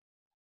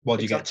 Why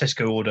do you get a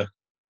Tesco order?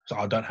 So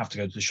I don't have to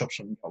go to the shops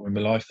in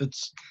my life.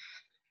 It's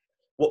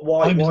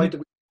why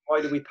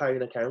do we pay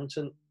an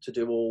accountant to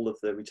do all of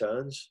the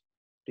returns?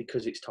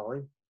 Because it's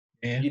time.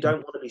 Yeah. You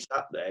don't want to be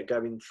sat there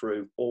going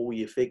through all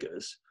your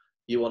figures.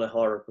 You want to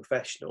hire a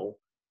professional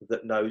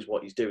that knows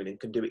what he's doing and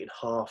can do it in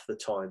half the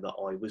time that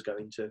I was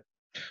going to.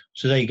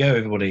 So there you go,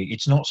 everybody.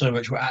 It's not so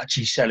much we're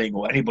actually selling,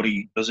 or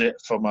anybody does it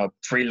from a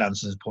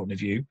freelancer's point of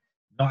view,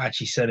 not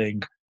actually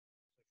selling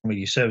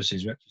media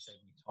services, we're actually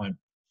saving time.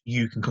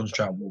 You can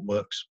concentrate on what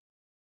works.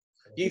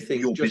 You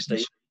think your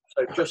business.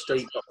 So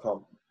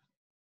justeat.com,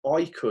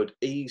 I could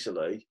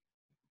easily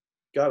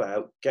go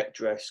out, get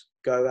dressed,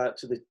 go out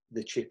to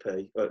the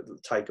chippy,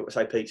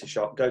 say pizza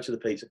shop, go to the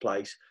pizza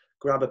place,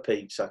 grab a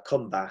pizza,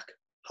 come back,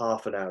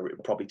 half an hour it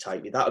would probably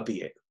take me. That would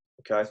be it,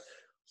 okay?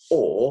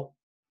 Or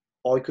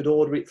I could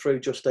order it through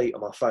Just Eat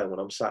on my phone when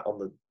I'm sat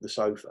on the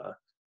sofa,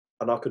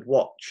 and I could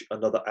watch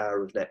another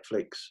hour of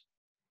Netflix.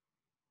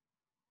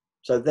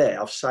 So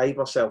there, I've saved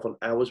myself an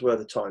hour's worth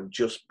of time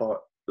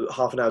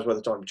half an hour's worth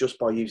of time just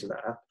by using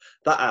that app.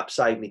 That app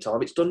saved me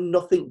time. It's done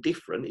nothing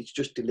different. It's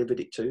just delivered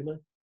it to me.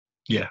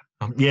 Yeah.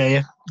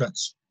 Yeah.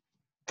 That's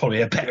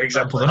probably a better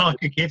example than I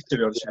could give, to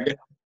be honest with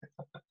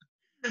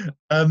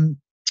you.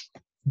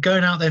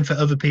 Going out then for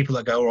other people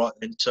that go, all right,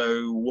 then,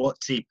 so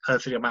what's the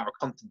perfect amount of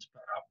content to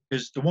put out?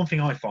 Because the one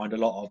thing I find a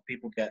lot of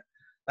people get,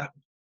 that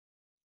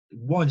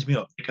winds me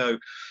up. They go, you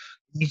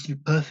need to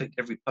be perfect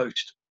every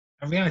post.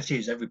 And the reality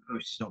is every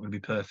post is not going to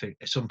be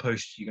perfect. Some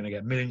posts you're going to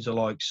get millions of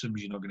likes, some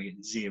you're not going to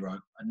get 0,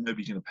 and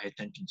nobody's going to pay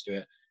attention to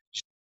it.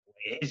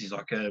 It is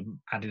like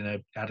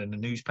adding a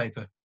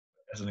newspaper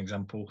as an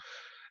example.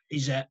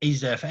 Is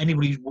there for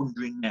anybody who's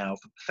wondering now,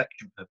 for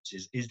perfection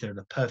purposes, is there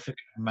the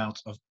perfect amount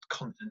of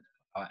content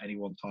at any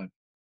one time?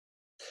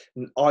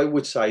 I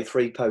would say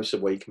 3 posts a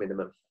week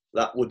minimum.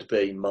 That would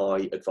be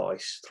my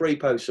advice. 3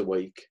 posts a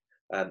week.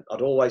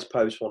 I'd always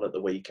post one at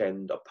the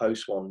weekend. I'd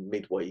post one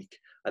midweek,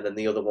 and then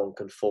the other one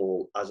can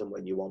fall as and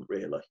when you want,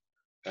 really.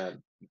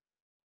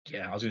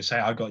 Yeah, I was going to say,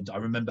 I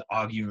remember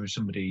arguing with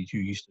somebody who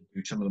used to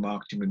do some of the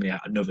marketing with me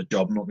at another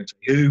job. I'm not going to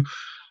say who, I'm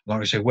not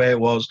going to say where it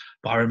was,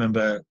 but I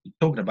remember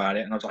talking about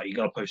it, and I was like, you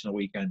got to post on the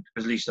weekend,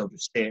 because at least they'll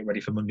just stay ready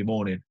for Monday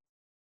morning.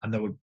 And they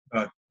would,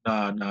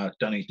 no,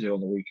 don't need to do it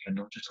on the weekend.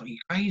 I'm just like, you're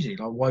crazy.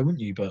 Like, why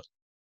wouldn't you? But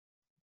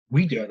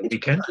we do it on the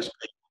weekend.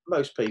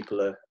 Most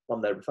people are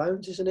on their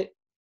phones, isn't it?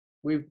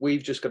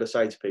 We've just got to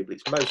say to people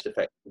it's most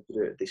effective to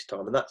do it at this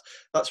time, and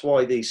that's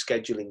why these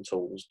scheduling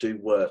tools do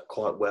work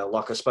quite well.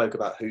 Like I spoke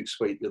about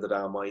Hootsuite the other day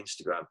on my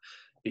Instagram,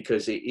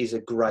 because it is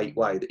a great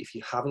way that if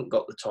you haven't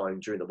got the time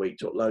during the week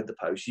to upload the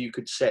post, you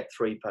could set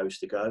 3 posts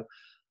to go.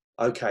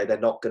 Okay, they're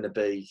not going to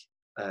be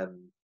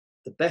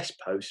the best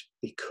post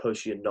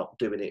because you're not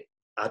doing it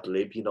ad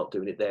lib, you're not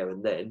doing it there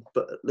and then,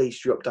 but at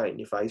least you're updating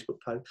your Facebook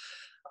post.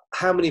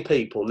 How many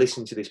people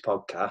listen to this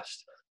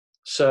podcast,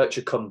 search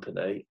a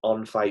company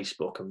on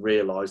Facebook and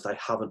realise they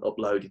haven't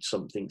uploaded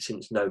something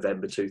since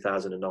November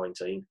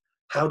 2019?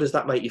 How does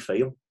that make you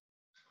feel?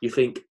 You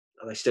think,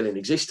 are they still in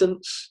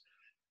existence?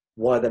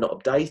 Why are they not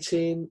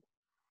updating?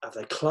 Have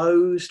they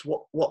closed?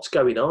 What's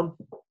going on?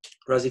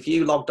 Whereas if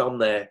you logged on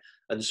there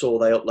and saw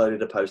they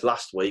uploaded a post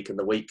last week and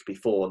the week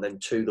before and then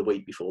 2 the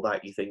week before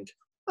that, you think,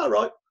 all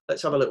right,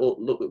 let's have a little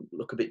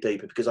look a bit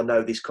deeper, because I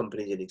know this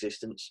company's in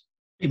existence.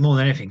 More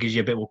than anything, gives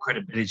you a bit more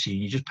credibility.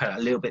 You just pay a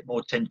little bit more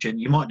attention.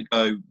 You might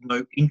go,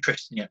 no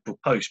interest in the actual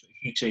post, but if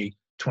you see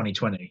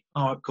 2020,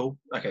 all right, cool,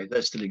 okay,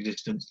 they're still in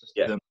existence.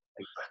 Yeah,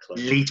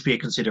 exactly. Need to be a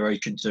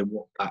consideration to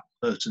what that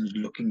person's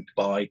looking to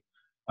buy,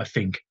 I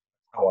think.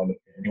 How I look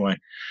at it anyway.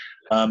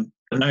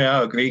 No,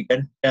 I agree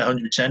again. Yeah,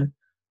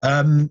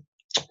 100%.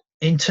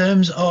 In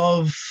terms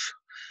of,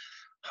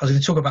 I was going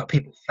to talk about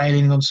people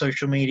failing on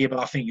social media, but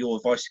I think your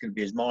advice is going to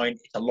be as mine.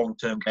 It's a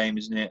long-term game,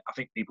 isn't it? I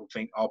think people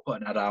think, I'll put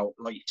an ad out,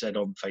 like you said,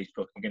 on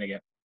Facebook. I'm going to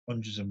get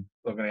hundreds of,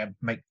 I'm going to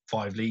make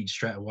 5 leads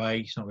straight away.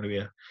 It's not going to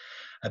be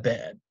a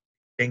bit.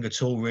 thing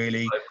at all,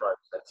 really. No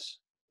process.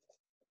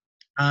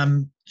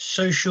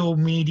 Social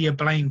media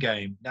blame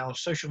game. Now,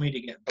 social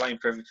media get blamed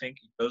for everything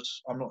it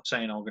does. I'm not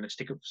saying I'm going to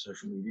stick up for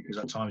social media, because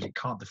at times it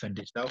can't defend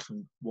itself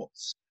and what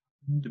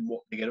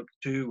they get up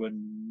to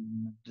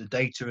and the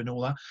data and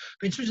all that.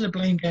 But in terms of the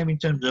blame game, in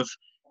terms of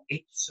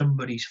it's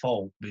somebody's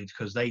fault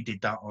because they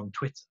did that on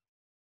Twitter,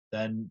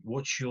 then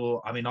what's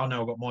your? I mean, I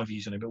know I've got my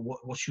views on it, but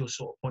what's your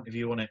sort of point of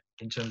view on it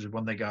in terms of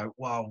when they go,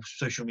 "Wow,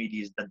 social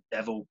media is the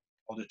devil.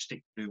 I'll just stick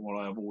to doing what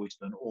I've always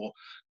done," or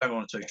 "Go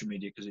on social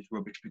media because it's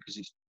rubbish because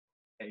it's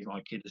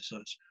my kid as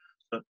such."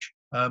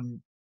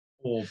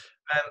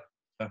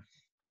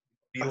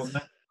 View on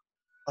that?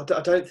 I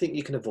don't think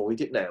you can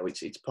avoid it now.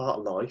 It's part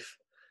of life,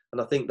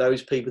 and I think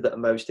those people that are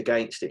most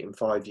against it in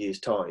 5 years'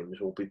 time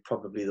will be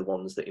probably the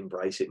ones that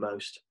embrace it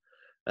most.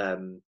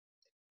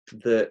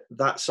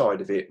 That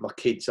side of it, my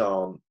kids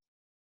are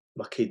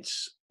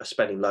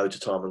spending loads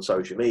of time on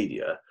social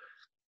media.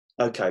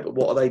 Okay, but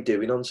what are they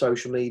doing on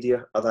social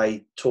media? Are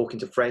they talking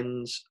to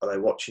friends? Are they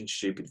watching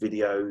stupid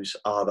videos?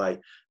 Are they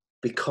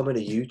becoming a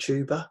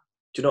YouTuber?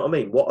 Do you know what I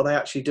mean? What are they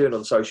actually doing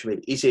on social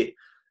media? Is it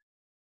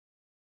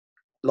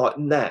like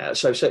now?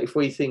 So if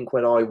we think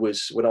when I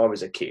was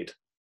a kid,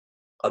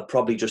 I'd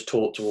probably just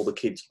talk to all the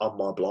kids on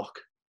my block.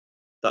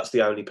 That's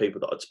the only people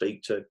that I'd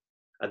speak to,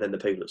 and then the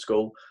people at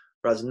school.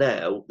 Whereas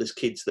now, there's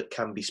kids that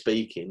can be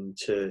speaking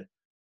to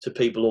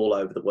people all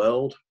over the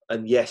world.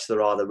 And yes,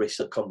 there are the risks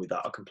that come with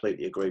that. I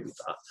completely agree with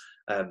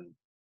that.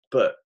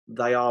 But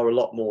they are a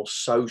lot more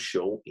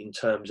social in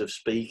terms of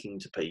speaking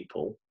to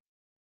people,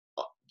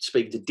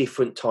 speaking to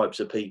different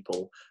types of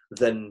people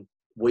than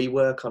we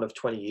were kind of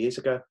 20 years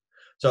ago.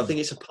 So I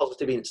think it's a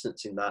positive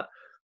instance in that.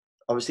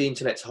 Obviously, the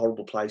internet's a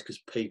horrible place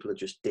because people are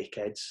just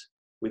dickheads.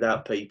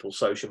 Without people,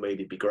 social media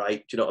would be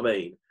great. Do you know what I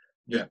mean?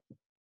 Yeah.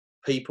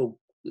 People,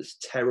 there's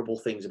terrible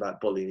things about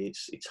bullying.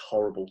 It's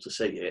horrible to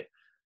see it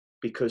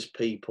because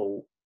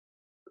people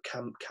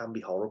can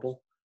be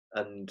horrible,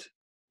 and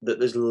that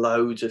there's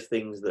loads of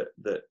things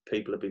that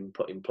people have been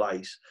put in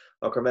place.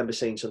 Like I remember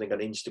seeing something on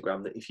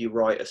Instagram that if you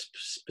write a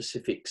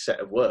specific set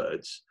of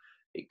words,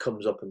 it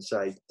comes up and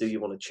say, "Do you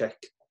want to check?"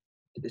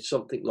 It's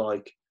something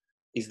like,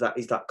 "Is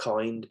that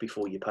kind?"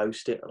 before you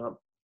post it, and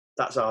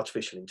that's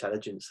artificial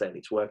intelligence. Then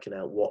it's working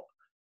out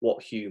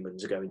what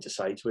humans are going to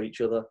say to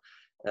each other.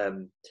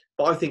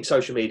 But I think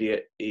social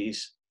media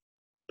is,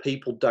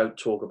 people don't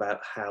talk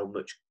about how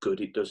much good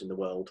it does in the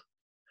world.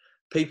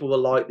 People were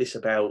like this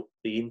about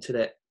the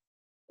internet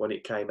when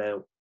it came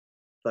out.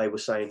 They were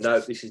saying, no,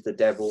 this is the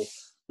devil.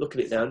 Look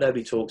at it now.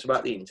 Nobody talks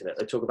about the internet.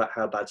 They talk about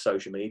how bad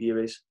social media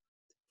is.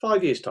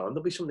 5 years' time,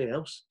 there'll be something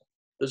else.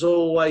 There's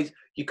always,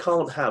 you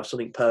can't have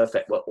something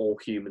perfect where all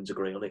humans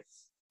agree on it.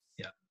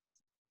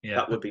 Yeah.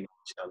 That would be my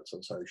stance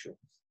on social.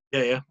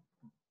 Yeah.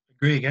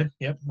 Agree again.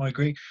 Yeah, I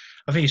agree.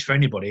 I think it's for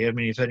anybody. I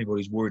mean, if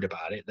anybody's worried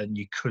about it, then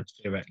you could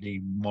theoretically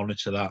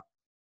monitor that,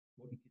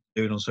 what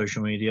you're doing on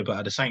social media. But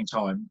at the same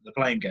time, the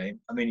blame game,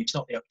 I mean, it's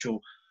not the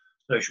actual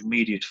social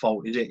media's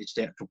fault, is it? It's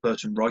the actual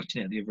person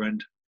writing it at the other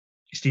end.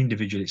 It's the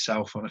individual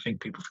itself. And I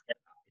think people forget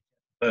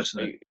that.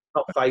 Personally. It's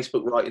not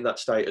Facebook writing that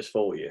status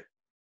for you.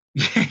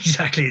 Yeah,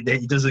 exactly.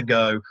 It doesn't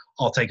go,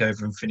 I'll take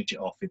over and finish it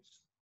off. It's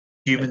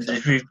humans,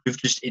 exactly. We've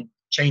just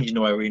changing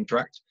the way we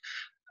interact.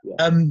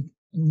 Yeah.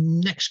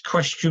 Next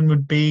question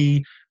would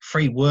be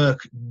free work.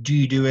 Do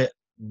you do it?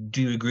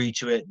 Do you agree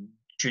to it?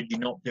 Should you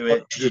not do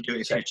it? Should you do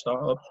it if you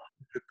start up?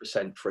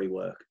 100% free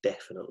work,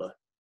 definitely.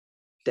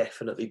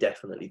 Definitely.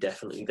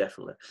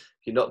 If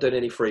you're not doing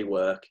any free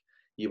work,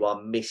 you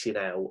are missing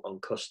out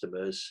on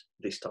customers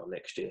this time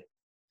next year.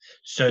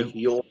 So if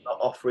you're not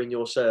offering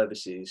your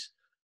services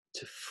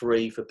to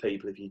free for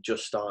people, if you're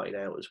just starting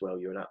out as well,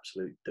 you're an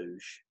absolute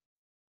douche.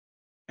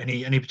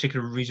 Any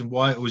particular reason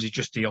why, or is it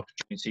just the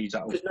opportunities?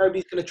 Because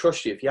nobody's going to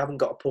trust you if you haven't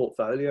got a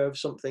portfolio of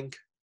something.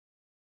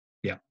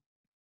 Yeah.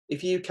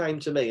 If you came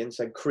to me and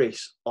said,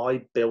 Chris,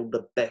 I build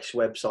the best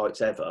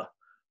websites ever,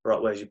 right,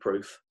 where's your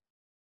proof?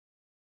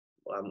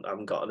 I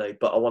haven't got any,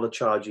 but I want to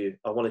charge you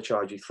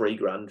 $3,000 for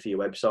your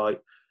website.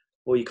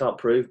 Well, you can't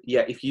prove.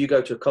 Yeah, if you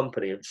go to a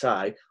company and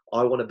say,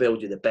 I want to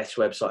build you the best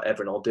website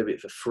ever and I'll do it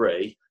for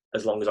free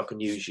as long as I can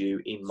use you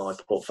in my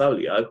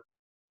portfolio,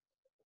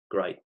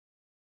 great.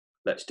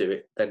 Let's do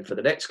it. Then for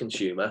the next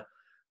consumer,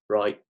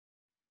 right,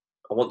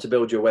 I want to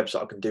build your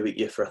website. I can do it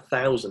you for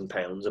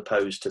 £1,000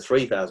 opposed to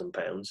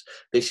 £3,000.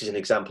 This is an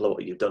example of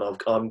what you've done.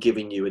 I'm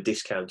giving you a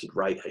discounted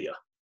rate here.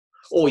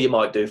 Or you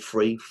might do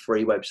free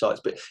websites.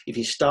 But if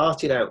you're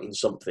starting out in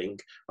something,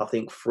 I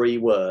think free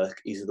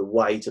work is the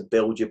way to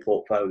build your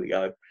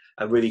portfolio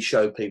and really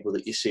show people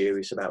that you're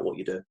serious about what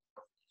you do.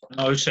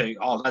 I would say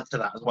I'll add to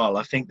that as well.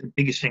 I think the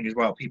biggest thing as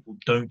well, people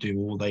don't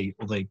do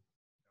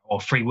or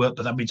free work,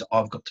 but that means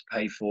I've got to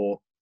pay for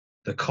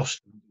the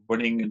cost of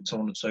running and so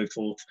on and so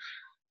forth.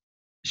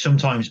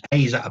 Sometimes,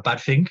 is that a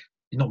bad thing?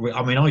 Not really.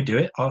 I mean, I do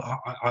it.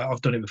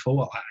 I've done it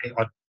before.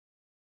 I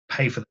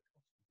pay for the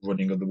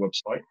running of the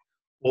website,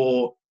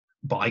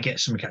 but I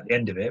get something at the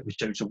end of it,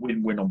 which is a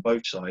win-win on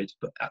both sides.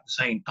 But at the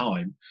same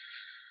time,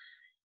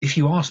 if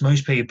you ask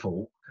most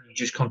people, can you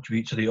just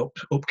contribute to the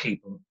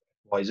upkeep of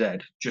Y, Z,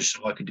 just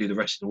so I can do the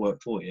rest of the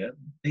work for you,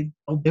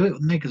 I'll do it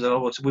with me because I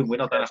want to win. We're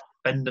not going to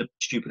spend a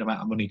stupid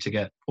amount of money to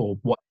get, or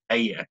what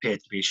they appear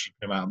to be a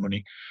stupid amount of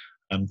money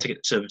to get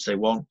the service they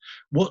want.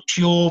 What's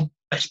your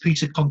best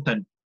piece of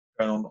content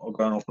going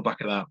off the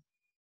back of that?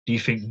 Do you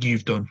think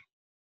you've done?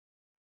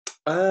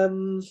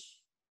 Do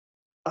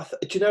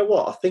you know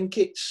what? I think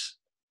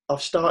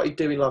I've started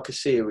doing like a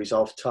series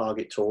of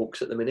Target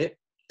Talks at the minute,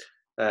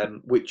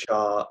 which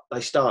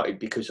they started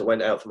because I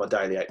went out for my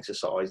daily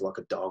exercise like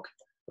a dog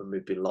when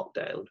we've been locked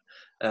down,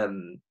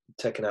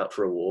 taken out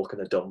for a walk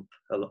and a dump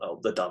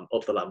up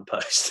the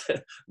lamppost.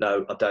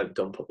 No, I don't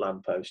dump up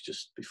lampposts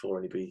just before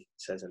anybody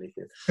says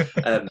anything.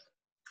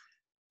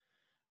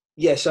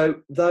 Yeah,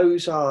 so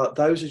those are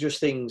just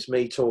things,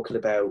 me talking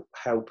about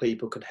how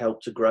people can help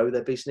to grow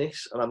their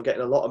business. And I'm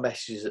getting a lot of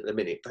messages at the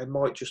minute. They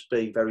might just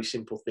be very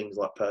simple things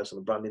like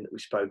personal branding that we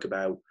spoke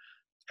about,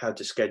 how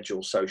to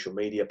schedule social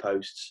media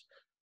posts.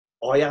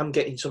 I am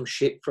getting some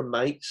shit from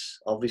mates,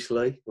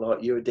 obviously,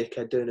 like, you're a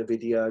dickhead doing a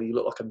video, you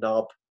look like a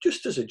knob,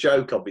 just as a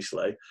joke,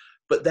 obviously.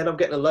 But then I'm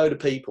getting a load of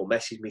people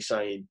message me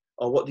saying,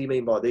 oh, what do you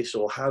mean by this?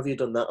 Or how have you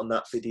done that on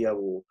that video?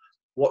 Or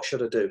what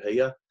should I do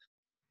here?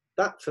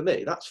 That, for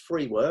me, that's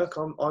free work.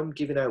 I'm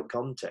giving out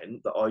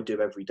content that I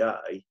do every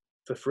day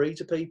for free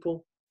to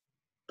people,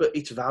 but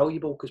it's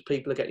valuable because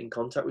people are getting in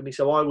contact with me.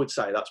 So I would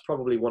say that's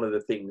probably one of the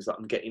things that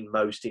I'm getting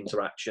most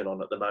interaction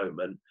on at the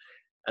moment.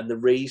 And the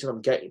reason I'm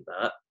getting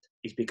that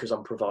is because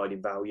I'm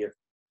providing value.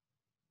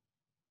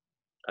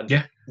 And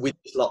with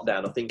this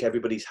lockdown, I think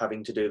everybody's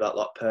having to do that,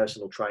 like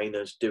personal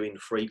trainers doing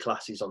free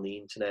classes on the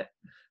internet,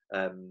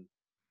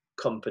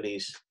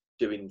 companies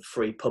doing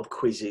free pub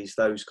quizzes,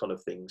 those kind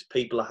of things.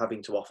 People are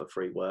having to offer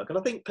free work. And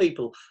I think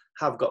people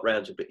have got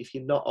round to it. But if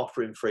you're not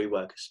offering free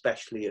work,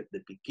 especially at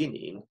the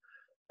beginning,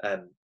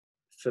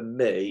 for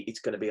me,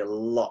 it's going to be a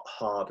lot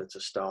harder to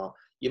start.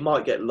 You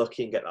might get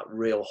lucky and get that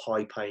real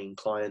high-paying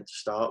client to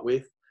start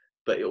with,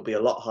 but it'll be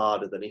a lot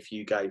harder than if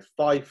you gave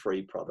 5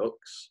 free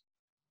products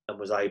and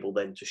was able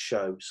then to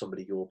show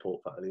somebody your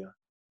portfolio.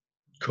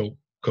 Cool.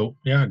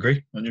 Yeah, I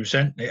agree,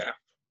 100%.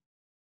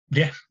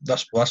 Yeah,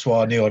 that's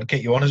why I knew I'd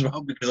get you on as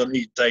well, because I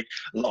need to take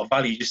a lot of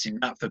value just in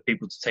that for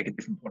people to take a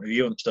different point of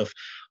view and stuff.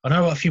 I know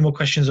I've got a few more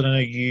questions, and I know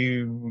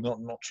you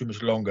not too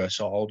much longer,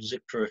 so I'll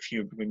zip through a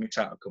few and we mix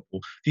out a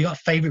couple. Have you got a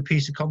favourite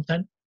piece of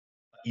content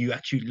you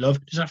actually love?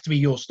 It doesn't have to be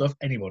your stuff,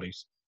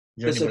 anybody's.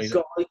 There's a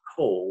guy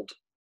called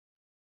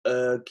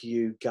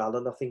Ergu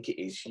Gallen, I think it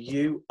is,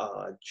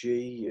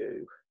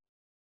 URGU,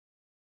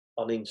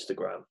 on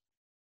Instagram.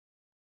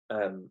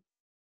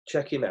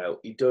 Check him out.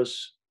 He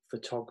does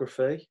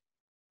photography.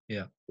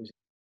 Yeah. It's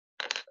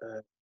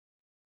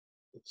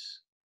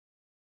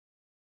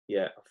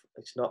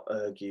not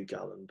Ergu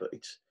Gallen, but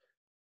it's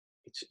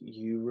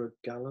Euro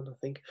Gallen, I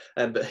think.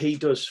 But he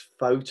does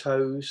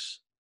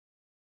photos,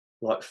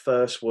 like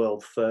first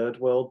world, third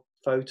world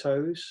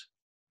photos.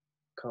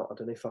 I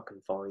don't know if I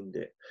can find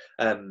it.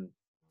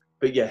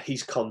 But yeah,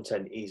 his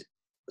content is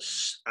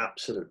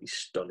absolutely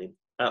stunning.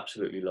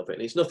 Absolutely love it.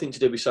 And it's nothing to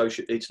do with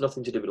it's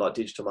nothing to do with like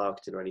digital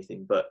marketing or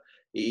anything, but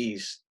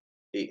it's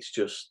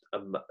just,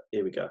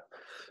 here we go.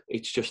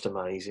 It's just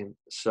amazing.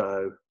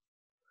 So,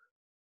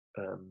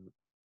 I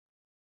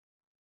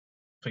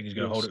think he's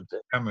going to hold it to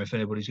the camera if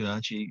anybody's going to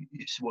actually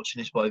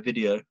watching this by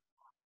video.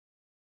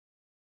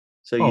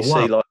 So you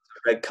see like the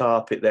red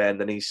carpet there,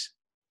 and then he's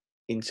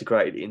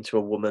integrated it into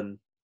a woman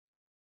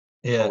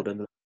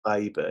holding a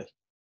baby.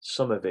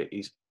 Some of it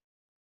is,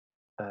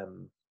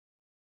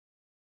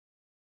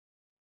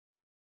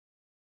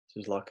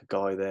 there's like a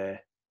guy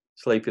there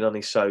sleeping on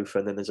his sofa,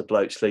 and then there's a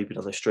bloke sleeping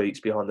on the streets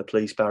behind the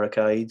police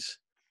barricades.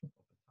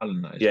 I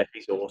don't know. Yeah,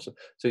 he's awesome.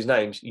 So his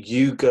name's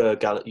Ugur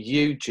Gallen,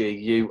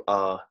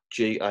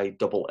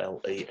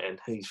 UGURGALLEN.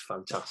 He's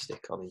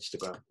fantastic on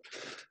Instagram.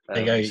 There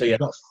you go. So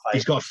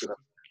he's got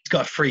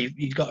a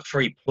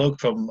free plug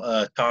from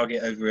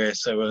Target over here.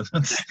 So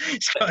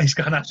he's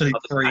got an absolute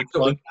free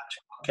plug.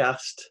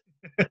 Podcast.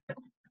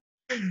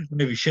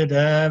 Maybe we should.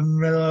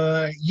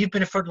 You've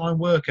been a frontline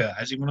worker,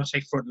 as in, when I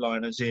say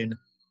frontline, as in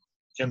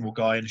general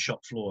guy in the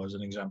shop floor, as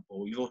an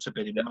example. You've also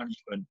been in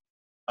management.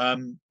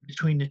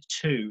 Between the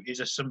two, is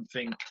there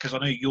something, because I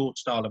know your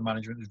style of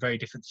management is very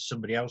different to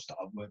somebody else that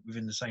I've worked with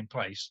in the same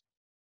place.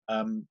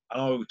 And I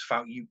always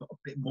felt you got a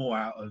bit more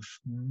out of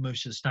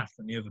most of the staff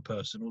than the other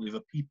person, or the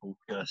other people,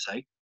 should I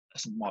say.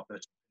 That's my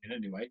personal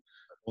opinion anyway.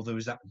 Although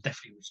is that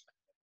definitely respect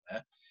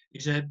there.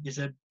 Is there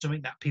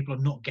something that people are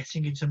not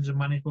getting in terms of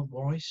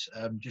management-wise,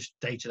 just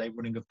day-to-day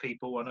running of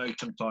people? I know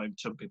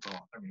sometimes some people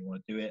don't really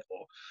want to do it,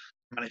 or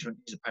management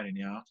is a pain in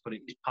the ass, but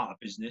it is part of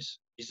business.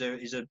 Is there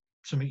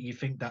something you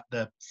think that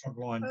the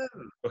frontline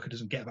worker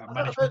doesn't get about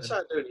management? I don't say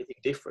I do anything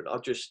different. I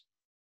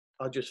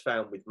just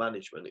found with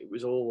management, it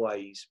was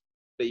always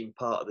being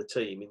part of the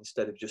team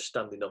instead of just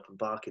standing up and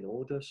barking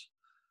orders.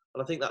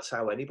 And I think that's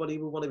how anybody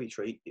will want to be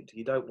treated.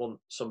 You don't want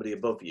somebody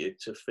above you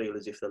to feel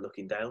as if they're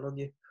looking down on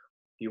you.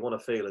 You want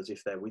to feel as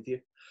if they're with you.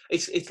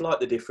 It's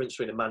like the difference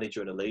between a manager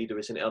and a leader,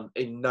 isn't it?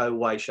 In no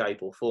way,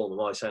 shape or form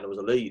am I saying I was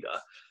a leader,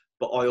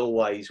 but I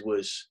always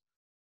was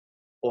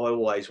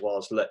always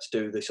was, let's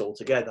do this all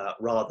together,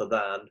 rather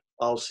than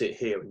I'll sit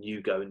here and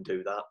you go and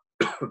do that.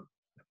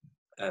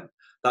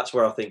 That's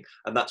where I think,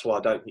 and that's why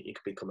I don't think you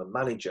can become a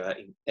manager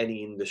in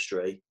any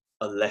industry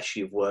unless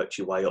you've worked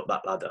your way up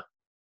that ladder.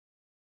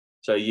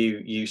 So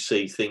you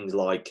see things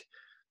like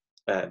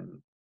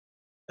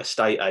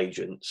estate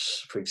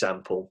agents, for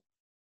example,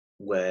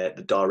 where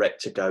the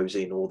director goes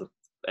in, or the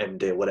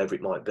MD or whatever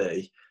it might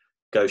be,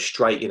 goes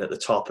straight in at the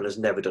top and has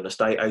never done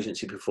estate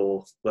agency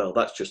before. Well,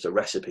 that's just a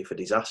recipe for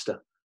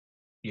disaster.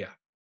 Yeah.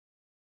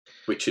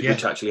 Which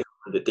actually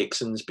happened at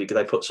Dixon's, because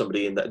they put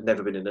somebody in that had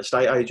never been an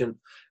estate agent.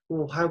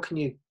 Well, how can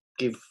you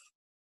give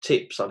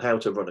tips on how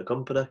to run a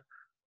company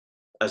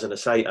as an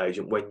estate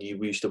agent when you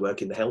used to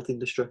work in the health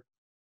industry?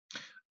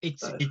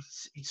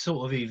 It's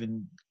sort of,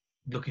 even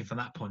looking from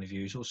that point of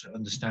view, is also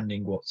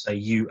understanding what, say,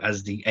 you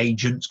as the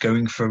agent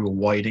going through, or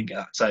why you didn't get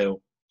that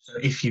sale. So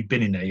if you've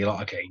been in there, you're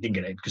like, okay, you didn't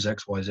get it because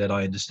X, Y, Z.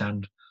 I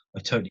understand. I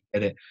totally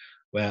get it.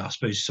 Where I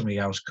suppose somebody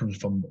else comes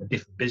from a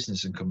different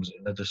business and comes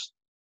in, they're just,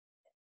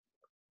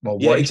 well,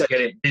 why did you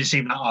get it? It didn't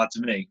seem that hard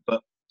to me,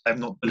 but I've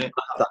not done it.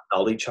 Have that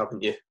knowledge,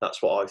 haven't you?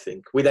 That's what I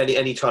think. With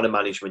any kind of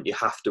management, you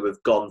have to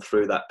have gone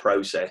through that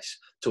process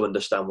to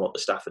understand what the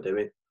staff are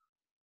doing.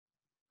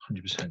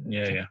 100%.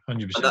 Yeah,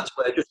 100%. And that's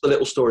where, just a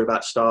little story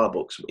about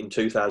Starbucks in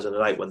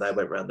 2008, when they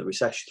went around the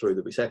recession,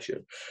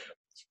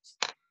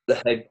 the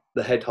head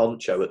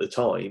honcho at the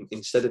time,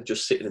 instead of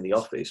just sitting in the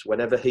office,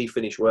 whenever he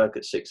finished work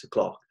at 6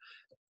 o'clock,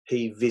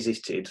 he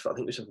visited, I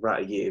think it was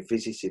about a year,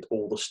 visited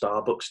all the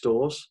Starbucks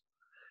stores,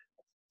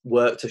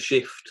 worked a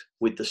shift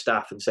with the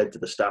staff and said to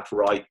the staff,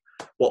 right,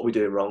 what are we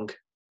doing wrong?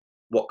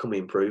 What can we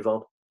improve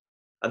on?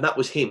 And that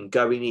was him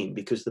going in,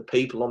 because the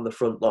people on the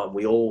front line,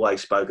 we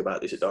always spoke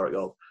about this at Direct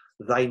Golf,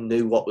 they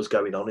knew what was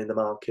going on in the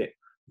market.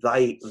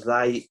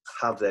 They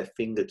have their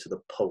finger to the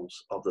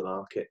pulse of the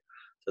market.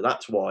 So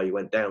that's why he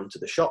went down to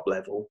the shop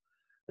level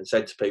and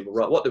said to people,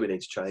 right, what do we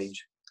need to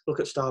change? Look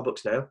at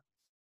Starbucks now.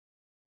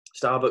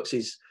 Starbucks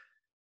it's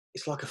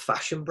like a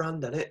fashion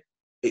brand, isn't it?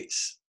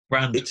 It's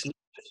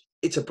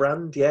a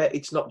brand, yeah.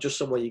 It's not just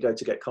somewhere you go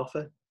to get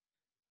coffee.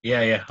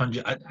 Yeah.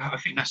 100. I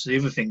think that's the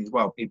other thing as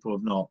well. People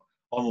have not.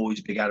 I'm always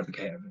a big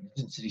advocate of it.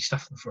 Isn't silly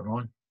stuff in the front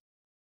line.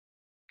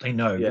 They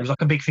know. Yeah. It was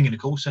like a big thing in the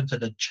call centre.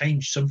 They'd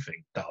change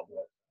something that'll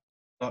work.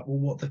 Like, well,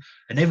 what the?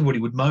 And everybody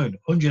would moan.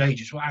 100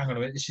 agents. Well, hang on a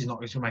minute. This is not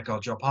going to make our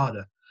job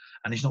harder,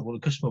 and it's not what the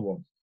customer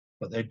wants.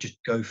 But they'd just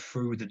go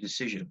through with the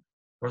decision.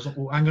 Whereas, like,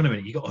 well, hang on a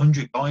minute. You got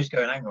 100 guys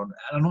going. Hang on.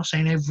 And I'm not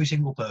saying every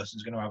single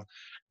person's going to have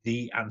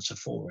the answer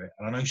for it.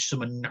 And I know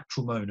some are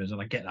natural moaners, and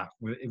I get that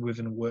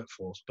within the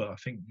workforce. But I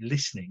think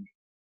listening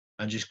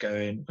and just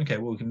going, okay,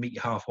 well, we can meet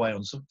you halfway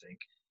on something.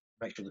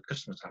 Make sure the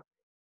customer's happy.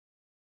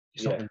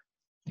 It's not.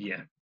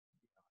 Yeah.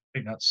 I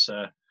think that's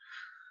a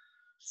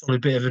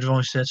solid bit of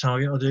advice there,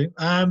 Target. I'll do.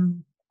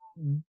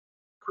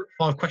 Quick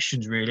 5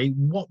 questions, really.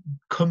 What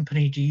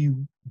company do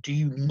you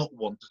not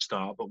want to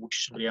start, but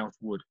which somebody else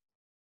would?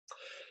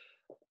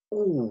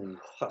 Oh,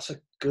 that's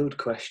a good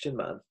question,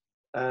 man.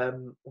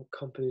 What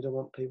company do I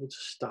want people to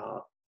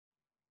start,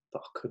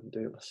 but I couldn't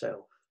do it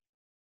myself?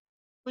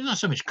 Well, not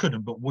so much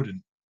couldn't, but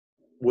wouldn't.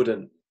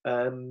 Wouldn't.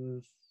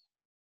 That's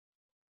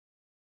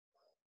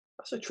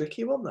a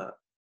tricky one, that.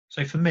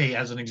 So for me,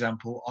 as an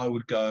example, I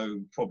would go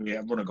probably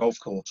run a golf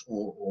course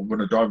or run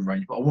a driving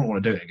range, but I wouldn't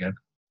want to do it again.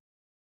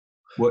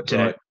 Worked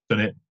in it, done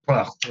it.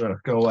 Well,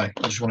 go away.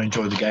 I just want to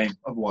enjoy the game.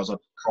 Otherwise, I'd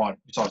cry.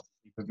 Besides,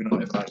 if we're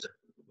not about to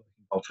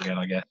golf again,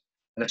 I guess.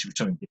 Unless you're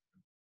something different.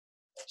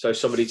 So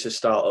somebody to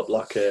start up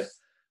like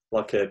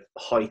a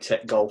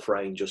high-tech golf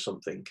range or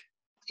something.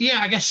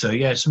 Yeah, I guess so.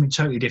 Yeah, something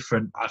totally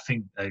different. I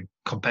think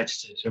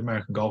competitors,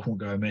 American golf won't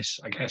go amiss,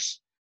 I guess.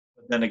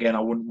 But then again, I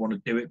wouldn't want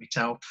to do it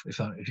myself, if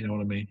you know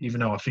what I mean.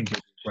 Even though I think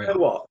it's great. You know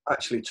what?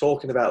 Actually,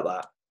 talking about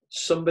that,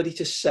 somebody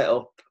to set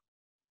up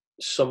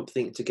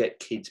something to get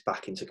kids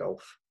back into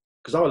golf.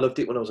 Because I loved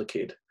it when I was a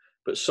kid.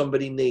 But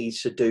somebody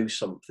needs to do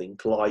something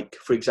like,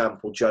 for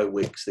example, Joe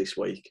Wicks this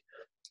week.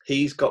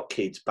 He's got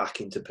kids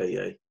back into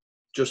PE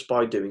just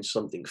by doing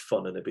something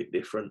fun and a bit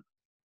different.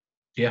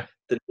 Yeah.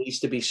 There needs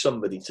to be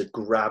somebody to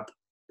grab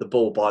the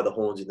ball by the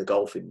horns in the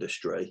golf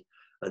industry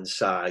and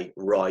say,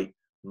 right,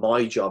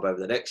 my job over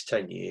the next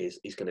 10 years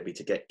is going to be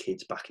to get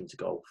kids back into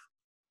golf.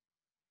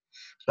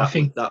 I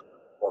think that's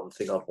one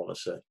thing I'd want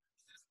to see. I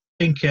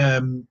think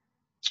the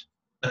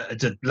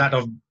lad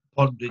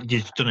I've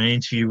just done an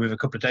interview with a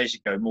couple of days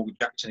ago, Morgan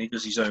Jackson, he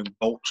does his own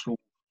golf school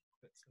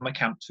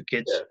camps for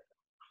kids. Yeah.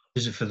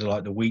 Does it for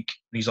the week.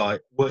 And he's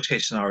like, worst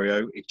case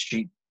scenario, it's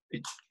cheap.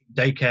 It's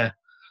daycare.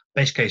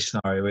 Best case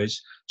scenario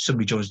is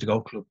somebody joins the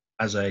golf club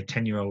as a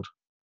 10-year-old.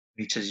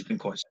 He says he's been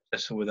quite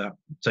successful with that.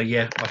 So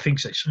yeah, I think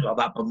so, something like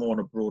that, but more on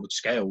a broader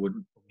scale.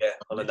 Wouldn't? Yeah,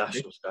 on a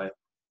national scale.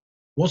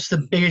 What's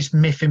the biggest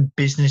myth in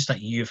business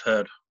that you've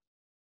heard?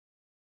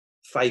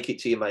 Fake it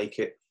till you make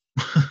it.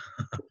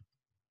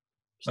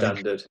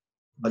 Standard.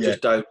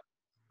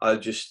 I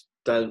just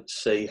don't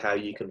see how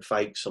you can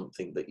fake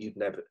something that you've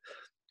never.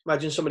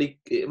 Imagine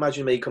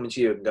me coming to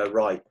you and go,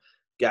 right,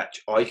 Gatch,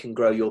 I can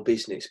grow your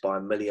business by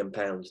 £1 million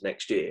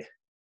next year.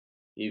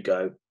 You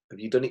go, have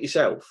you done it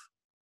yourself?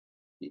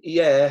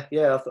 Yeah.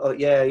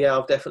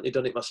 I've definitely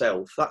done it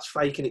myself. That's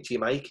faking it till you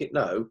make it.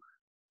 No,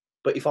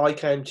 but if I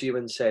came to you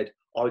and said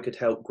I could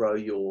help grow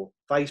your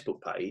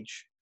Facebook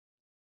page,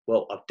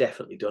 well, I've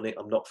definitely done it.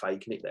 I'm not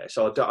faking it there.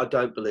 So I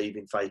don't believe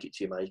in fake it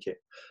till you make it.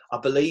 I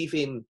believe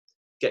in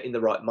getting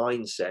the right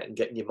mindset and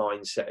getting your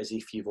mindset as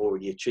if you've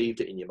already achieved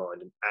it in your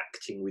mind and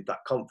acting with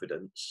that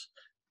confidence.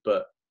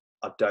 But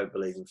I don't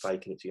believe in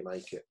faking it till you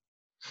make it.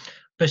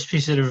 Best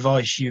piece of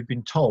advice you've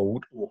been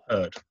told or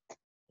heard?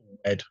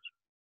 Ed.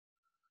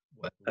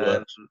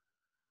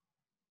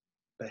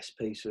 Best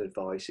piece of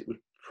advice, it would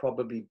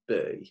probably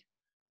be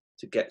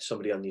to get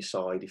somebody on your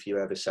side if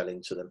you're ever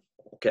selling to them.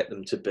 Get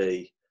them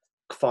to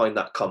find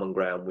that common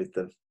ground with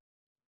them,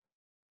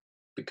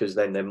 because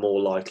then they're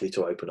more likely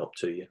to open up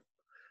to you.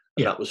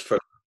 And that was from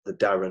the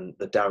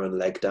Darren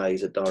Legg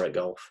days at Direct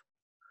Golf.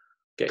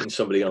 Getting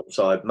somebody on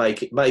side,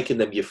 making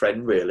them your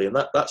friend, really, and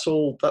that's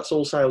all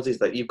sales is.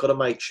 That you've got to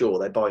make sure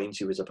they buy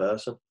into you as a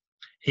person.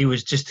 He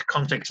was, just the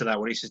context of that,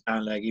 when he says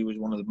Darren Legg, he was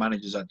one of the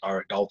managers at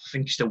Direct Golf. I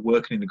think he's still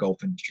working in the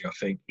golf industry. I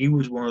think he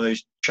was one of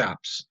those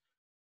chaps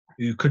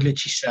who could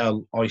literally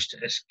sell ice to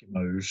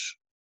Eskimos,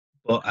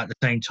 but at the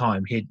same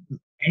time,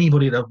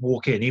 anybody that would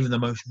walk in, even the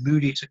most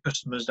moodiest of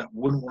customers that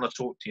wouldn't want to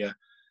talk to you,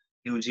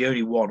 he was the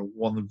only one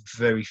of the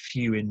very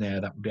few in there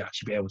that would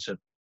actually be able to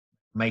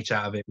mate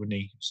out of it, wouldn't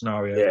he?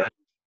 Scenario, and get a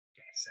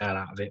sale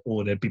out of it,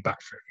 or they'd be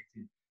back for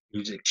everything. He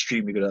was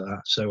extremely good at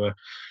that. So,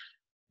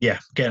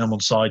 getting them on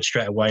side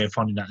straight away and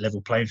finding that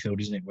level playing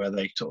field, isn't it, where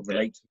they sort of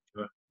relate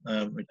to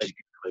each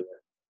other.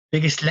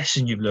 Biggest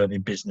lesson you've learned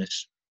in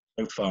business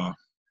so far?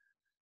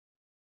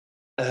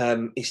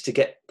 Is to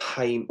get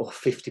payment or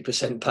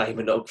 50%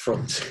 payment up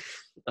front.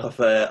 I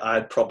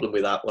had a problem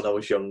with that when I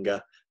was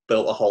younger.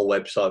 Built a whole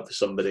website for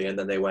somebody, and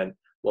then they went,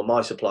 well,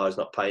 my supplier's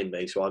not paying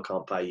me, so I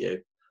can't pay you. I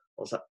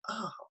was like,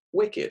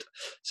 wicked.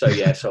 So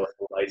so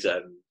I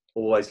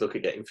always look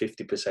at getting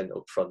 50%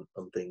 up front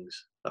on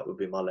things. That would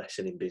be my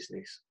lesson in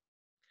business.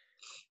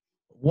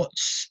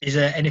 Is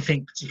there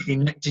anything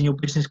particularly next in your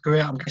business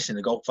career? I'm guessing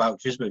the golf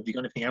vouchers, but have you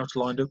got anything else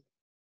lined up?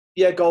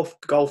 Yeah, golf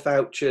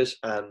vouchers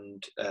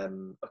and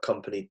a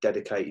company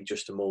dedicated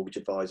just to mortgage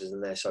advisors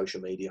and their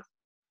social media.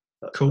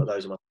 Cool.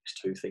 Those are my next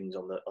two things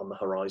on the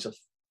horizon.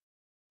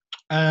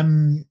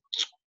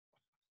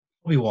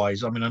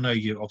 Hobby-wise, I mean, I know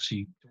you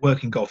obviously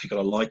work in golf. You got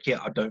to like it.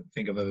 I don't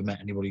think I've ever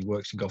met anybody who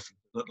works in golf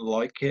that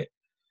like it.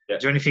 Yeah.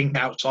 Is there anything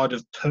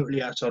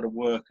totally outside of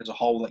work as a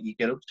whole that you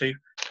get up to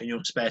in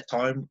your spare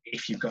time,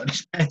 if you've got any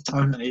spare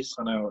time? That is,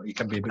 I know it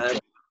can be a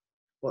bit.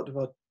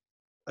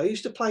 I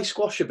used to play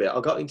squash a bit. I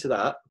got into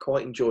that.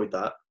 Quite enjoyed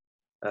that.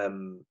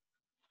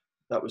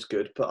 That was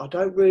good, but I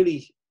don't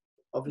really.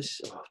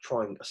 Obviously,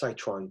 try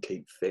and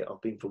keep fit.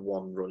 I've been for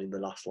one run in the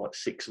last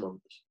 6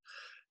 months.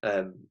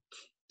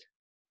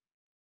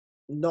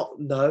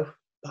 No,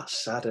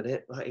 that's sad, isn't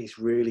it? That is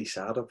really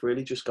sad. I've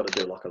really just got to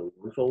do a life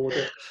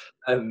order.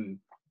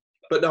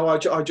 But no, I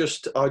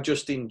just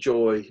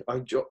enjoy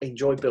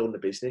building the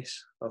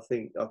business. I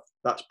think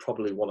that's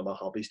probably one of my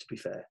hobbies, to be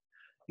fair.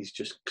 Is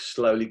just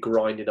slowly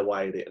grinding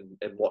away at it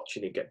and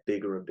watching it get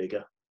bigger and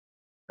bigger.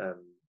 I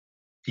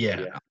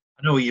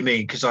know what you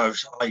mean, because I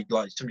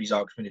somebody's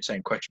asked me the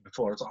same question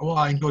before. I was like,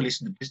 I enjoy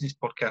listening to business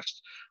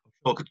podcasts. I'm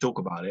sure I could talk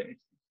about it.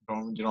 Do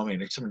you know what I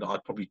mean? It's something that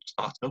I'd probably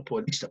start up, or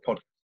at least a podcast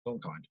of some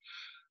kind.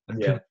 And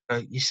people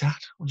go, "You're sad?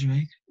 What do you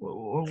mean?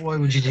 Why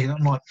would you do that?"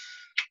 I'm like,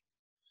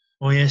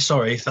 "Oh yeah,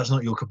 sorry if that's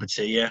not your cup of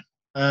tea." Yeah.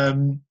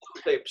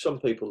 Some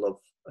people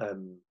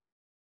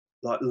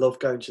love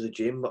going to the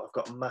gym, but I've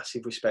got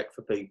massive respect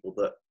for people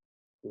that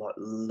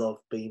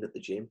love being at the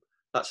gym.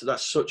 That's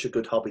such a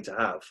good hobby to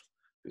have.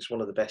 It's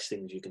one of the best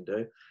things you can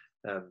do.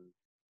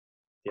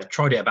 I've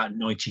tried it about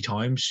 90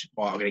 times.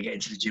 I'm going to get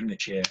into the gym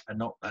this year,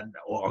 or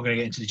I'm going to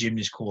get into the gym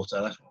this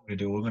quarter. That's what I'm going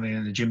to do. We're going to get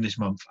in the gym this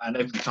month. And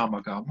every time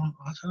I go,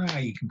 I don't know how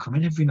you can come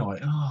in every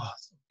night. Oh,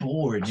 it's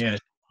boring. Yeah,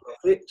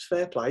 it's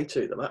fair play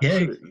to them.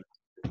 Absolutely.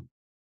 Yeah.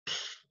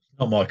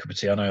 Not my cup of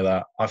tea. I know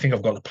that. I think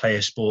I've got to play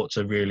a sport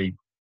to really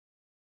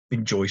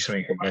enjoy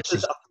something. I guess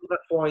that's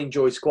why I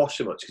enjoy squash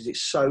so much, because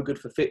it's so good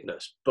for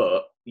fitness,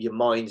 but your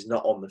mind's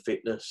not on the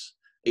fitness.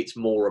 It's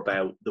more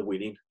about the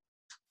winning.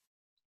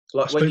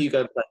 When you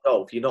go and play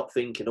golf, you're not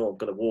thinking, I'm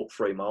going to walk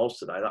 3 miles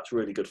today. That's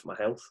really good for my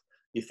health.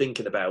 You're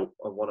thinking about,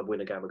 I want to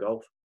win a game of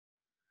golf.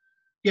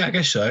 Yeah, I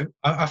guess so.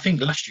 I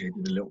think last year I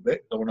did a little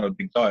bit. I went on a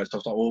big diet. So I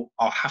was like, well,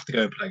 I'll have to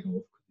go and play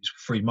golf. It's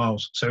 3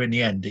 miles. So in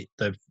the end,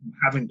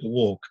 having to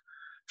walk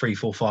 3,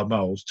 4, 5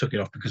 miles took it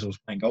off because I was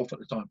playing golf at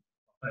the time.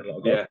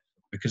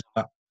 Because of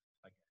that.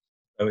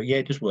 So yeah,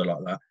 it just worked like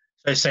that.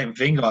 So the same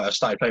thing. I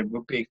started playing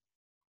rugby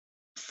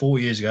 4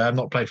 years ago. I've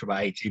not played for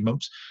about 18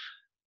 months.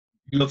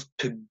 Loved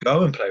to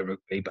go and play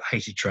rugby, but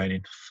hated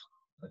training.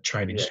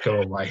 Just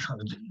go away.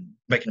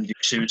 Making them do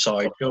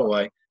suicide. Go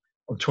away.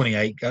 I'm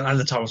 28. At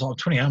the time, I was like, I'm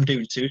 28. I'm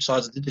doing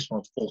suicides. I did this when I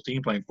was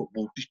 14 playing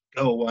football. Just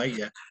go away.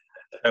 Yeah.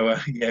 So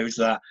it was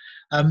that.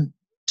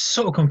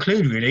 Sort of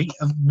conclude really.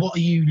 What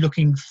are you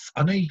looking?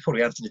 I know you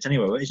probably answered it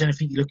anyway. But is there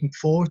anything you're looking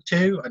forward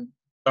to? And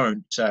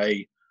don't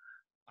say,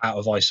 out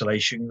of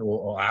isolation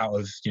or out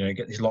of,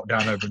 get this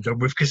lockdown over and done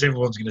with, because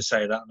everyone's going to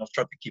say that, and I've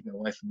tried to keep it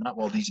away from that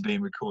while these are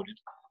being recorded.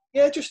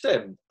 Yeah, just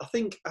I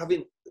think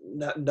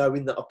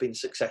knowing that I've been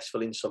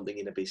successful in something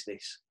in a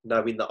business,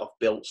 knowing that I've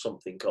built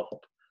something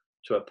up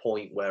to a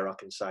point where I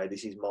can say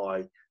this is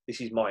my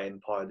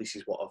empire, this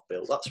is what I've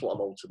built. That's what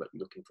I'm ultimately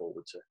looking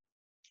forward to.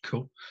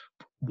 Cool.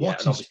 And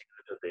obviously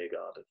a beer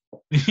garden.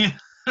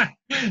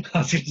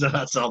 I think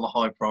that's on the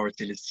high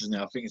priority list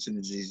now. I think as soon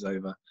as this is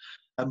over.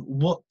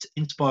 What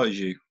inspires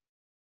you?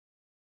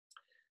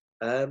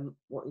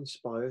 What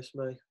inspires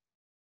me?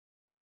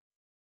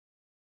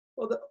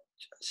 Well,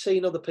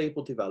 seeing other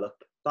people develop.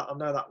 That, I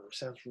know that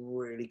sounds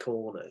really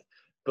corny,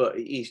 but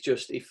it is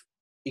just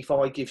if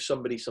I give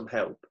somebody some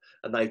help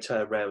and they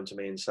turn around to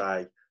me and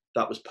say,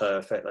 that was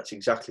perfect, that's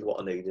exactly what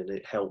I needed, and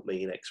it helped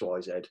me in X,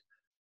 Y, Z.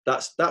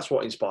 That's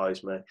what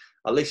inspires me.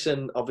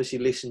 I obviously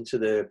listen to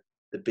the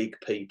big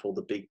people,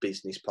 the big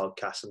business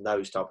podcasts and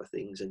those type of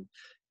things. And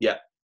yeah,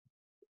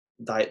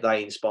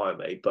 they inspire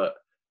me, but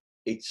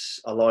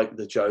I like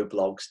the Joe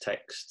Blogs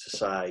text to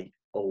say,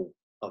 oh,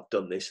 I've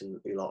done this, and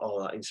you're like,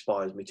 oh, that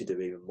inspires me to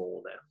do even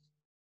more now.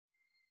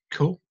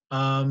 Cool.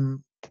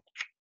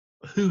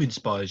 Who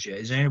inspires you?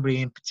 Is there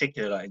anybody in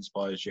particular that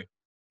inspires you?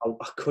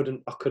 I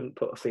couldn't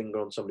put a finger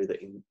on somebody that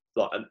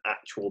like an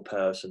actual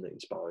person that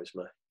inspires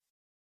me.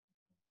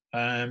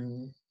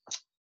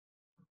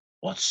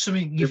 What's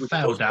something you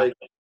failed at?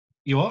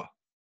 You what?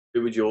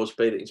 Who would yours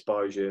be that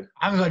inspires you?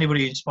 I haven't got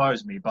anybody who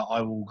inspires me, but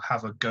I will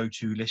have a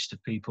go-to list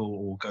of people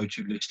or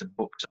go-to list of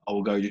books I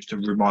will go just to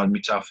remind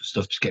myself of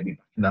stuff to get me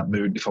back in that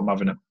mood if I'm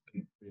having a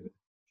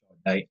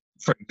day.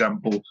 For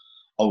example,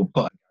 I will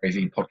put a Gary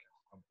Vee podcast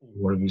on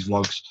one of his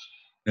vlogs.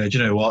 Do you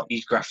know what?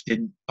 He's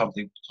grafting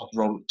something,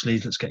 roll up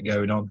sleeves, let's get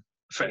going on.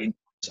 I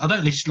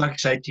don't listen, like I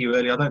said to you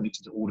earlier, I don't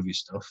listen to all of his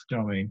stuff. Do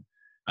you know what I mean?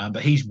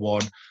 But he's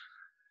one.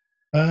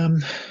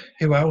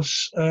 Who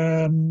else?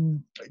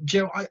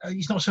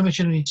 He's not so much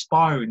an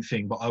inspiring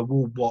thing, but I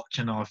will watch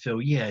and I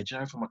feel,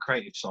 from a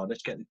creative side,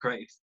 let's get the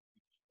creative.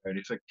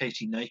 It's like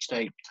Casey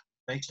Neistat,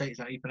 is that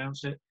how you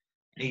pronounce it?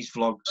 His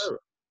vlogs,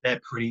 they're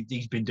pretty.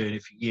 He's been doing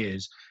it for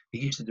years. He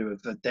used to do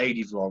a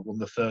daily vlog, one of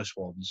the first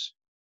ones.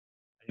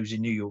 He was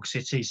in New York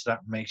City, so that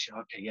makes you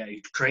okay. Yeah,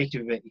 he's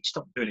creative with it. He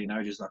stopped doing it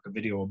now, just like a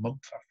video a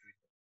month after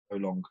so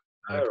long.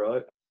 All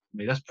right. I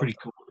mean, that's pretty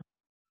cool.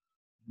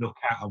 Look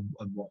at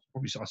and watch.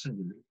 Probably I send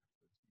you.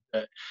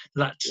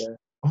 That's I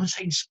wouldn't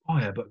say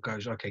inspire, but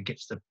goes okay,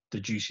 gets the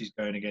juices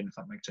going again. If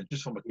that makes sense,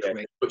 just from a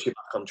creative. Puts you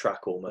back on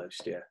track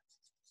almost. Yeah.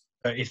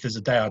 If there's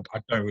a day I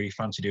don't really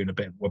fancy doing a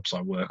bit of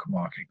website work, I'm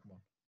like, okay, come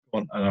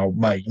on, and I'll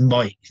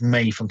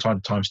may from time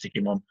to time stick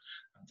him on.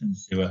 That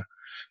tends to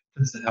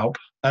help.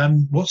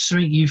 What's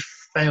something you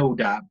failed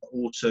at but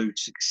also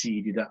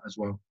succeeded at as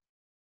well?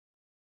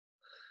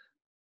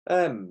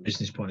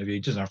 Business point of view,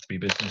 it doesn't have to be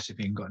business if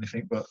you ain't got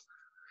anything, but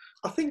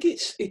I think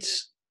it's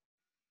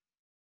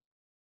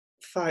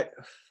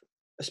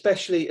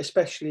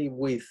especially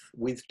with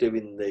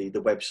doing the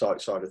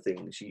website side of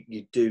things,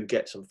 you do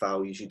get some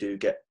failures, you do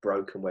get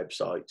broken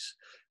websites,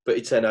 but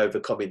it's then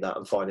overcoming that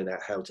and finding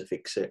out how to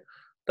fix it.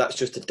 That's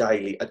just a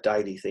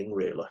daily thing,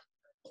 really.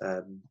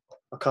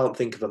 I can't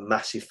think of a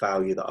massive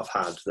failure that I've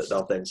had that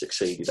I've then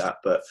succeeded at,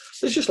 but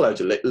there's just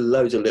loads of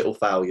little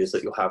failures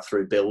that you'll have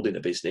through building a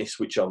business,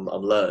 which I'm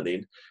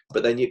learning.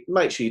 But then you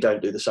make sure you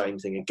don't do the same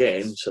thing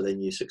again, so then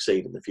you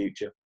succeed in the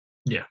future.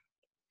 Yeah.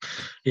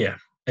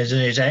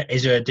 Is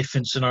there a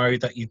different scenario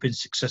that you've been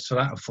successful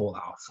at? I thought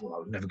that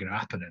was never going to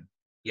happen. And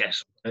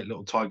yes, a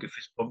little tiger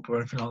fist bump or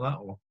anything like that,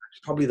 or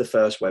it's probably the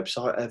first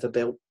website I ever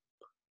built,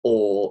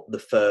 or the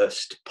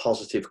first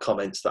positive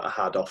comments that I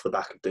had off the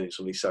back of doing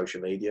some of these social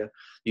media.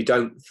 You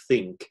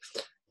think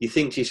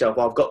to yourself,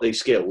 well, I've got these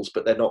skills,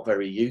 but they're not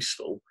very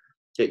useful.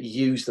 Yet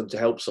you use them to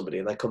help somebody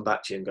and they come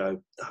back to you and go,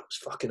 that was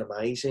fucking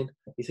amazing.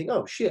 You think,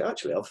 oh shit,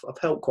 actually I've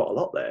helped quite a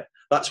lot there.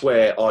 That's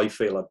where I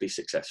feel I'd be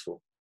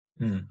successful.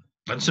 And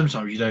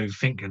sometimes you don't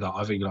think of that.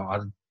 I think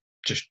I'm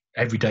just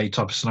everyday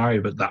type of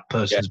scenario, but that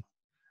person's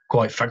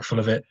quite thankful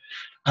of it.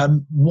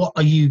 What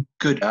are you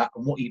good at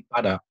and what are you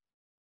bad at?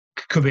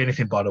 Could be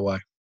anything, by the way.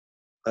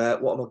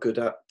 What am I good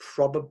at?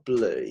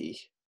 Probably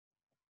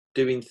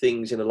doing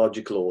things in a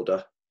logical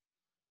order.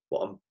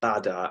 What I'm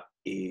bad at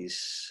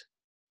is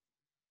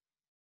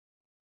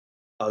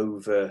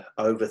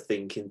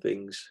overthinking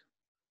things.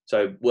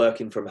 So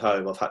working from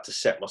home, I've had to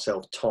set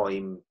myself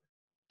time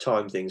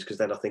things, because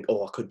then I think,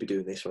 oh, I could be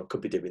doing this or I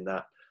could be doing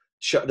that.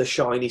 The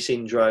shiny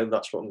syndrome,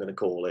 that's what I'm going to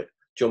call it.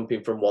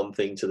 Jumping from one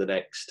thing to the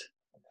next.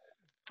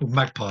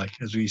 Magpie,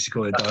 as we used to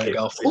call it, diet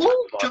golf.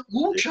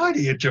 Oh,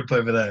 shiny, you jump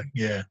over there.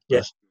 Yeah.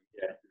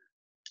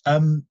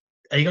 Have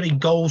you got any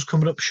goals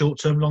coming up, short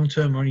term, long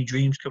term, or any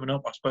dreams coming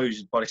up? I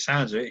suppose by the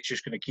sounds of it, it's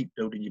just going to keep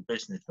building your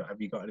business. But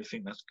have you got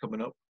anything that's coming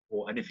up,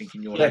 or anything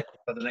in your life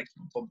for the next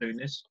month of doing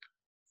this?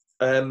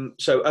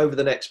 So over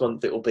the next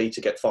month, it will be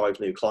to get 5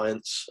 new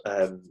clients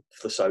for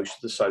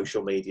the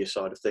social media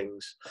side of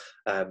things,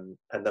 and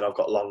then I've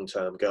got long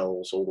term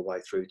goals all the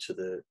way through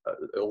to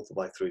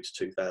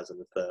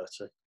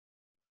 2030.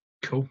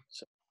 Cool.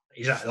 So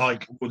Is that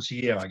like once a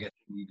year? I guess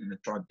you're going to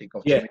try and think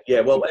off.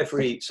 Yeah. Well,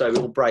 so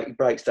it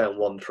breaks down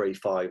 1, 3,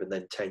 5, and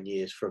then 10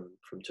 years from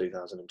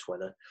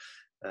 2020.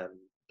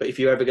 But if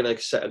you're ever going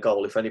to set a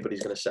goal, if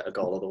anybody's going to set a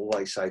goal, I'd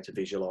always say to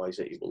visualize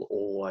it. It will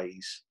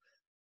always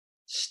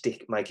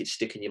make it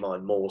stick in your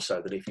mind more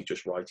so than if you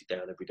just write it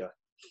down every day.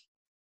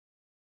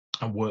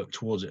 And work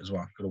towards it as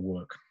well. Got to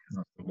work.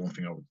 That's the one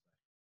thing I would.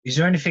 Is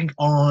there anything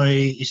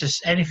is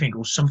there anything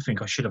or something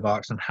I should have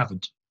asked and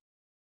haven't?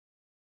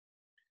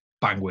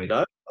 Bang weird.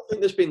 No, I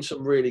think there's been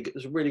some really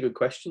good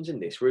questions in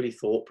this, really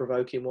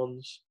thought-provoking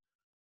ones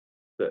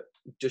that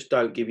just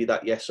don't give you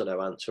that yes or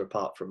no answer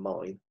apart from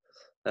mine.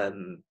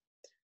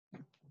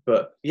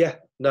 But yeah,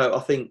 no, I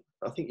think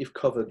you've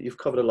covered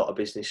a lot of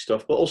business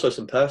stuff, but also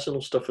some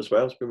personal stuff as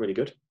well. It's been really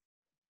good.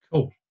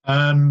 Cool.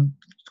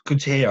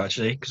 Good to hear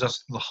actually, because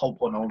that's the whole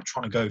point I'm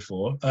trying to go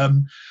for.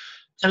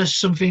 Tell us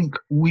something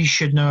we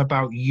should know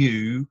about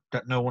you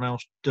that no one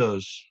else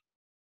does.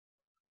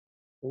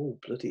 Oh,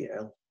 bloody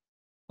hell.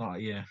 Oh,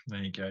 yeah,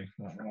 there you go.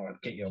 I'll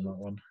get you on that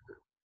one.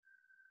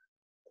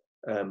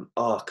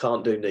 I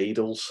can't do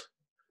needles.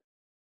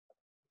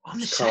 I'm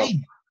the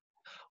same.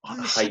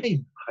 I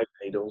hate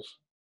needles.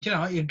 You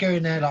know, you're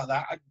going there like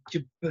that.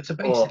 So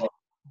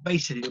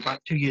basically, about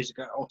 2 years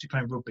ago, I was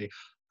playing rugby.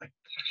 I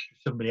clashed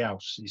with somebody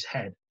else's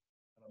head.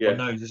 My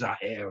nose is out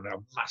here and a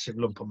massive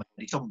lump on my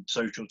head. It's on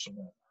social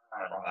somewhere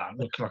like that. I'm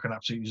looking like an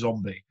absolute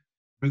zombie.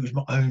 But it was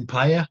my own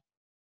player.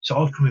 So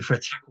I was coming for a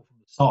tackle from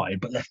the side,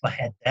 but left my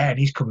head there, and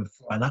he's coming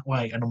flying that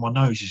way. And my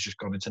nose has just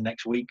gone into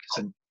next week.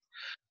 So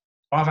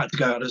I've had to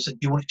go. And I said,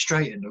 "Do you want it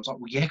straightened?" I was like,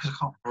 "Well, yeah, because I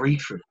can't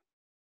breathe through it."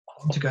 I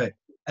want to go.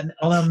 And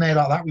I'm there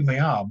like that with my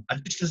arm.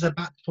 And just as they're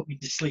about to put me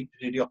to sleep to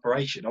do the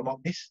operation, I'm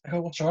like this. I go,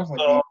 "What's wrong?"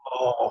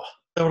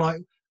 They were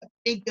like,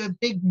 a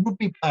big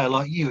rugby player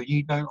like you, and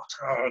you know,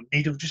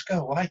 needle, just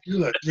go away.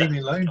 Leave me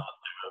alone.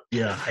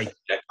 Yeah, I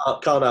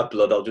can't have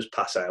blood. I'll just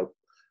pass out.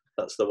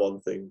 That's the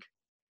one thing.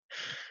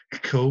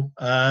 Cool.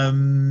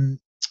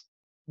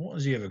 What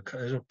was the other?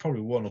 There's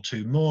probably one or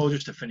two more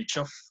just to finish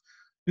off.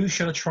 Who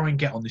should I try and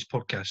get on this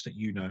podcast that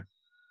you know?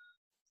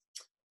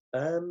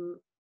 Who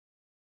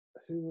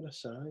would I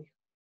say?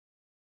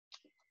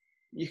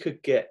 You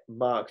could get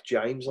Mark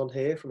James on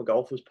here from a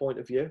golfer's point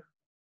of view.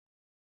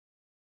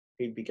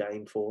 He'd be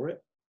game for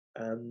it.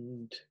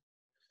 And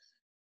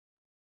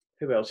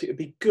who else? It would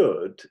be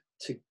good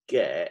to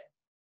get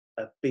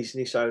a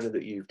business owner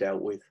that you've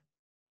dealt with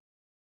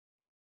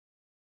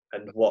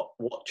and what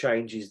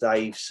changes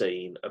they've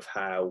seen of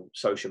how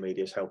social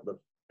media has helped them.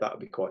 That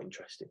would be quite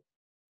interesting.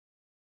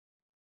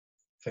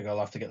 I think I'll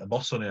have to get the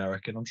boss on here, I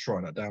reckon. I'm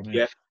trying that down here.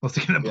 Yeah. I'll have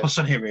to get the boss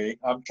on here, really.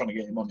 I'm trying to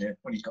get him on here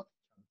when he's got...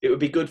 It would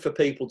be good for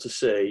people to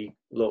see,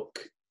 look,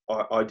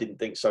 I didn't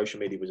think social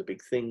media was a big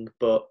thing,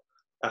 but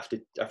after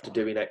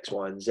doing X,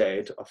 Y, and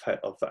Z, I've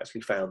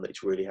actually found that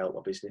it's really helped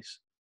my business.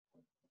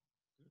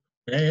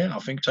 Yeah, I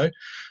think so.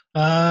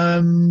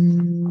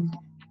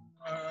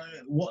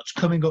 What's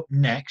coming up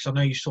next? I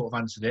know you sort of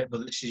answered it,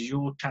 but this is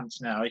your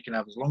chance now. You can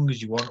have as long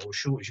as you want or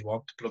short as you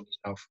want to plug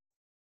yourself.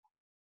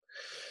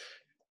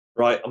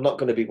 Right, I'm not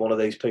going to be one of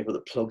these people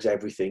that plugs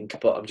everything,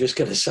 but I'm just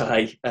going to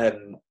say,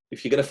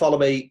 if you're going to follow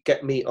me,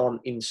 get me on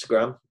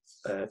Instagram,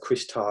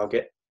 Chris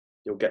Target.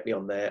 You'll get me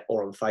on there,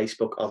 or on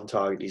Facebook on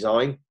Target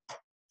Design.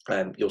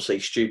 You'll see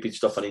stupid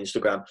stuff on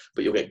Instagram,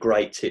 but you'll get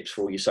great tips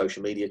for all your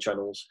social media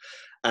channels.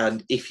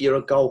 And if you're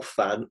a golf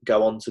fan,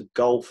 go on to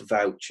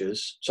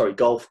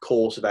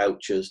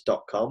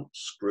golfcoursevouchers.com.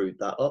 Screwed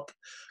that up.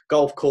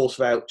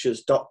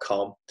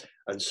 Golfcoursevouchers.com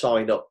and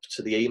sign up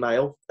to the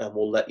email, and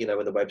we'll let you know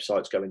when the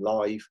website's going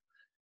live.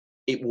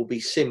 It will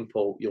be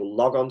simple. You'll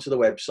log on to the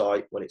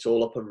website when it's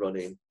all up and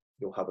running.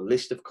 You'll have a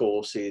list of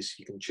courses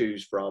you can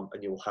choose from,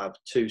 and you'll have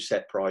 2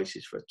 set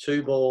prices for a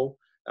 2-ball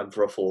and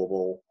for a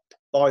 4-ball.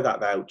 Buy that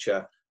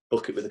voucher,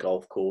 book it with a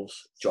golf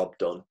course, job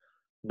done.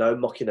 No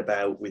mucking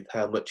about with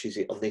how much is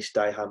it on this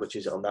day, how much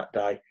is it on that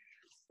day.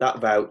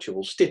 That voucher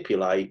will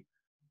stipulate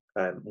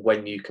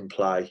when you can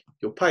play.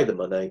 You'll pay the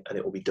money and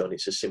it will be done.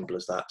 It's as simple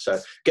as that. So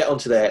get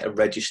onto there and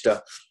register.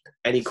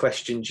 Any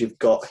questions you've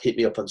got, hit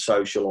me up on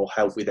social or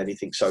help with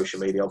anything social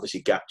media.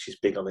 Obviously, Gatch is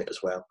big on it as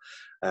well.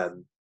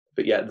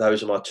 But yeah,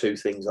 those are my 2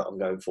 things that I'm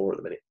going for at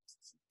the minute.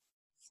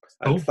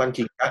 And thank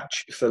you,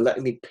 Gatch, for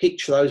letting me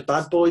pitch those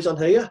bad boys on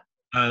here.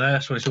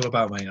 That's what it's all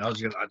about, mate. I'd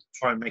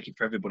try and make it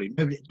for everybody.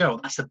 No,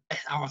 that's the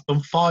best. I've done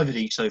 5 of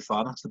these so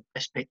far. That's the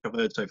best pitch I've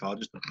heard so far.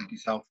 Just look at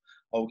yourself.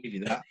 I'll give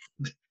you that.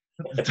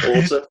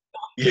 Awesome.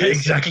 Yeah,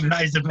 exactly.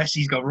 That is the best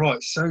he's got.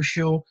 Right,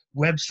 social,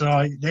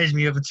 website. There's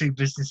me other 2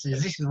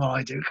 businesses. This is what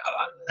I do. Come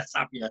on, let's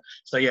have you.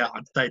 So yeah,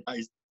 I'd say that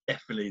is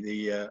definitely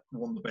the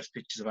one of the best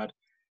pictures I've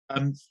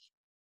had.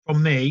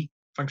 From me,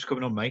 thanks for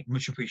coming on, mate.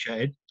 Much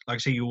appreciated. Like I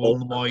say, you were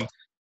on my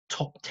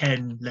top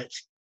 10.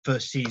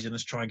 First season,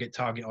 let's try and get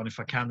Target on if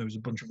I can. There was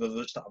a bunch of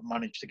others that I've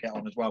managed to get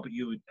on as well, but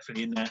you were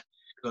definitely in there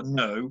because I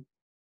know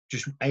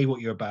just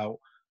what you're about,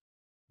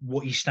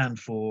 what you stand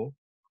for,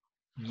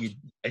 you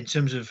in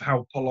terms of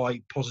how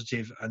polite,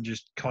 positive, and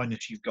just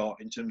kindness you've got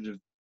in terms of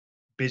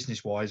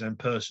business-wise and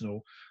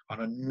personal.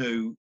 And I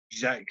knew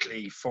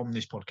exactly from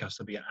this podcast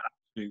there'll be an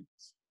absolute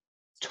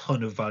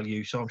ton of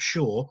value. So I'm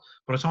sure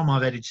by the time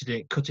I've edited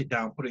it, cut it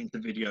down, put it into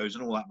videos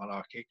and all that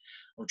malarkey,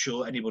 I'm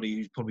sure anybody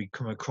who's probably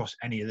come across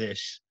any of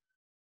this,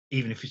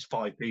 even if it's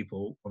 5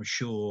 people, I'm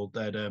sure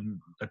they'd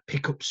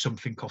pick up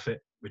something off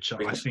it, which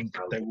I think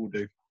they will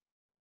do.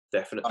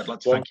 Definitely. I'd like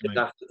to One thank you, thing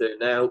mate. I have to do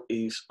now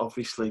is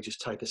obviously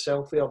just take a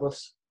selfie of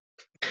us.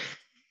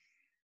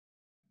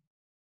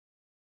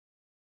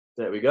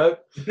 There we go.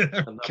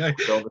 Okay.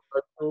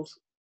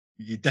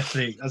 You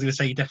definitely, I was going to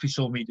say, you definitely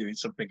saw me doing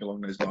something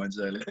along those lines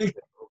earlier. It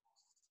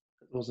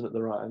wasn't at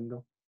the right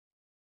angle.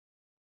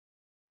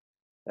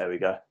 There we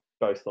go.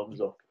 Both thumbs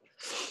up.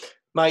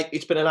 Mate,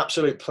 it's been an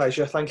absolute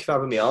pleasure. Thank you for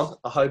having me on.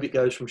 I hope it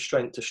goes from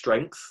strength to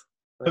strength.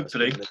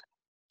 Hopefully.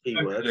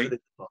 Hopefully.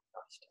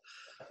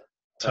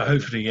 So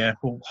hopefully, yeah.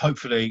 Well,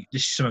 hopefully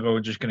this is something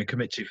we're just going to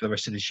commit to for the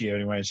rest of this year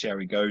anyway and see how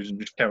it goes and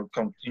just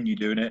continue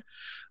doing it.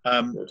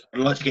 I'd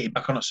like to get you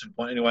back on at some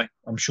point anyway.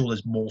 I'm sure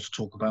there's more to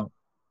talk about.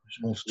 There's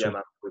more to talk.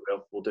 Man, we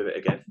will. We'll do it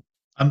again.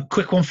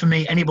 Quick one for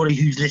me. Anybody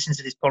who's listened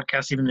to this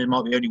podcast, even there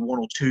might be only 1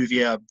 or 2 of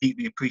you, I've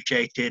deeply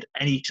appreciated.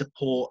 Any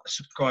support, a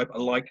subscribe, a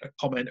like, a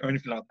comment, or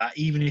anything like that.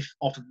 Even if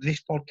after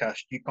this podcast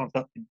you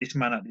contacted this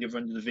man at the other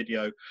end of the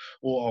video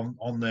or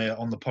on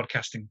the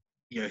podcasting,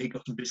 he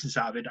got some business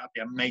out of it, that'd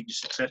be a major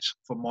success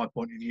from my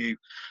point of view.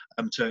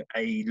 To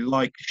a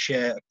like,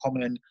 share, a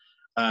comment,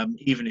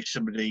 even if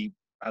somebody,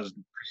 as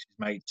Chris's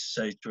mate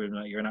says to him,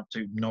 that you're an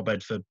absolute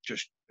knobhead for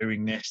just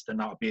doing this, then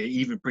that would be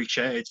even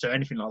appreciated. So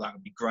anything like that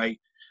would be great.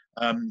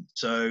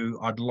 So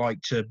I'd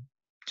like to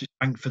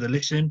thank for the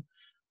listen.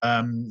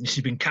 This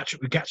has been Catch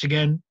Up with Gatch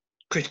again,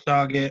 Chris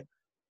Target,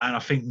 and I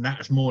think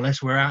that's more or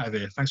less we're out of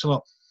here. Thanks a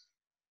lot.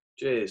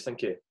 Cheers.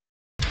 Thank you.